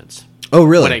Replacements. oh,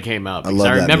 really? When it came out. I Because love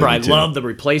I that remember movie, I too. loved The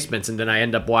Replacements, and then I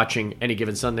end up watching Any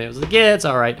Given Sunday. I was like, yeah, it's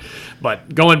all right.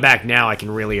 But going back now, I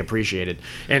can really appreciate it.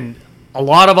 And a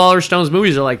lot of Oliver Stone's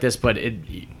movies are like this, but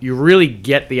you really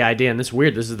get the idea. And this is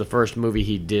weird. This is the first movie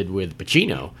he did with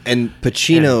Pacino. And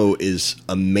Pacino is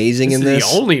amazing This in is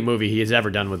this. the only movie he has ever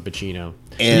done with Pacino.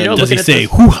 And Does looking he at say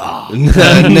this- hoo-ha?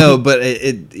 No, but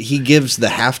he gives the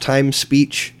halftime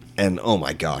speech, and oh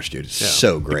my gosh, dude, it's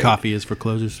so great. Coffee is for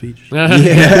closer speech.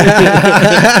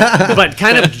 But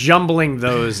kind of jumbling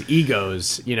those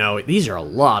egos, these are a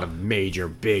lot of major,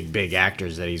 big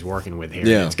actors that he's working with here.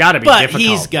 Yeah. It's got to be But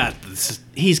difficult.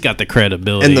 he's got the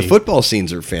credibility. And the football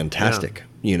scenes are fantastic.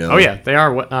 Oh yeah, they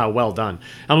are well done.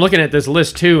 I'm looking at this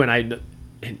list too, and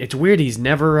it's weird. He's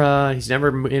never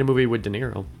in a movie with De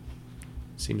Niro.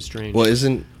 Seems strange. Well,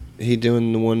 isn't he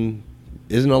doing the one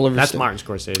Isn't Oliver? That's Stone? Martin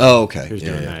Scorsese. Oh, okay. Who's Yeah,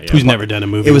 doing yeah. that? Yeah. Who's never done a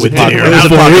movie It was with De Apocalypse, Niro it was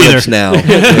before Apocalypse either. Now.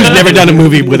 Who's never done a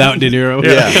movie without De Niro.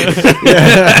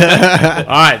 Yeah.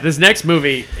 All right, this next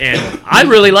movie, and I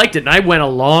really liked it, and I went a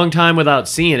long time without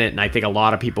seeing it, and I think a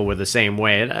lot of people were the same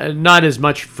way. And not as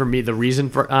much for me, the reason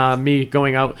for me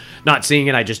going out, not seeing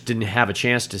it, I just didn't have a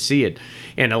chance to see it.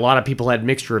 And a lot of people had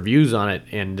mixed reviews on it,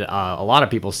 and a lot of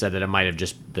people said that it might have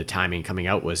just, the timing coming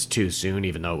out was too soon,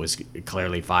 even though it was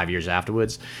clearly 5 years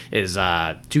afterwards, is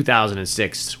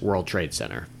 2006 World Trade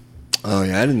Center. Oh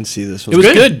yeah, I didn't see this one. It was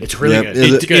good. It's really Yeah, good.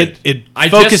 is It's good. It I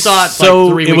focused just saw it so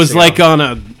like 3 weeks it was ago. like on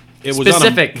a it was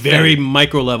Specific on a very thing.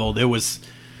 micro level. There was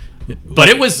But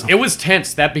it was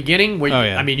tense, that beginning where Oh,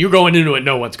 yeah. I mean, you're going into it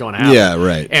know what's going to happen. Yeah,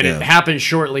 right, And yeah. it happens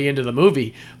shortly into the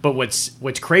movie. But what's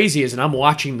crazy is, and I'm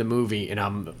watching the movie,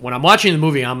 and when I'm watching the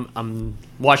movie, I'm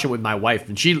watching it with my wife,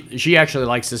 and she actually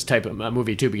likes this type of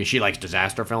movie too, because she likes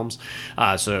disaster films.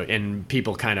 And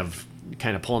people kind of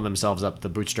pulling themselves up the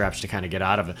bootstraps to kind of get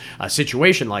out of a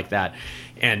situation like that.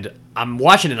 And I'm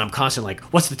watching it, and I'm constantly like,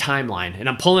 what's the timeline? And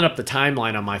I'm pulling up the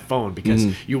timeline on my phone because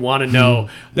you want to know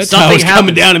that's how it's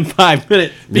coming happened. down in 5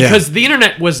 minutes. Because the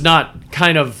internet was not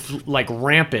kind of like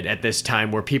rampant at this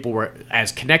time where people were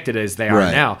as connected as they are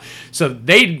Right. now. So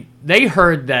they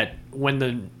heard that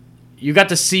when you got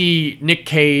to see Nick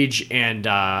Cage and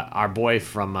our boy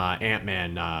from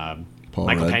Ant-Man, Paul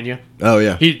Michael Rudd. Pena. Oh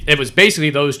yeah. It was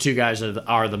basically those two guys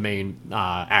are the main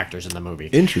actors in the movie.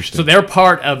 Interesting. So they're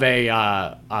part of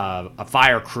a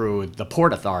fire crew, the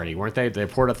Port Authority, weren't they? The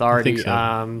Port Authority think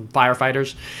so.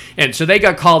 firefighters. And so they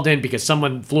got called in because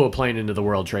someone flew a plane into the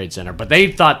World Trade Center. But they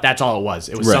thought that's all it was.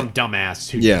 It was Right. some dumbass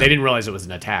who Yeah. they didn't realize it was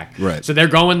an attack. Right. So they're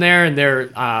going there, and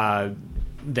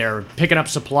they're picking up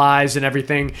supplies and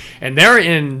everything, and they're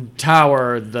in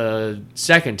the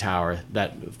second tower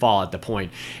that fall at the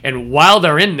point. And while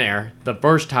they're in there, the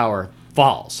first tower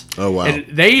falls. Oh, wow. And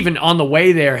they even on the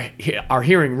way there are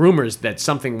hearing rumors that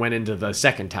something went into the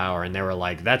second tower, and they were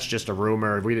like, "That's just a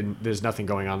rumor. There's nothing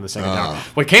going on in the second tower."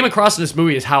 What came across in this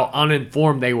movie is how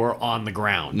uninformed they were on the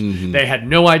ground. Mm-hmm. They had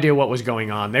no idea what was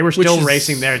going on. They were still is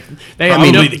racing there. They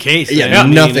Probably no- the case. Yeah, then. I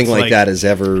mean, nothing it's like that has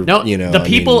ever. no, The the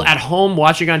people at home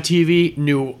watching on TV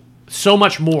knew so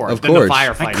much more Of than course. the I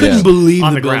firefighters. I couldn't Yeah. believe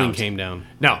on the the building ground. came down.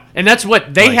 No, and that's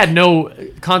what they Like- had no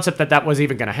concept that was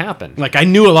even going to happen. Like I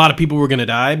knew a lot of people were going to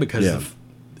die because Yeah. of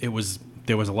there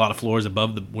was a lot of floors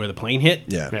above where the plane hit.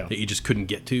 Yeah. Yeah. That you just couldn't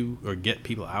get to or get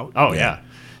people out. Oh yeah.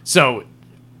 So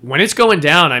when it's going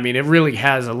down, I mean, it really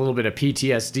has a little bit of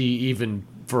PTSD even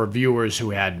for viewers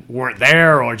who weren't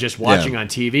there or just watching on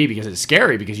TV, because it's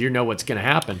scary because you know what's going to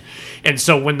happen. And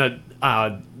so when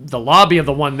the lobby of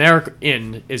the one they're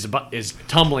in is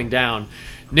tumbling down,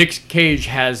 Nick Cage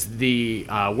has the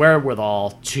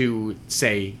wherewithal to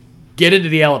say, "Get into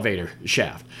the elevator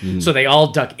shaft." So they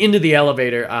all duck into the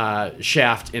elevator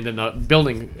shaft, and then the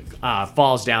building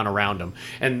falls down around them.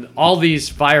 And all these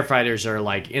firefighters are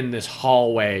like in this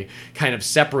hallway, kind of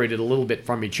separated a little bit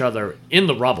from each other in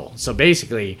the rubble. So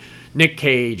basically, Nick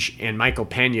Cage and Michael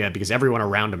Pena, because everyone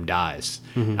around him dies.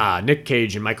 Nick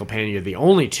Cage and Michael Pena are the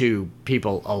only two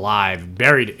people alive,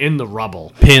 buried in the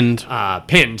rubble. Pinned.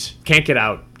 Pinned, can't get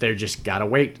out. They just gotta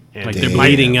wait. And Like they're Damn.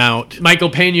 bleeding out.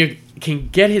 Michael Pena can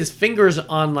get his fingers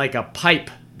on like a pipe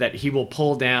that he will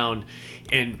pull down,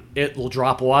 and it will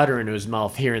drop water into his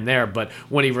mouth here and there. But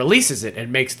when he releases it, it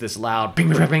makes this loud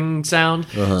ping ping ping sound.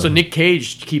 So Nick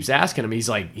Cage keeps asking him. He's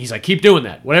like, keep doing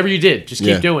that. Whatever you did, just keep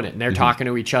Yeah. doing it. And they're talking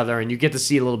to each other, and you get to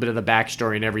see a little bit of the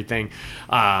backstory and everything.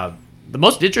 The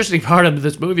most interesting part of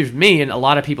this movie for me, and a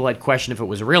lot of people had questioned if it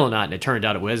was real or not, and it turned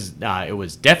out it was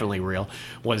definitely real,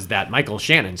 was that Michael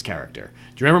Shannon's character.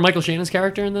 Do you remember Michael Shannon's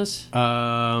character in this?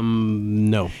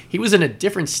 No. He was in a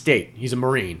different state. He's a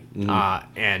Marine,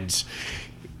 and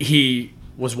he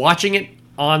was watching it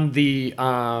on the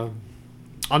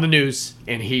news,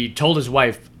 and he told his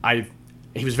wife,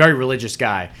 he was a very religious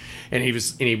guy, and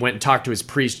he went and talked to his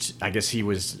priest. I guess he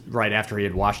was right after he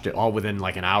had watched it, all within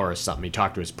like an hour or something. He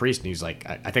talked to his priest, and he's like,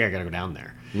 I think I got to go down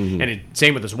there. And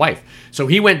same with his wife. So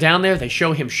he went down there. They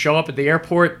show him show up at the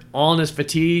airport, all in his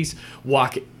fatigues,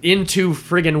 walk into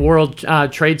friggin' World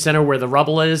Trade Center where the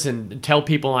rubble is, and tell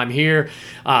people, I'm here.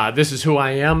 This is who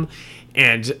I am.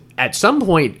 And at some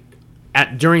point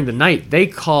during the night, they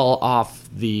call off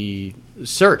the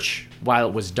search while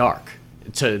it was dark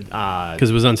Because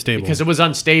it was unstable. because it was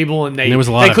unstable, and there was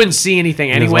a lot of- couldn't see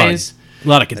anything And there's anyways. a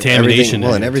lot of contamination.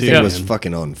 Everything, in it, everything too, was man.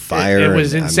 fucking on fire. It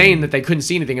was and, I insane mean, that they couldn't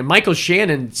see anything. And Michael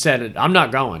Shannon said, I'm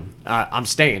not going. I'm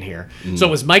staying here. Mm. So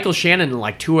it was Michael Shannon and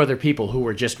like two other people who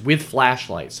were just with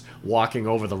flashlights walking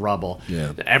over the rubble.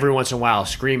 Yeah. Every once in a while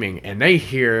screaming. And they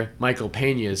hear Michael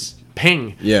Pena's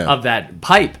ping Yeah. of that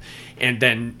pipe. And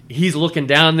then he's looking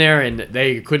down there, and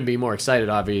they couldn't be more excited,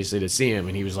 obviously, to see him.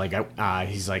 And he was like,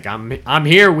 I'm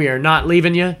here. We are not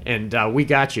leaving you, and we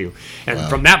got you. And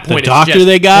from that point, The doctor it's just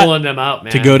they got pulling them out,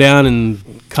 man. to go down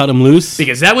and cut him loose.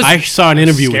 Because that was I saw an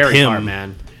interview the scary with him. part,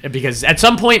 man. Because at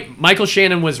some point, Michael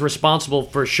Shannon was responsible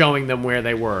for showing them where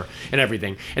they were and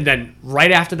everything. And then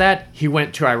right after that, he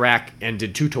went to Iraq and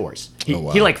did 2 tours. He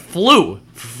like flew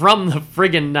from the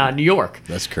friggin' New York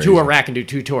That's crazy. to Iraq and do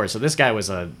 2 tours. So this guy was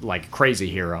a like crazy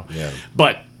hero. Yeah.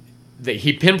 But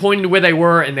he pinpointed where they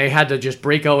were, and they had to just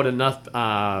break out enough.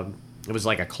 It was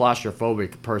like a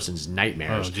claustrophobic person's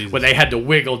nightmares, Oh, Jesus. where they had to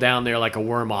wiggle down there like a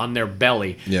worm on their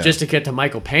belly Yeah. just to get to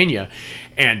Michael Pena.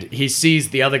 And he sees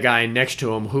the other guy next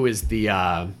to him, who is the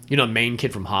the main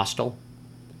kid from Hostel.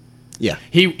 Yeah.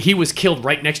 He was killed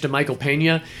right next to Michael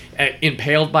Pena,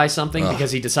 impaled by something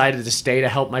because he decided to stay to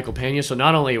help Michael Pena. So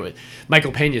not only was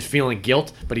Michael Pena's feeling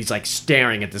guilt, but he's like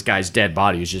staring at this guy's dead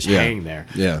body who's just hanging there.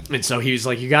 Yeah. And so he was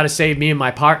like, "You got to save me and my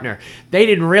partner." They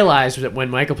didn't realize that when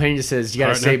Michael Pena says, "You got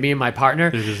to Partner? save me and my partner,"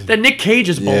 that Nick Cage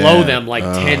is below Yeah. them, like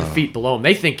 10 feet below him.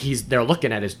 They think they're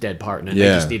looking at his dead partner, and they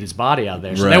Yeah. just need his body out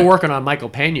there. So Right. they're working on Michael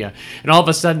Pena, and all of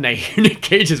a sudden they hear Nick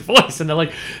Cage's voice, and they're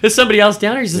like, "There's somebody else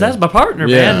down here." He says, "That's my partner,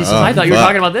 Yeah. man." He says, Oh, "I thought you were fuck.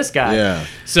 talking about this guy." Yeah.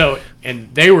 So, and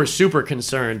they were super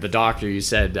concerned. The doctor, you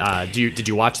said, did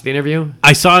you watch the interview?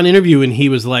 I saw an interview and he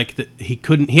was like that he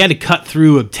had to cut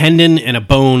through a tendon and a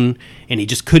bone and he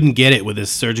just couldn't get it with his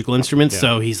surgical instruments.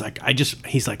 So he's like,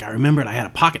 I remembered I had a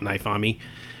pocket knife on me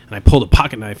and I pulled a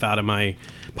pocket knife out of my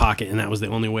pocket and that was the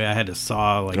only way I had to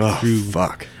saw through.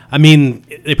 Fuck. I mean,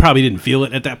 they probably didn't feel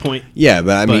it at that point. Yeah,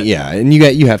 but I mean, But- yeah, and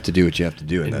you have to do what you have to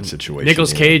do in that situation. Nicolas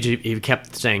you know? Cage, he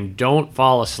kept saying, "Don't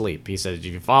fall asleep." He said, "If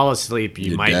you fall asleep, you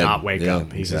You're might dead. not wake Yeah,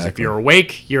 up." He says, "If exactly. you're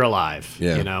awake, you're alive."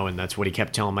 Yeah. And that's what he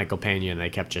kept telling Michael Pena, and they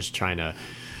kept just trying to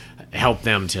help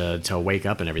them to wake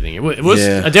up and everything. It was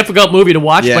Yeah. a difficult movie to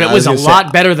watch, Yeah, but it I was was a gonna lot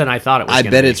say, better than I thought it was. I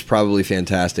gonna bet be. it's probably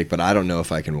fantastic, but I don't know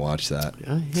if I can watch that.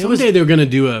 Someday they're going to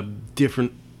do a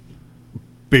different,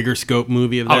 bigger scope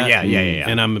movie of Oh, that. yeah.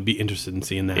 And I'm going to be interested in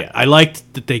seeing that. Yeah. I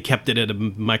liked that they kept it at a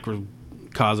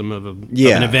microcosm of an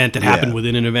event that happened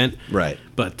within an event. Right.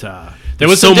 But There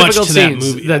was so some much difficult to that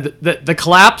scenes. movie. The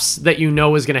collapse that you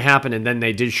know was going to happen, and then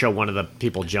they did show one of the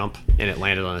people jump, and it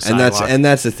landed on a sidewalk. And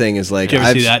that's the thing is like Did you ever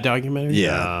I've see that documentary?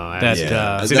 Yeah. That,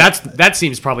 Yeah. See, that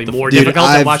seems probably more Dude, difficult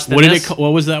to I've- watch than What did this. what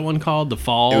was that one called? The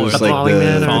Fall? It was The like Falling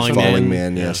Man or Falling something?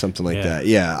 Man, Yeah. something like Yeah. that.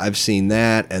 Yeah, I've seen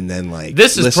that, and then like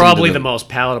This is listened to probably the most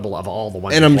palatable of all the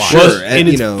ones. And we've I'm watched. sure- Well, and, and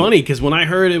you it's know- funny because when I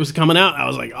heard it was coming out, I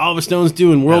was like, Oliver Stone's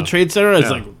doing World Trade Center. I was Yeah.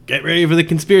 like, get ready for the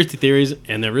conspiracy theories,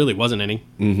 and there really wasn't any.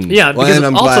 Yeah, Well, because and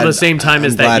I'm also glad- the same time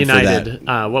as I'm that glad for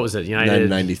United. What was it? United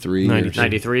 93.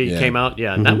 93 Yeah. came out.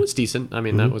 Yeah, that was decent. I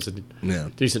mean, that was a Yeah.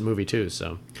 decent movie too.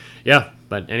 So, yeah.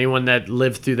 But anyone that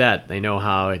lived through that, they know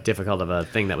how difficult of a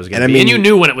thing that was going And to I be. And mean- you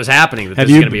knew when it was happening that Have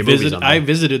this was you going to be a movie visited? someday. I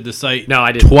visited the site. No,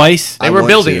 I didn't. Twice. They I were want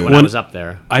building to. it when I When- was up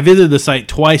there. I visited the site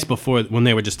twice before when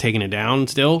they were just taking it down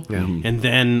still. Mm-hmm. And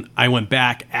then I went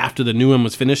back after the new one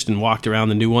was finished and walked around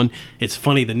the new one. It's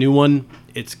funny, the new one,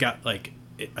 it's got like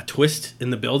a twist in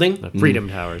the building. Freedom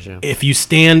Towers, yeah. If you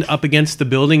stand up against the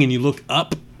building and you look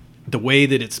up, the way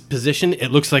that it's positioned,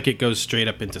 it looks like it goes straight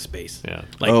up into space. Yeah.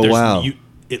 Like Oh, wow.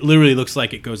 It literally looks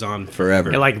like it goes on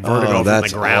Forever. It like vertigo from the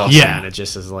that's ground. awesome. Yeah. And it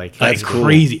just is like Like cool.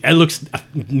 crazy. It looks a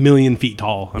million feet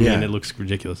tall. I Yeah. mean, it looks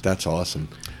ridiculous. That's awesome.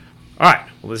 All right.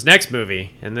 Well, this next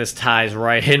movie, and this ties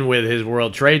right in with his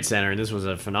World Trade Center, and this was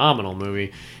a phenomenal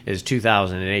movie, is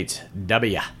 2008's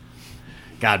W.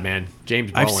 God, man.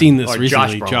 James Brolin. I've seen this or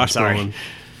recently. Josh Brolin. Brolin.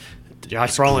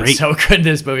 Josh Brolin's great. so good in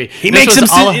this movie. He This makes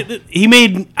was him. all- He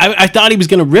made. I thought he was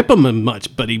going to rip him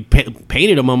much, but he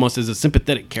painted him almost as a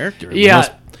sympathetic character. Yeah.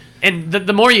 Most- And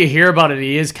the more you hear about it,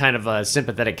 he is kind of a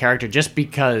sympathetic character just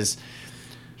because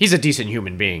he's a decent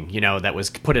human being, that was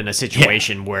put in a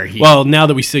situation where he. Well, now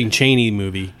that we've seen Cheney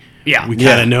movie, Yeah. we Yeah.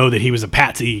 kind of know that he was a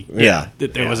patsy. Yeah.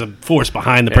 That there was a force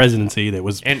behind the presidency that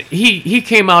was. And he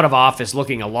came out of office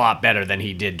looking a lot better than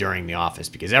he did during the office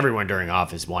because everyone during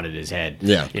office wanted his head.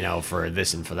 Yeah. For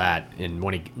this and for that. And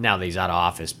now that he's out of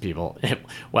office, people,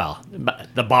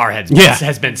 the bar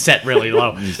has been set really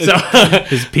low. So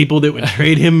There's people that would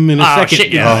trade him in a oh second.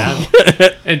 shit, yeah.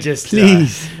 Man. And just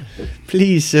Please.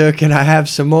 please, sir, can I have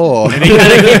some more? And he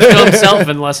kind of keeps to himself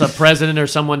unless a president or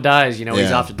someone dies. You know, he's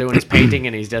Yeah. off doing his painting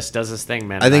and he just does his thing,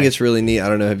 man. I think it's really neat. I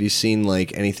don't know. Have you seen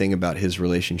like anything about his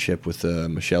relationship with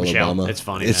Michelle Obama? It's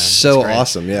funny. It's man. so great.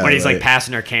 awesome. Yeah, when he's like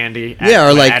passing her candy. yeah,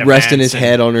 or like at resting events his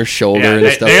head on her shoulder Yeah, and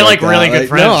they- stuff. they're, like like, really that. good Like,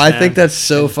 friends, No, I man. think that's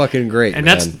so fucking great. And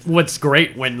man. that's what's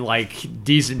great when like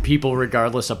decent people,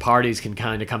 regardless of parties, can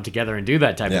kind of come together and do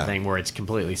that type Yeah. of thing where it's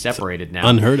completely separated now.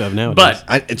 Unheard of nowadays.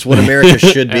 But It's what America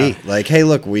should be. Like, hey,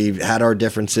 look, we've had our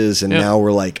differences, and Yeah. now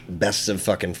we're like best of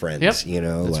fucking friends. Yep. You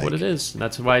know, that's like, what it is.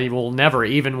 That's why you will never,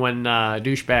 even when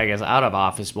douchebag is out of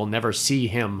office, we'll never see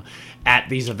him at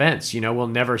these events. You know, we'll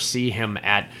never see him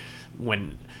at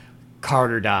when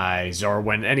Carter dies or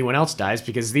when anyone else dies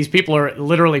because these people are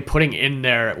literally putting in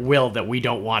their will that we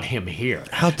don't want him here.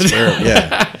 How terrible.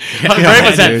 Yeah. How great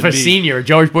was that dude. for Senior,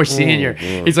 George Bush Senior?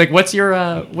 He's like, "What's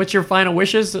your final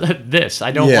wishes?" This. I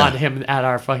don't Yeah. want him at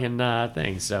our fucking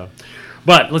thing. So,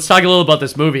 but let's talk a little about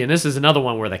this movie. And this is another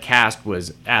one where the cast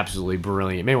was absolutely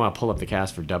brilliant. You may want to pull up the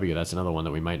cast for W. That's another one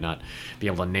that we might not be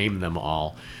able to name them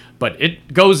all. But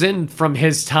it goes in from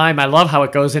his time. I love how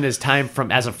it goes in his time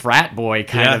from as a frat boy,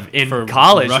 kind Yeah, of in for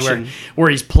college, Russian. where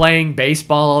he's playing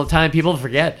baseball all the time. People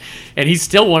forget, and he's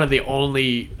still one of the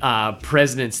only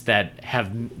presidents that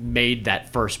have made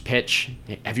that first pitch.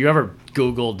 Have you ever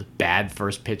Googled bad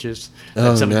first pitches?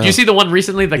 Oh, Do no. you see the one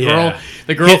recently? The Yeah.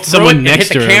 girl Hit threw someone it and next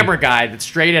hit the to him. camera guy that's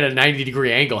straight at a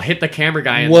 90-degree angle. Hit the camera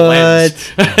guy in the lens.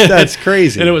 What? That's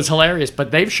crazy. And it was hilarious. But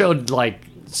they've showed like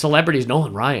celebrities.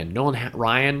 Nolan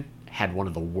Ryan had one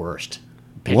of the worst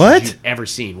pitches What? you've ever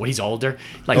seen. When he's older,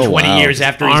 like Oh, 20 wow. years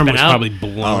after he's arm been was out. probably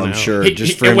blown Oh, I'm out. sure. He-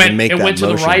 Just he- for it him went, to make it that went to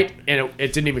motion. the right, and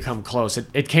it didn't even come close.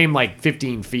 It came like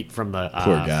 15 feet from the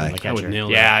Poor guy. From the I would catcher.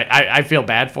 nail Yeah, I feel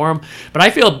bad for him, but I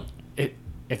feel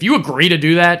if you agree to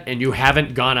do that and you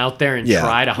haven't gone out there and Yeah.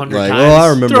 tried 100 Like, times, well, I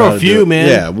remember Throw how a to few, do it. man.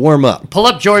 Yeah, warm up. pull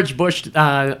up George Bush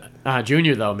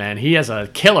Jr. though, man. He has a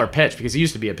killer pitch because he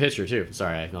used to be a pitcher too.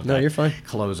 Sorry, I knocked No, that you're fine.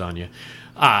 Close on you.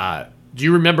 Do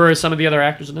you remember some of the other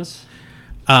actors in this?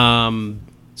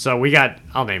 So we got.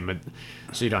 I'll name it,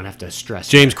 so you don't have to stress.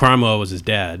 James Cromwell was his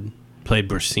dad. Played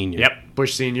Bush Senior. Yep,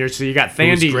 Bush Senior. So you got was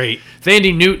Thandie, great.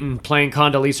 Thandie Newton playing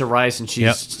Condoleezza Rice, and she's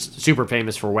Yep. super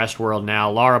famous for Westworld now.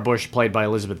 Laura Bush played by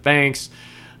Elizabeth Banks.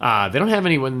 They don't have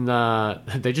anyone.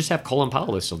 They just have Colin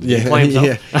Powell. So Yeah, he play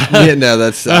himself. yeah. No,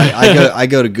 that's I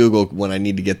go to Google when I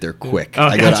need to get there quick. Oh,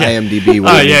 I go gotcha. to IMDb when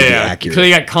I need to be accurate. So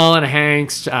you got Colin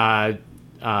Hanks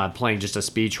playing just a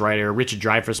speechwriter. Richard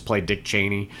Dreyfuss played Dick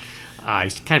Cheney.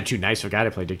 He's kind of too nice of a guy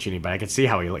to play Dick Cheney, but I can see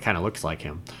how he kind of looks like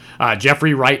him.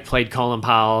 Jeffrey Wright played Colin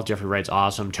Powell. Jeffrey Wright's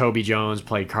awesome. Toby Jones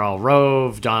played Karl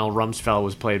Rove. Donald Rumsfeld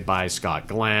was played by Scott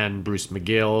Glenn. Bruce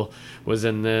McGill was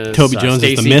in this. Toby Jones is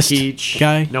the Stacy Mist Keach,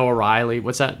 guy? Noah Riley.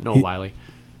 What's that? Noah Wiley.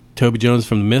 Toby Jones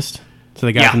from The Mist. So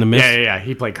the guy from The Mist. Yeah.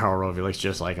 He played Karl Rove. He looks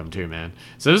just like him too, man.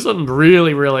 So there's some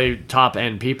really, really top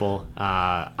end people.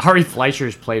 Harvey Fleischer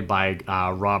is played by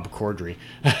Rob Corddry.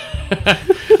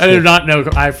 I did not know.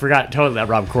 I forgot totally that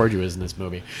Rob Corddry was in this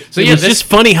movie. So It yeah, was just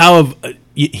funny how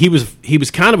he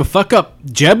was kind of a fuck up.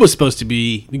 Jeb was supposed to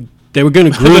be. They were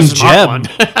going to groom smart one.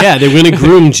 Jeb. Yeah, they were going to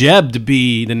groom Jeb to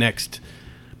be the next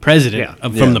president Yeah.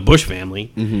 from Yeah. the Bush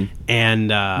family. And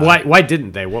why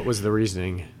didn't they? What was the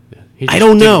reasoning? He I just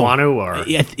don't didn't know. Want to, or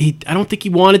Yeah, I don't think he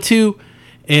wanted to.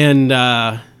 And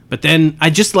but then I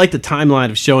just like the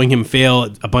timeline of showing him fail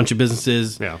at a bunch of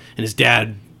businesses. Yeah. And his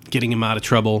dad getting him out of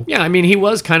trouble. yeah, I mean, he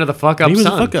was kind of the fuck up. He was a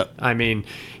son. fuck up. I mean,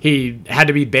 he had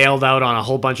to be bailed out on a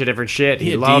whole bunch of different shit.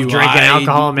 He had loved DUI, drinking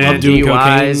alcohol, man, loved doing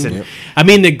DUIs, cocaine. and I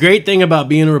mean, the great thing about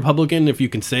being a Republican, if you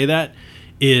can say that,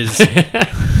 is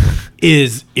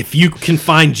is if you can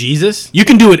find Jesus, you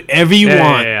can do whatever you Yeah,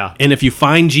 want. yeah. And if you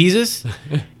find Jesus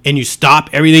and you stop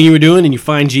everything you were doing and you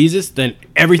find Jesus, then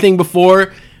everything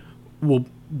before will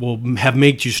have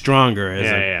made you stronger as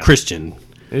a Christian.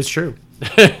 it's true. In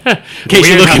case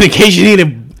you're looking,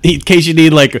 in case you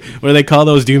need like what do they call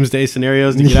those doomsday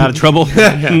scenarios to get out of trouble?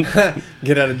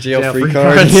 Get out of jail free free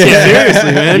cards. cards. Yeah.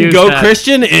 Seriously, man. Use Go that.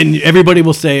 Christian, and everybody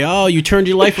will say, "Oh, you turned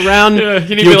your life around. Yeah,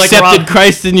 you need to you be like accepted Rob.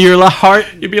 Christ in your heart."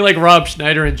 You'd be like Rob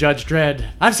Schneider and Judge Dredd.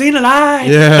 I've seen a lie.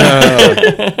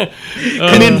 Yeah.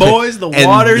 Come in, boys. The and-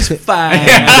 water's fine.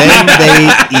 Then they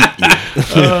eat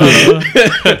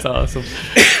you. That's awesome.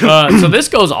 So this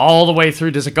goes all the way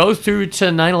through. Does it go through to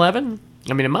 9/11?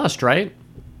 I mean, it must, right?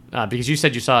 Because you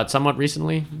said you saw it somewhat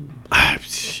recently.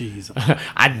 Jeez.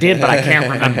 I did, but I can't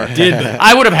remember.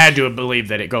 I would have had to have believed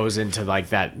that it goes into like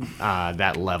that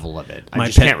that level of it. I My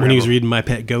just can't pet, remember. when he was reading My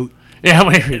Pet Goat, yeah,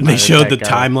 when he they showed the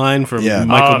timeline from Yeah.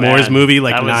 Michael Oh, Moore's man. movie,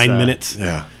 like That was, 9 minutes.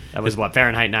 Yeah. That was what,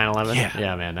 Fahrenheit 9/11? Yeah.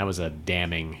 Yeah, man, that was a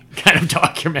damning kind of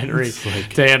documentary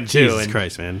Like, to him too. Jesus And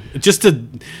Christ, man! Just to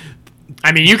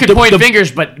I mean, you could point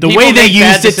fingers, but the people way they make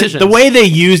bad used it, decisions. the way they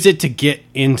used it to get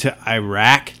into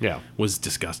Iraq, Yeah. was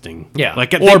disgusting. yeah,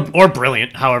 like or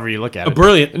brilliant, however you look at it.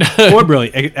 brilliant, or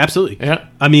brilliant, absolutely. Yeah.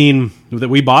 I mean, that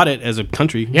we bought it as a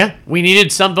country. Yeah, we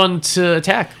needed someone to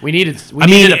attack. We needed I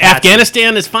mean, a Patsy.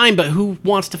 Afghanistan is fine, but who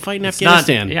wants to fight in It's not-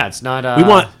 Afghanistan? yeah, it's not. We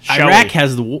want showy. Iraq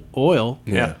has the oil.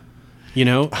 Yeah. You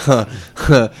know,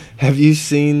 Have you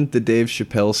seen the Dave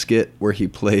Chappelle skit where he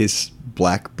plays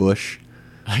Black Bush?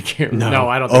 I can't. No. No,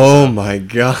 I don't. Think Oh so. my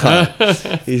god.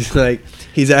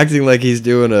 He's acting like he's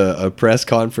doing a press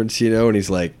conference, and he's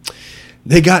like,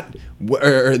 they got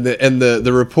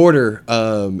the reporter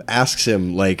asks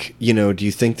him, like, do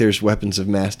you think there's weapons of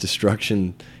mass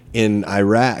destruction in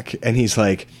Iraq? And he's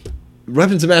like,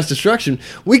 weapons of mass destruction?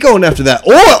 We going after that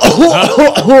oil.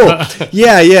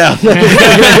 Yeah.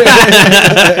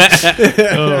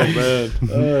 Oh man.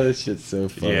 Oh, this shit's so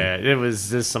funny. Yeah, it was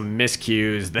just some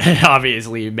miscues that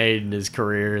obviously he made in his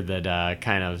career that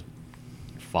kind of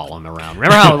follow him around.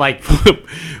 Remember how like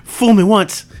fool me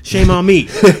once, shame on me.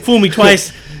 Fool me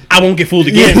twice, I won't get fooled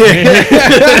again.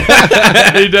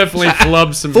 he definitely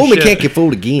flubbed some Fool me shit. can't get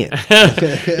fooled again.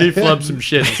 He flubbed some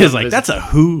shit. in It's some like of his- that's a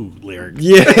Who lyric.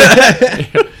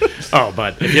 Oh,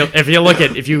 but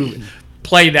if you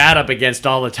play that up against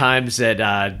all the times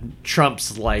that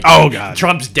Trump's like Oh, God.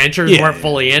 Trump's dentures Yeah. weren't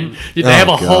fully in, they have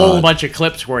a whole God. bunch of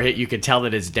clips where you could tell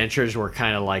that his dentures were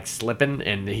kind of like slipping,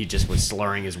 and he just was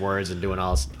slurring his words and doing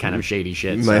all this kind of shady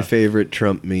shit. My so. favorite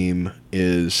Trump meme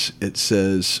is, it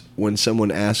says, when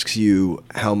someone asks you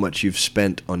how much you've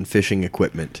spent on fishing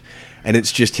equipment, and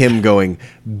it's just him going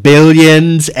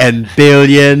billions and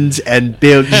billions and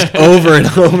billions, just over and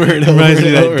over and over. Reminds me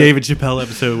and of that over. David Chappelle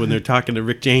episode when they're talking to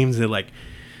Rick James. They're like,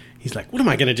 he's like, "What am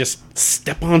I gonna just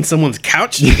step on someone's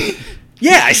couch?"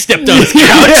 Yeah, I stepped on his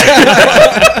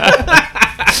couch.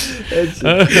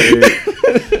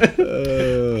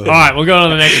 All right, we'll go on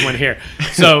to the next one here.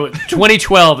 So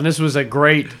 2012, and this was a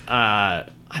great.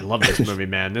 I love this movie,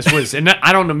 man. This was, and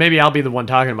I don't know, maybe I'll be the one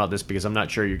talking about this because I'm not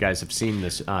sure you guys have seen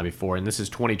this before. And this is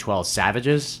 2012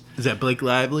 Savages. Is that Blake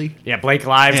Lively? Yeah, Blake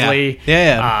Lively.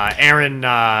 Yeah.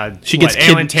 Aaron. She gets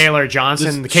Aaron Taylor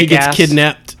Johnson. The She gets kick-ass.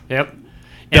 kidnapped. Yep.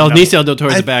 Benicio del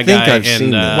Toro's I the bad think guy. I've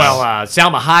seen that. Well,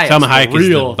 Salma Hayek, Salma Hayek the is the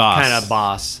real boss. kind of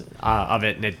boss of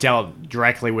it, and it dealt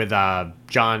directly with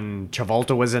John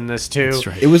Travolta was in this too. That's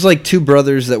right. It was like two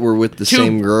brothers that were with the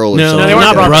same girl or No, something. they weren't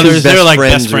Or brothers. two They were best like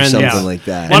best or friends. something Yeah. like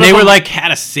that. One And of they were them- like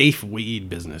had a safe weed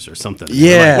business or something.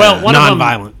 Yeah. Well, one of them-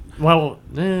 non-violent. Well,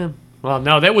 no,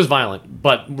 that was violent.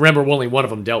 But remember, only one of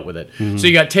them dealt with it. Mm-hmm. So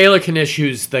you got Taylor Knish,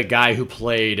 who's the guy who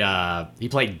played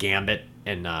Gambit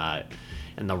in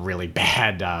the really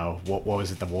bad what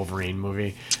was it, the Wolverine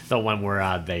movie, the one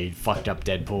where they fucked up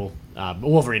Deadpool,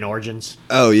 Wolverine Origins.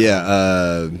 Oh,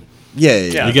 yeah.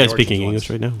 Yeah. You guys the speaking Origins English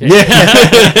right now?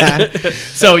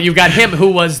 So you got him, who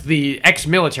was the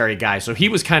ex-military guy. So he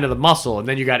was kind of the muscle, and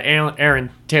then you got Aaron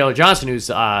Taylor Johnson, who's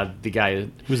the guy.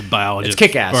 He was a biologist. It's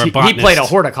kick-ass. or a He botanist. played a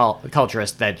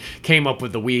horticulturist that came up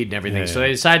with the weed and everything. Yeah, So yeah.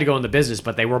 they decided to go in the business,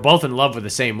 but they were both in love with the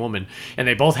same woman, and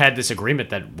they both had this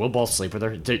agreement that we'll both sleep with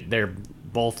her. They're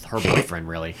both her boyfriend,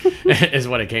 really, is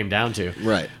what it came down to.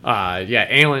 Right. Yeah,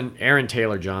 Aaron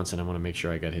Taylor Johnson. I want to make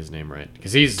sure I got his name right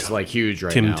because he's like huge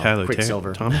right Tim now. Tyler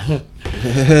Quicksilver. Thomas.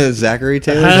 Zachary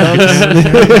Taylor Johnson?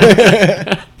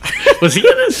 Was he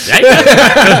in this? Hey,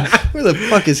 Where the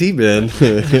fuck has he been?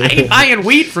 I ain't buying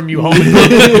weed from you, homie.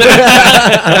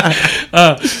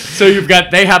 So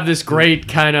they have this great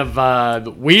kind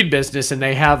of weed business, and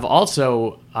they have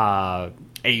also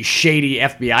a shady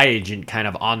FBI agent kind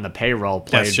of on the payroll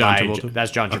played That's John by Travolta?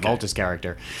 that's John Travolta's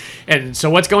character. And so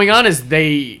what's going on is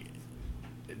they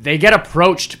get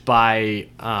approached by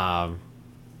what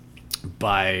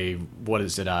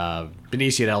is it,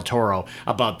 Benicio del Toro,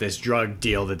 about this drug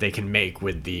deal that they can make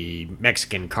with the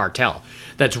Mexican cartel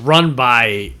that's run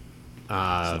by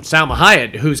Salma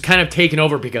Hayek, who's kind of taken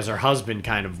over because her husband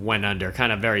kind of went under,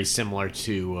 kind of very similar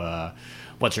to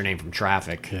what's her name from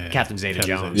Traffic, Catherine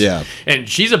Zeta-Jones. Yeah. And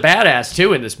she's a badass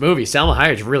too in this movie. Salma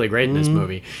Hayek's really great in this Mm-hmm.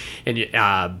 movie. And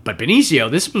but Benicio,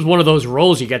 this was one of those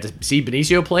roles you got to see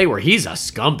Benicio play where he's a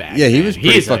scumbag. Yeah, he man. was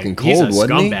pretty He's fucking he's cold, a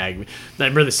wasn't he? scumbag. I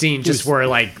remember the scene just where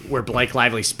Blake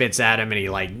Lively spits at him and he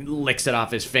like licks it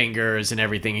off his fingers and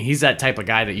everything. And he's that type of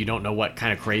guy that you don't know what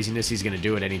kind of craziness he's going to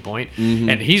do at any point. Mm-hmm.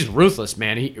 And he's ruthless,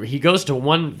 man. He goes to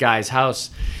one guy's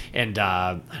house and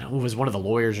I don't know, it was one of the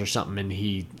lawyers or something, and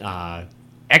he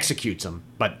executes him,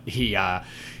 but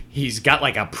he's got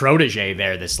like a protege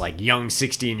there, this like young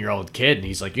 16-year-old kid, and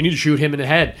he's like, you need to shoot him in the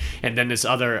head. And then this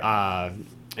other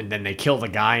then they kill the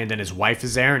guy, and then his wife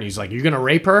is there, and he's like, "You're gonna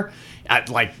rape her?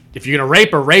 Like, if you're gonna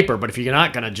rape her, but if you're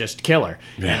not gonna, just kill her."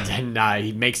 Yeah. And then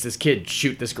he makes this kid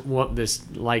shoot this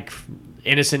like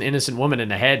innocent woman in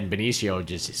the head, and Benicio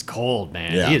just is cold,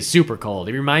 man. Yeah. He is super cold.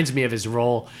 He reminds me of his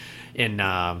role in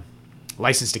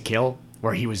License to Kill,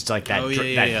 where he was like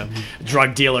that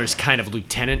drug dealer's kind of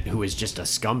lieutenant who was just a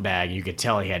scumbag. You could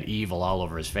tell he had evil all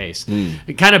over his face.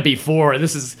 Kind of before,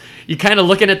 you kind of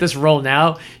looking at this role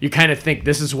now, you kind of think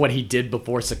this is what he did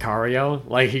before Sicario.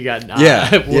 Like he got,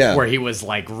 where he was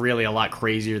like really a lot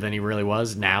crazier than he really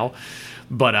was now.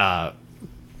 But,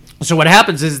 so what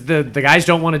happens is the guys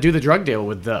don't want to do the drug deal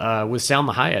with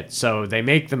Salma Hayek, so they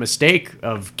make the mistake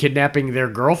of kidnapping their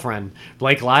girlfriend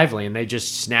Blake Lively, and they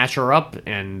just snatch her up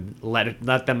and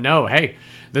let them know, hey,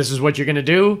 this is what you're gonna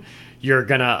do. You're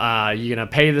gonna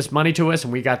pay this money to us,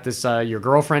 and we got this your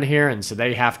girlfriend here, and so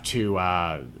they have to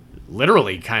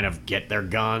literally kind of get their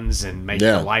guns and make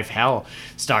their life hell,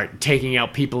 start taking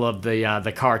out people of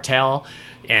the cartel.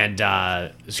 And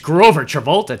screw over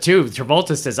Travolta, too.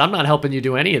 Travolta says, I'm not helping you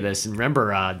do any of this. And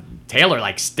remember, Taylor,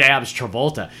 like, stabs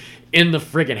Travolta in the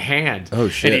friggin' hand. Oh,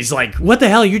 shit. And he's like, what the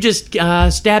hell? You just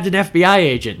stabbed an FBI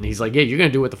agent. And he's like, yeah, you're going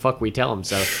to do what the fuck we tell him.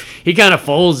 So he kind of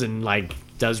folds and, like,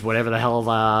 does whatever the hell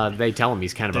they tell him.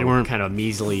 He's kind of a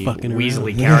measly,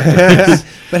 weaselly character.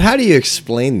 But how do you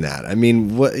explain that? I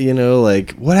mean, what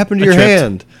happened to your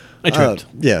hand? I tripped.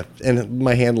 Yeah, and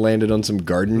my hand landed on some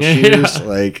garden shoes.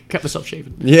 Like, kept myself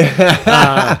shaven.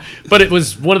 Yeah. But it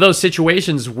was one of those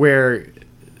situations where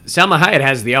Salma Hayek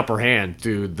has the upper hand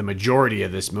through the majority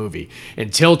of this movie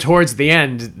until towards the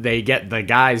end the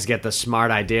guys get the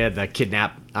smart idea that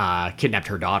kidnapped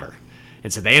her daughter.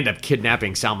 And so they end up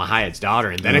kidnapping Salma Hayek's daughter,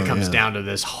 and then it comes down to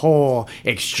this whole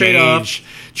exchange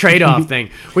trade-off thing,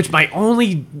 which my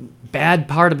only bad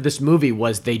part of this movie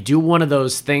was they do one of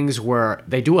those things where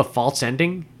they do a false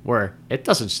ending where it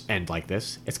doesn't end like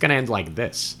this. It's going to end like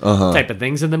this type of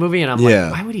things in the movie. And I'm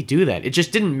like, why would he do that? It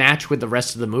just didn't match with the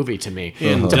rest of the movie to me.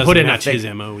 To put in his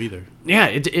MO either. Yeah,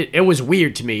 it was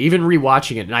weird to me, even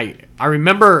rewatching it. And I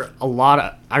remember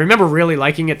I remember really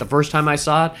liking it the first time I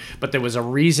saw it, but there was a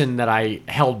reason that I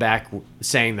held back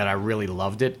saying that I really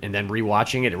loved it. And then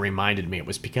rewatching it, it reminded me it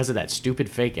was because of that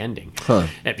stupid fake ending.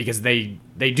 Because they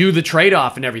do the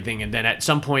trade-off and everything, and then at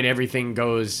some point everything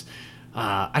goes...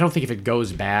 I don't think if it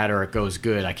goes bad or it goes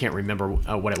good. I can't remember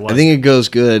what it was. I think it goes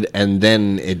good, and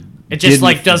then it just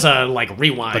like does a like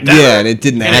rewind. Yeah, and it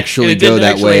didn't actually go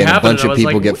that way, and a bunch of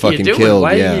people get fucking killed.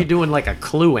 Why are you doing like a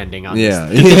Clue ending on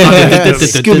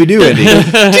this? Scooby-Doo ending.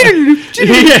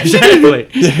 Yeah, exactly.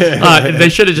 They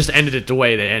should have just ended it the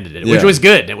way they ended it, which was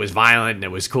good. It was violent, and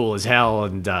it was cool as hell,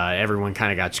 and everyone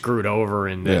kind of got screwed over,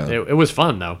 and it was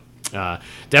fun, though.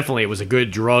 Definitely, it was a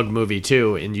good drug movie,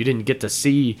 too, and you didn't get to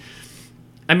see...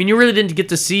 I mean, you really didn't get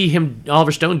to see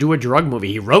Oliver Stone, do a drug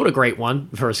movie. He wrote a great one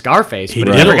for Scarface, but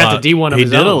he never got to do one of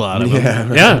his own. He did a lot of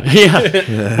them.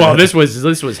 Yeah. Well, this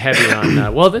was heavy on...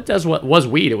 that was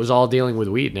weed. It was all dealing with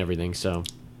weed and everything, so...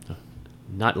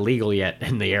 Not legal yet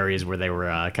in the areas where they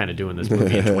were kind of doing this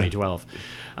movie in 2012.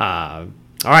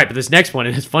 All right, but this next one,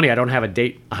 and it's funny, I don't have a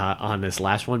date on this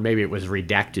last one. Maybe it was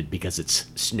redacted because it's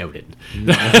Snowden.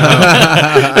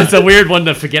 It's a weird one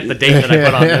to forget the date that I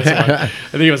put on this one. I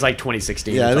think it was like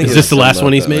 2016. Yeah, I think is this the last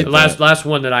one he's made? Last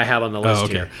one that I have on the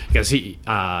list here. Because he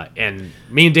and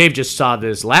me and Dave just saw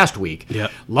this last week. Yeah.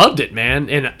 Loved it, man.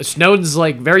 And Snowden's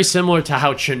like very similar to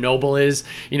how Chernobyl is,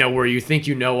 where you think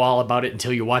you know all about it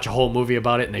until you watch a whole movie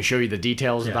about it and they show you the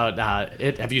details about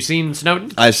it. Have you seen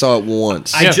Snowden? I saw it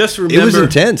once. I just remember... It was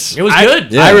intense. It was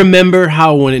good. I remember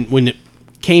how when it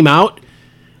came out,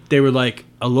 they were like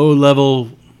a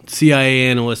low-level CIA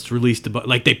analyst released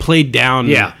they played down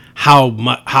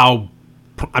how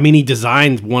I mean, he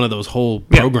designed one of those whole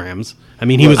programs. I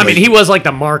mean, he was like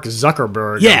the Mark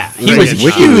Zuckerberg. Yeah, he was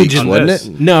huge, wasn't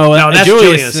it? No, that's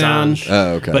Julian Assange.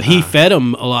 Oh, okay. But he fed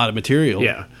him a lot of material.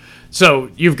 Yeah. So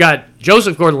you've got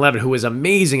Joseph Gordon-Levitt, who was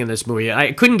amazing in this movie.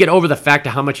 I couldn't get over the fact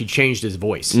of how much he changed his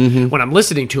voice. Mm-hmm. When I'm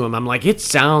listening to him, I'm like, it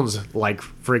sounds like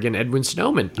friggin' Edwin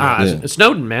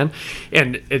Snowden, man.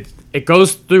 And it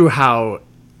goes through how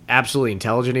absolutely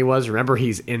intelligent he was. Remember,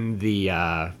 he's in the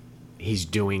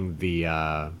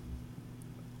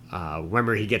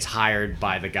remember he gets hired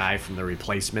by the guy from The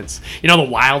Replacements. The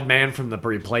wild man from The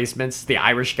Replacements, the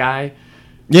Irish guy.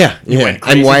 Yeah. And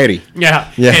Whitey. Yeah.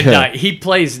 And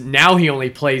he only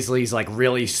plays these like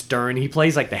really stern. He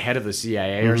plays like the head of the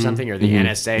CIA or something, or the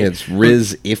NSA. It's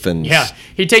Riz Ifans. Yeah.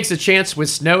 He takes a chance with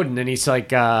Snowden, and he's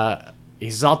like, he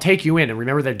says, I'll take you in. And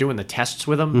remember, they're doing the tests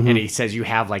with him, and he says, you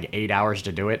have like 8 hours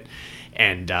to do it.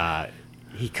 And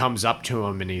he comes up to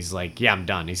him and he's like, "Yeah, I'm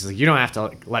done." He's like, "You don't have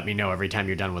to let me know every time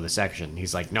you're done with a section."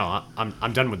 He's like, "No,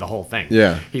 I'm done with the whole thing."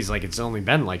 Yeah. He's like, "It's only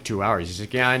been like 2 hours." He's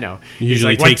like, "Yeah, I know."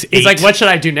 Usually he's like, takes He's like, 8. "What should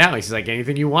I do now?" He's like,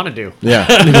 "Anything you want to do." Yeah.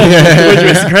 Which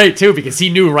was great too, because he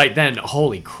knew right then,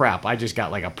 holy crap, I just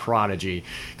got like a prodigy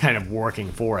kind of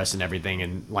working for us and everything,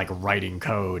 and like writing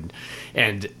code.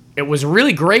 And it was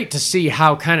really great to see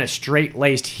how kind of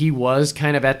straight-laced he was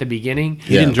kind of at the beginning.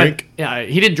 He didn't drink?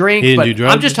 He didn't drink, He didn't but do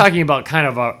drugs? I'm just talking about kind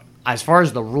of as far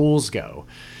as the rules go.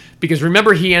 Because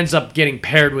remember, he ends up getting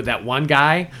paired with that one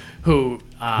guy who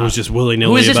was just willy-nilly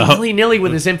who was just about- willy-nilly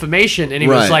with his information, and he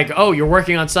was Right. like, "Oh, you're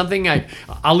working on something?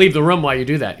 I'll leave the room while you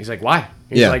do that." He's like, "Why?"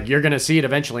 He's Yeah. like, "You're going to see it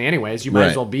eventually anyways. You might Right.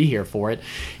 as well be here for it."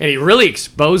 And he really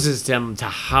exposes them to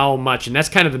how much, and that's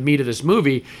kind of the meat of this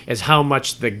movie, is how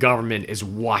much the government is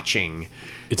watching.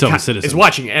 Its own citizens. Is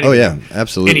watching anything. Oh, yeah,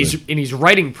 absolutely. And he's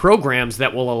writing programs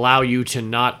that will allow you to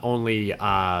not only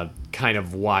kind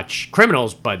of watch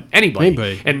criminals, but anybody.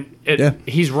 Anybody. Yeah.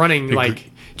 He's running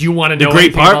like, do you want to The know great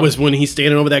anything part about- was when he's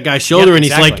standing over that guy's shoulder, Yep, and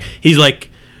exactly. he's like,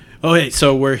 "Oh, hey,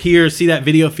 so we're here. See that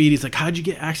video feed?" He's like, "How'd you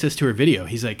get access to her video?"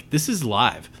 He's like, "This is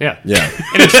live." Yeah. And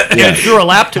it's through a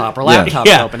laptop. Her laptop's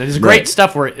Yeah. open. And there's great Right.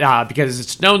 stuff where because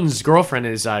Snowden's girlfriend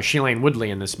is Shailene Woodley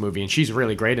in this movie, and she's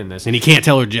really great in this. And he can't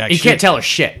tell her jack He shit. can't tell her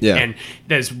shit. Yeah. And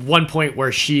there's one point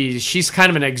where she's kind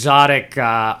of an exotic,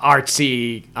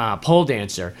 artsy pole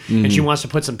dancer, and she wants to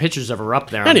put some pictures of her up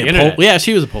there on Not the even internet. pole, yeah,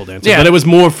 she was a pole dancer, Yeah. but it was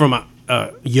more from a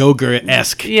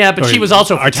yoga-esque. Yeah, but or she was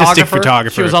also a artistic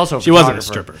photographer. She was also a She wasn't a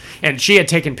photographer. stripper. And she had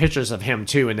taken pictures of him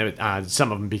too, and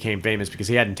some of them became famous because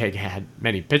he hadn't had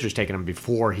many pictures taken of him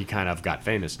before he kind of got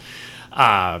famous.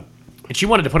 And she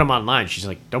wanted to put them online. She's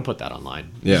like, "Don't put that online."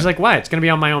 Yeah. She's like, "Why? It's going to be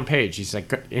on my own page." He's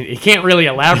like, he can't really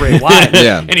elaborate why.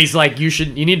 Yeah. And he's like, "You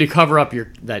need to cover up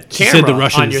that She camera said the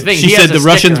Russians. on your thing." She He has said a the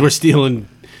Russians sticker. were stealing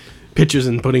pictures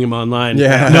and putting them online,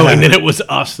 Yeah. knowing that it was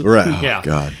us. Right. Oh, Yeah.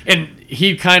 God. And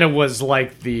he kind of was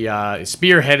like the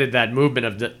spearheaded that movement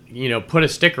of put a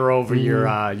sticker over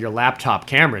your laptop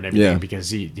camera and everything Yeah. because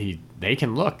they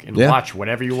can look and Yeah. watch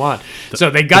whatever you want. So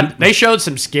they showed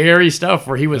some scary stuff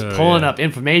where he was pulling up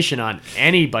information on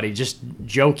anybody, just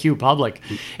Joe Q public,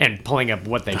 and pulling up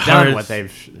what they've done, what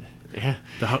they've. Yeah.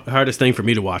 The hardest thing for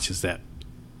me to watch is that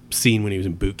scene when he was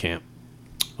in boot camp.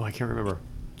 Oh, I can't remember.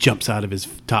 Jumps out of his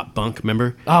top bunk,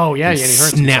 remember? Oh yeah, And yeah. And he hurts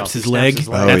snaps himself. his He leg. snaps his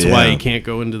leg. Oh, That's why yeah. he can't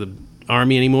go into the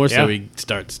army anymore. So Yeah. he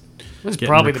starts. It's getting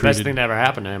probably the best recruited. thing that ever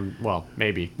happened to him. Well,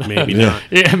 maybe. Maybe not.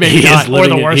 Yeah, maybe He not. is Or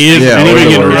living. the worst. He is Yeah, or living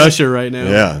the in worst. Russia right now.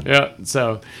 Yeah. Yeah.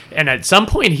 So, and at some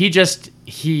point, he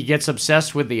gets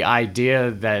obsessed with the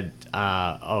idea that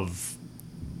of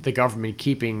the government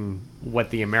keeping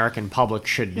what the American public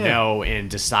should know and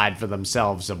decide for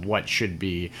themselves of what should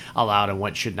be allowed and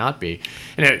what should not be.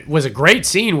 And it was a great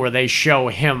scene where they show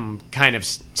him kind of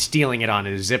stealing it on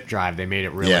his zip drive. They made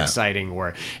it really Yeah. exciting, where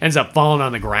it ends up falling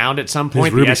on the ground at some His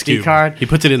point. The Rubik's SD cube. card. He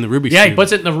puts it in the Rubik's Yeah, cube. he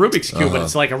puts it in the Rubik's Cube, but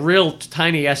it's like a real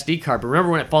tiny SD card. But remember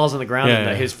when it falls on the ground Yeah, and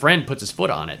yeah. his friend puts his foot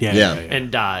on it? Yeah, Yeah.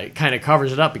 And kind of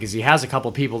covers it up because he has a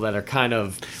couple people that are kind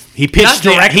of He pitched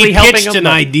not directly he helping pitched him, an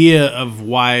but- idea of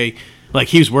why, like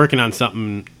he was working on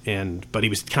something, but he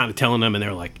was kind of telling them, and they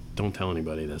were like, "Don't tell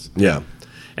anybody this." Yeah.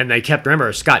 And they kept,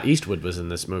 remember, Scott Eastwood was in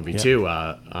this movie too.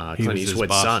 He Clint was his Eastwood's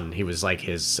boss. son. He was like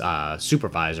his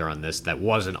supervisor on this. That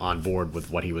wasn't on board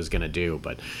with what he was going to do,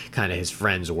 but kind of his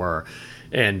friends were.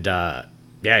 And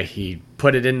yeah, he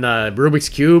put it in the Rubik's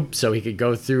Cube so he could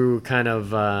go through kind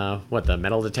of the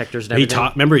metal detectors and He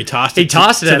everything. remember he tossed He it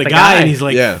tossed it to at the the guy, guy. and he's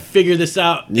like, Yeah. "Figure this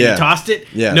out." And Yeah. he tossed it,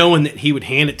 Yeah. knowing that he would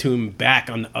hand it to him back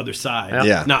on the other side,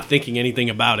 Yeah. not thinking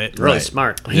anything about it. Really Right.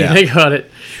 smart. Yeah. You think about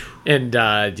it. And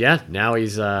yeah, now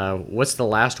he's what's the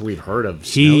last we've heard of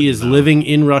He Snowden is now? living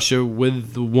in Russia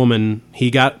with the woman. He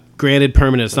got granted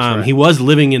permanent asylum. right. He was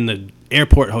living in the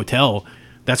airport hotel.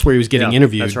 That's where he was getting Yeah,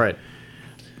 interviewed. That's right.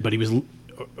 But he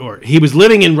was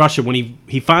living in Russia when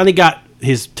he finally got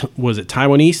his was it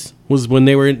Taiwanese was when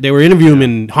they were interviewing him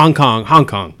in Hong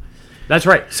Kong. That's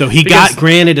right. So he got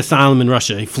granted asylum in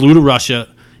Russia. He flew to Russia.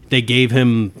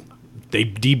 They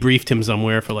debriefed him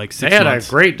somewhere for like 6 They had months. a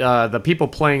great. The people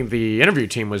playing the interview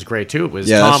team was great too. It was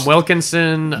Yeah, Tom that's-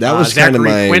 Wilkinson, that was kinda Zachary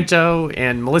my- Quinto,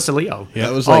 and Melissa Leo.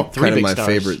 That was All like three kind of big my stars.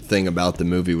 favorite thing about the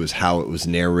movie was how it was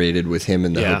narrated with him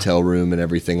in the Yeah. hotel room and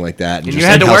everything like that. And And just you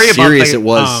had like to how worry about serious the- it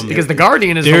was. because the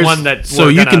Guardian is the There's- one that so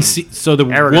we're you gonna can see the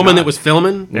air it or woman not. that was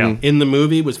filming Yeah. in the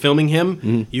movie was filming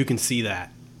him. You can see that.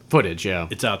 footage. Yeah.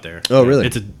 It's out there. Oh, really?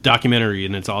 It's a documentary,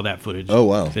 and it's all that footage. Oh,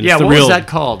 wow. And it's Yeah. the What real, was that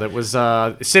called? It was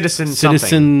Citizen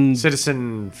Citizen-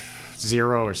 Citizen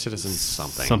Zero or Citizen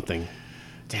something. something?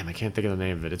 Damn, I can't think of the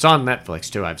name of it. It's on Netflix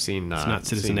too. I've seen. It's not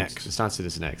Citizen X. It's not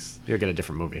Citizen X. You'll get a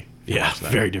different movie. if you Yeah, watch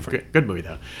that. very different. Good movie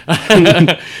though.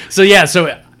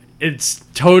 So it's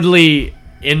totally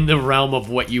in the realm of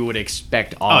what you would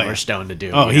expect Oliver Stone to do.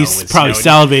 Oh, you know, he's with probably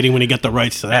Snowden. salivating when he got the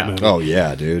rights to that movie. Oh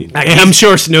yeah, dude. And I'm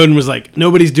sure Snowden was like,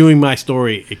 nobody's doing my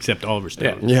story except Oliver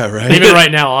Stone. Yeah, right. Even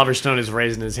right now, Oliver Stone is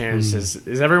raising his hand and says,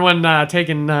 "Is everyone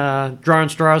taking drawing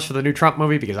straws for the new Trump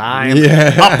movie? Because I'm up for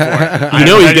it. You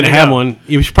know I'm he's ready going to have go." one.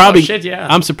 He was probably. Oh, shit, yeah.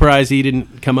 I'm surprised he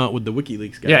didn't come out with the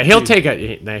WikiLeaks guy. Yeah, he'll too. take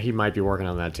a. He might be working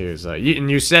on that too. So, and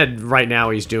you said right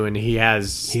now he's doing. He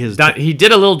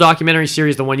did a little documentary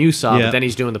series, the one you saw, Yeah. but then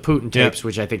he's doing the Putin Yeah. tapes,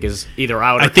 which I think is either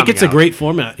out. Or I think it's a coming out. great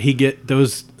format. He get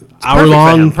those perfect hour for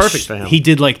long. him, perfect for him. He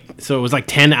did so it was like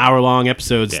 10-hour long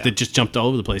episodes Yeah. that just jumped all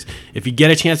over the place. If you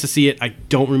get a chance to see it, I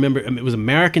don't remember. I mean, it was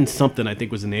American something. I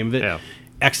think was the name of it. Yeah.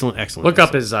 Excellent. Look up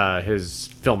episode. his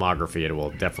filmography. It will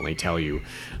definitely tell you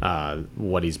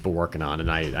what he's been working on.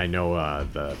 And I know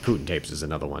the Putin tapes is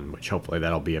another one, which hopefully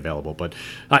that'll be available. But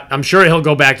I'm sure he'll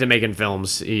go back to making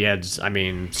films.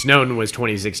 Snowden was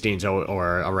 2016,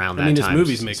 or around that I mean, his time.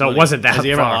 movies make so money. it wasn't that Has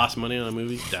he ever far. lost money on a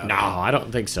movie? No, I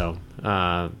don't think so.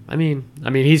 I mean,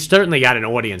 he's certainly got an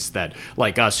audience that,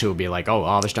 like us, who would be like, "Oh,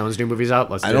 Oliver Stone's new movie's out.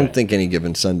 Let's." I do don't it." think Any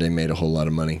Given Sunday made a whole lot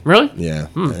of money. Really? Yeah,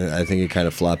 I think it kind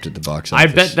of flopped at the box I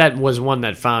office. bet that was one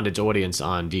that found its audience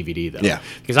on DVD, though. Yeah.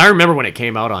 Because I remember when it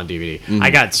came out on DVD. I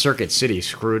got Circuit City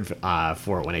screwed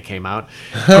for it when it came out.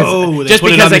 Oh, they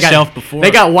put it on the shelf before.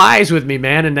 They got wise with me,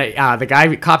 man, and the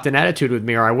guy copped an attitude with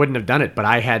me, or I wouldn't have done it. But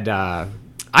I had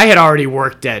already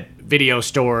worked at video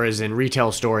stores and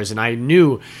retail stores, and I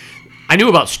knew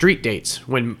about street dates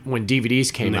when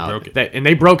DVDs came they out. broke it. And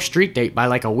they broke street date by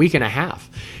like a week and a half.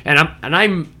 And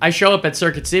I show up at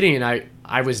Circuit City, and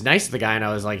I was nice to the guy, and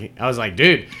I was like,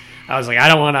 dude. I was like, I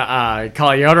don't want to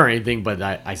call you out or anything, but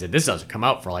I said, this doesn't come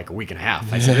out for like a week and a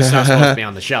half. I said, this is not supposed to be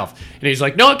on the shelf. And he's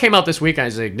like, no, it came out this week. I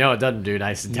was like, no, it doesn't, dude.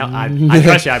 I said, I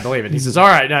trust you. I believe it. He says, all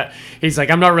right. He's like,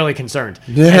 I'm not really concerned.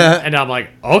 Yeah. And I'm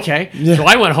like, okay. So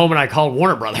I went home and I called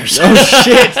Warner Brothers.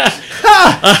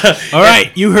 All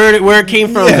right, you heard it where it came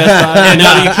from. Best Buy. And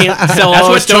now you can't sell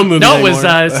all the Stone movies No, it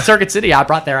anymore. was Circuit City. I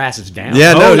brought their asses down.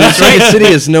 Yeah, no, that's Circuit City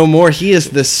is no more. He is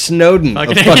the Snowden of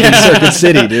Okay. fucking Circuit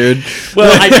City, dude.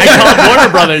 Well, I called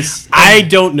Warner Brothers, I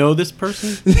don't know this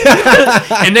person.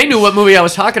 and they knew what movie I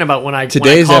was talking about when I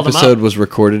Today's called them episode up. was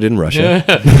recorded in Russia.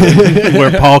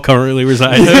 Where Paul currently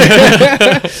resides.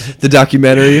 The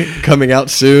documentary coming out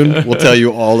soon. We'll tell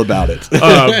you all about it.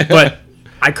 But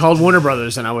I called Warner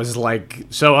Brothers and I was like,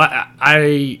 so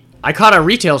I caught a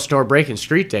retail store breaking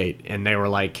street date, and they were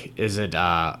like, "Is it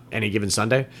Any Given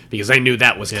Sunday?" Because they knew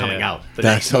that was coming out. The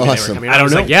That's next movie they were awesome. coming out. I don't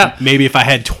was know. Like, yeah. Maybe if I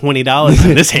had $20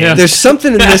 in this hand. There's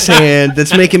something in this hand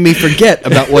that's making me forget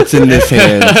about what's in this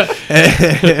hand.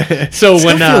 So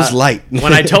Still feels light.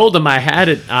 when I told them I had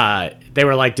it, they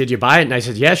were like, "Did you buy it?" And I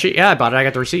said, "Yeah, I bought it. I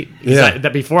got the receipt." Yeah.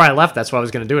 That before I left, that's why I was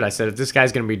going to do it. I said, "If this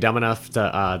guy's going to be dumb enough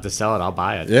to sell it, I'll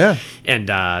buy it." Yeah. And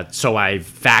so I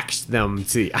faxed them.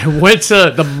 I went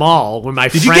to the mall when my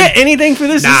Did friend. you get anything for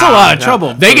this? This is a Nah, lot of no.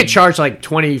 trouble. They get charged like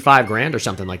 $25,000 or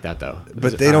something like that, though.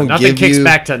 But they don't nothing give kicks you-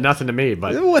 back to nothing to me.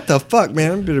 But What the fuck,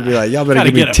 man? I'm gonna be like, y'all better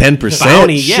Gotta give me get a 10%.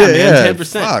 bounty. Yeah, Shit, man,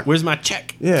 10%. Fuck. Where's my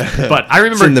check? Yeah. but I It's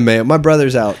remember in the mail. My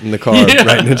brother's out in the car Yeah.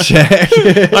 writing a check.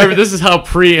 This is how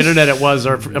pre-internet it was,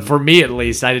 or for me at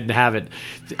least. I didn't have it.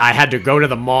 I had to go to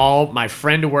the mall. My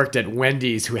friend who worked at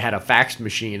Wendy's, who had a fax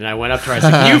machine, and I went up to her. I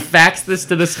said, "Can you fax this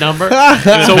to this number?"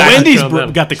 So Wendy's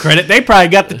got the credit. They probably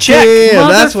got the check. Yeah,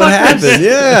 that's what Motherfuckers. happened.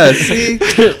 Yeah, see?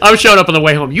 I'm showing up on the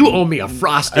way home. You owe me a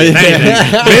frosty. if anything."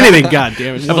 If anything,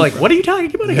 goddamn it. I'm like, "What are you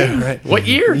talking about again? right. What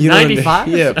year? You know, 95?"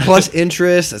 Yeah, plus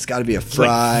interest. That's got to be a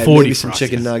fry. 40 maybe some Frosties.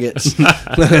 chicken nuggets.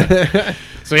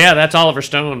 So yeah, that's Oliver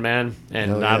Stone, man,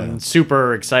 and Hell yeah. I'm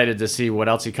super excited to see what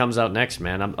else he comes out next,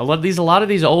 man. A lot of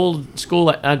these old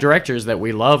school directors that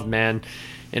we love, man,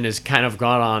 and has kind of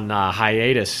gone on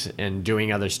hiatus and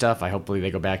doing other stuff. Hopefully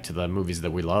they go back to the movies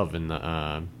that we love and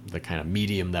the kind of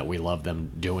medium that we love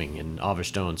them doing. And Oliver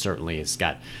Stone certainly is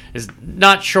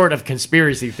not short of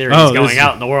conspiracy theories going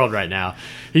out in the world right now.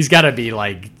 He's got to be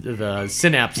like the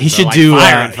synapses. He should are, like, do.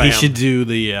 firing for He him. should do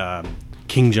the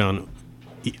King Jong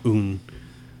Un,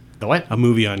 The what? a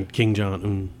movie on King Jong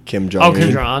Un. Kim Jong. Oh,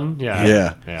 Kim Jong.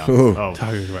 Yeah. Yeah. Oh,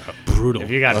 Talking about brutal. if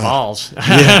you got balls,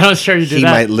 I'm sure you do He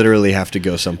that. might literally have to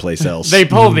go someplace else. They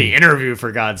pulled the interview,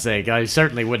 for God's sake. I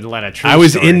certainly wouldn't let a true I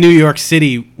was story. in New York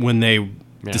City when they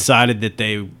decided that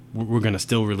they were going to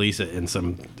still release it in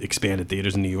some expanded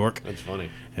theaters in New York. That's funny.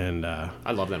 And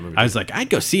I love that movie. I was like, I'd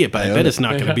go see it, but I own bet it. it's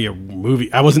not going to be a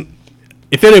movie. I wasn't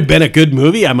if it had been a good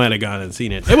movie, I might have gone and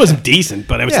seen it. It was decent,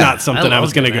 but it was not something I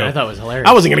was going to go. I thought it was hilarious.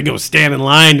 I wasn't going to go stand in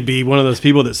line to be one of those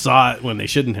people that saw it when they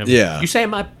shouldn't have. Yeah. You say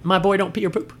my boy don't pee or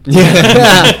poop? You're gonna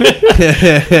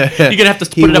have to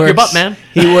put it up your butt, man.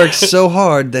 He works so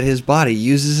hard that his body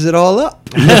uses it all up.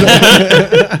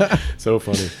 So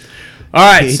funny. All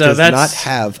right, He so does that's. not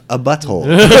have a butthole.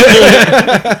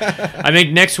 I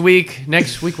think next week,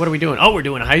 what are we doing? Oh, we're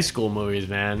doing high school movies,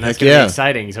 man. That's Heck gonna yeah. be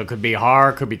exciting. So it could be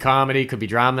horror, could be comedy, could be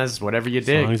dramas, whatever you As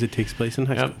dig. long as it takes place in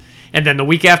high Yep. school. And then the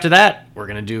week after that, we're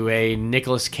gonna do a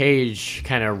Nicolas Cage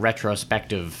kind of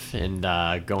retrospective and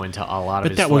go into a lot of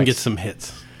But his that one flicks. gets some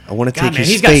hits. I want to God, take man, his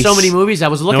he's space. got so many movies. I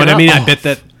was You looking know what I up. mean? Oh,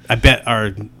 I bet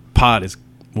our pod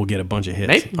will get a bunch of hits.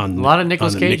 Maybe. On A lot of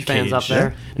Nicolas on the Cage Nick fans up there. Yeah.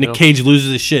 You Nick know. Cage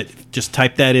loses his shit. Just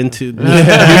type that into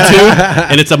YouTube,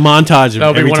 and it's a montage of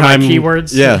That'll be every one of my time.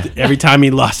 keywords. Yeah. Every time he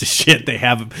lost his shit, they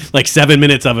have like 7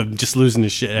 minutes of him just losing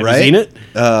his shit. Have Right? you seen it?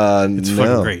 It's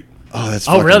fucking great. Oh, that's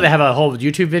Oh, fucking, really? They have a whole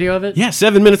YouTube video of it? Yeah,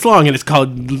 7 minutes long, and it's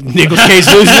called Nicolas Cage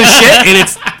losing his shit, and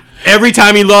it's every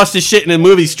time he lost his shit in a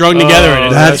movie strung together.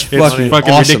 And That's it's fucking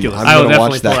fucking awesome. ridiculous. I'm I will gonna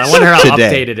definitely watch pull that that. I wonder how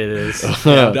today. updated it is.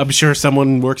 I'm sure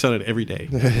someone works on it every day.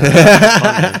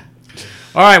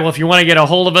 All right. Well, if you want to get a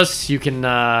hold of us, you can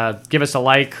give us a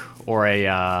like or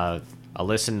a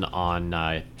listen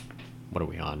on. What are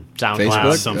we on? SoundCloud.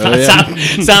 Facebook? Oh, yeah.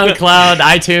 SoundCloud,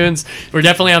 iTunes. We're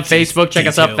definitely on Facebook. Check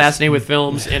us up, Details. Fascinated with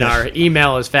Films. And our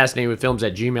email is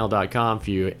fascinatedwithfilms@gmail.com. If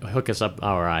you hook us up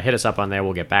or hit us up on there,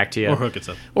 we'll get back to you. Or hook us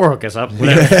up. Or hook us up.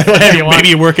 Whatever you want. Maybe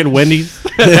you work at Wendy's.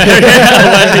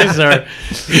 Wendy's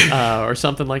or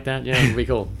something like that. Yeah, it'd be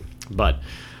cool. But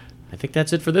I think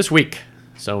that's it for this week.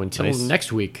 So until Nice.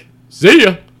 next week, see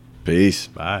ya. Peace.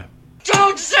 Bye.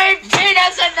 Don't say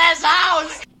penis in this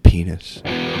house! Penis.